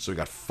we go. So he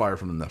got fired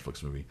from the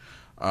Netflix movie.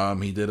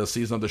 He did a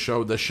season of the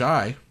show The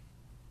Chi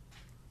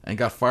and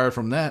got fired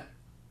from that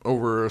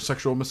over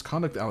sexual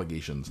misconduct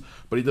allegations.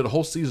 But he did a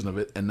whole season of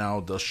it, and now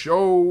the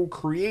show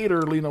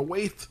creator, Lena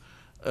Waithe,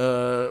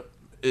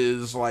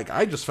 is like,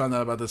 I just found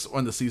out about this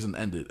when the season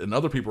ended. And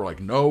other people are like,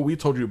 no, we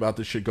told you about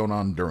this shit going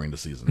on during the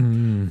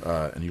season.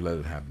 And you let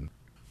it happen.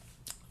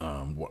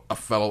 A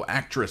fellow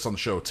actress on the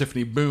show,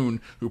 Tiffany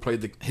Boone, who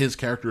played his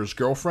character's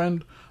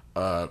girlfriend,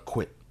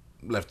 quit.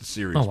 Left the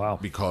series. Oh, wow.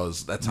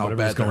 Because that's how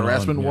Whatever's bad the going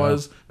harassment on, yeah.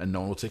 was, and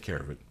no one will take care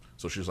of it.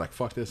 So she was like,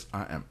 fuck this,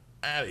 I am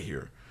out of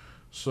here.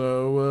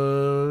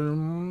 So,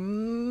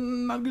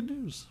 not good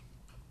news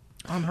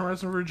on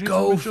harassment for Jason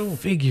Go Mitchell.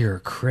 figure,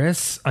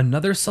 Chris.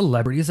 Another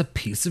celebrity is a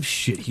piece of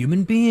shit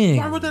human being.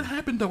 Why would that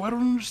happen, though? I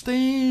don't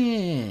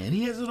understand.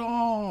 He has it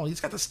all. He's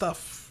got the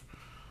stuff.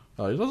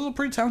 He's also a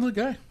pretty talented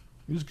guy.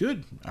 He's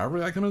good. I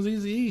really like him as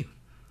Eazy-E.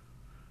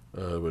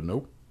 But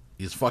nope.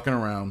 He's fucking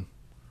around.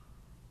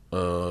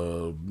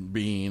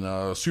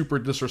 Being super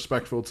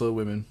disrespectful to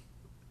women.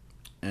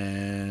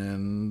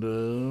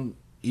 And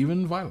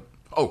even violent.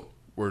 Oh,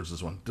 where's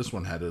this one? This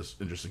one had this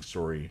interesting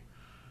story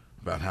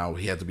about how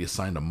he had to be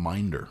assigned a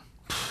minder.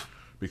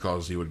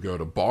 Because he would go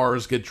to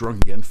bars, get drunk,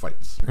 and get in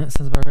fights. That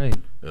sounds about right.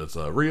 It's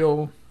a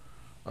real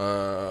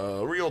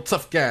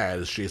tough guy,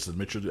 this Jason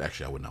Mitchell.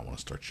 Actually, I would not want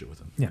to start shit with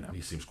him. Yeah, no.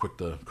 He seems quick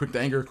to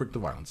anger, quick to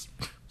violence.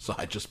 So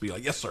I'd just be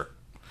like, yes, sir.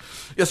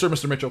 Yes, sir,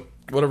 Mr. Mitchell.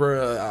 Whatever,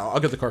 I'll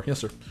get the car. Yes,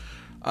 sir.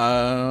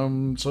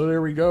 So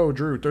there we go,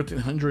 Drew.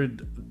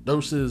 1,300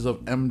 doses of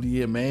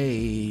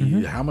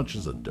MDMA. How much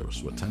is a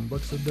dose? What,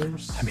 $10 a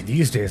dose? I mean,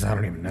 these days, I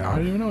don't even know. I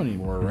don't even know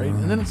anymore, right?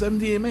 And then it's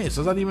MDMA,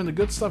 so it's not even the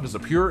good stuff. Is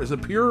it pure? Is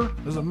it pure?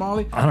 Is it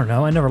Molly? I don't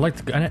know. I never liked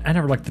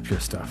the pure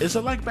stuff. Is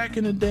it like back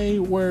in the day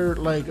where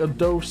like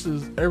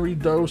every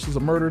dose is a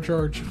murder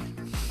charge?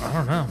 I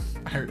don't know.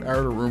 I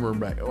heard a rumor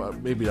back. Well,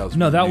 maybe that was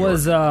No, that New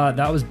York.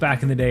 that was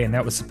back in the day, and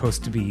that was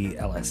supposed to be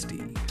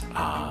LSD.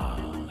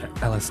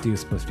 LSD was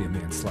supposed to be a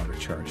manslaughter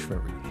charge for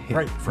every hit.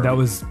 Right, for that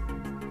every- was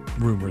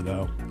rumor,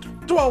 though.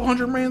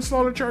 1,200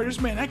 manslaughter charges,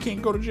 man. I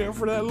can't go to jail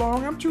for that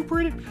long. I'm too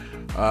pretty. Drew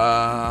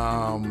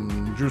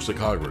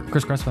Sickogren.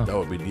 Chris Crespo. That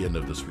would be the end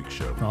of this week's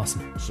show.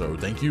 Awesome. So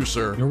thank you,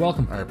 sir. You're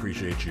welcome. I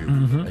appreciate you.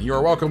 And you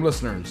are welcome,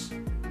 listeners,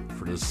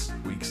 for this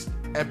week's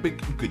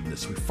epic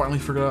goodness. We finally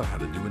figured out how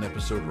to do an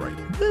episode right.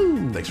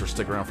 Woo! Thanks for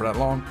sticking around for that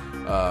long.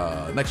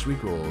 Next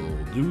week we'll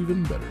do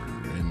even better.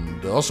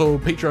 And also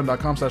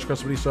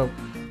patreon.com/CrespediSo.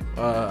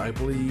 I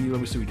believe, let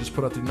me see, we just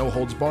put out the No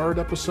Holds Barred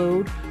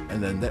episode,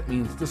 and then that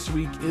means this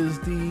week is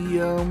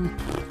the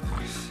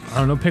I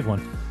don't know. Pick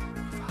one.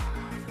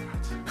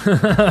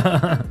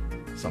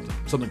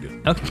 something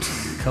good. Okay.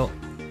 Cool.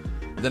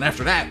 And then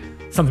after that,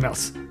 Something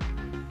else.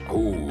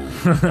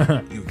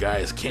 oh, you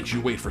guys, can't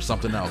you wait for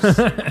something else?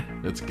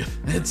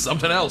 It's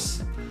something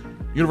else.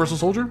 Universal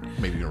Soldier?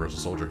 Maybe Universal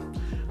Soldier.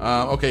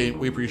 Okay,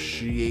 we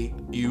appreciate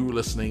you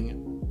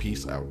listening.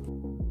 Peace out.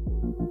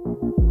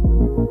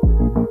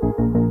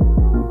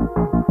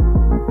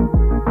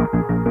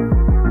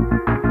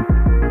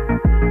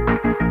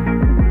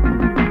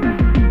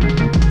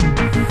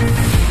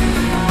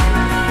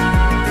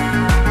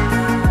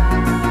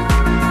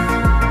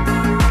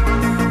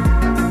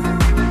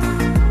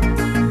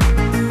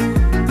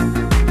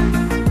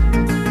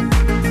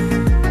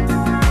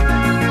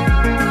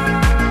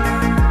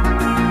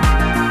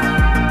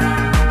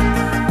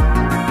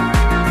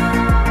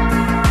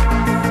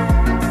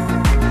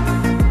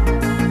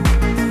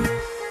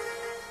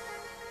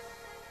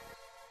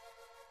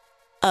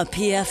 A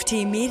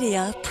PFT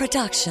Media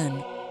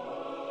production.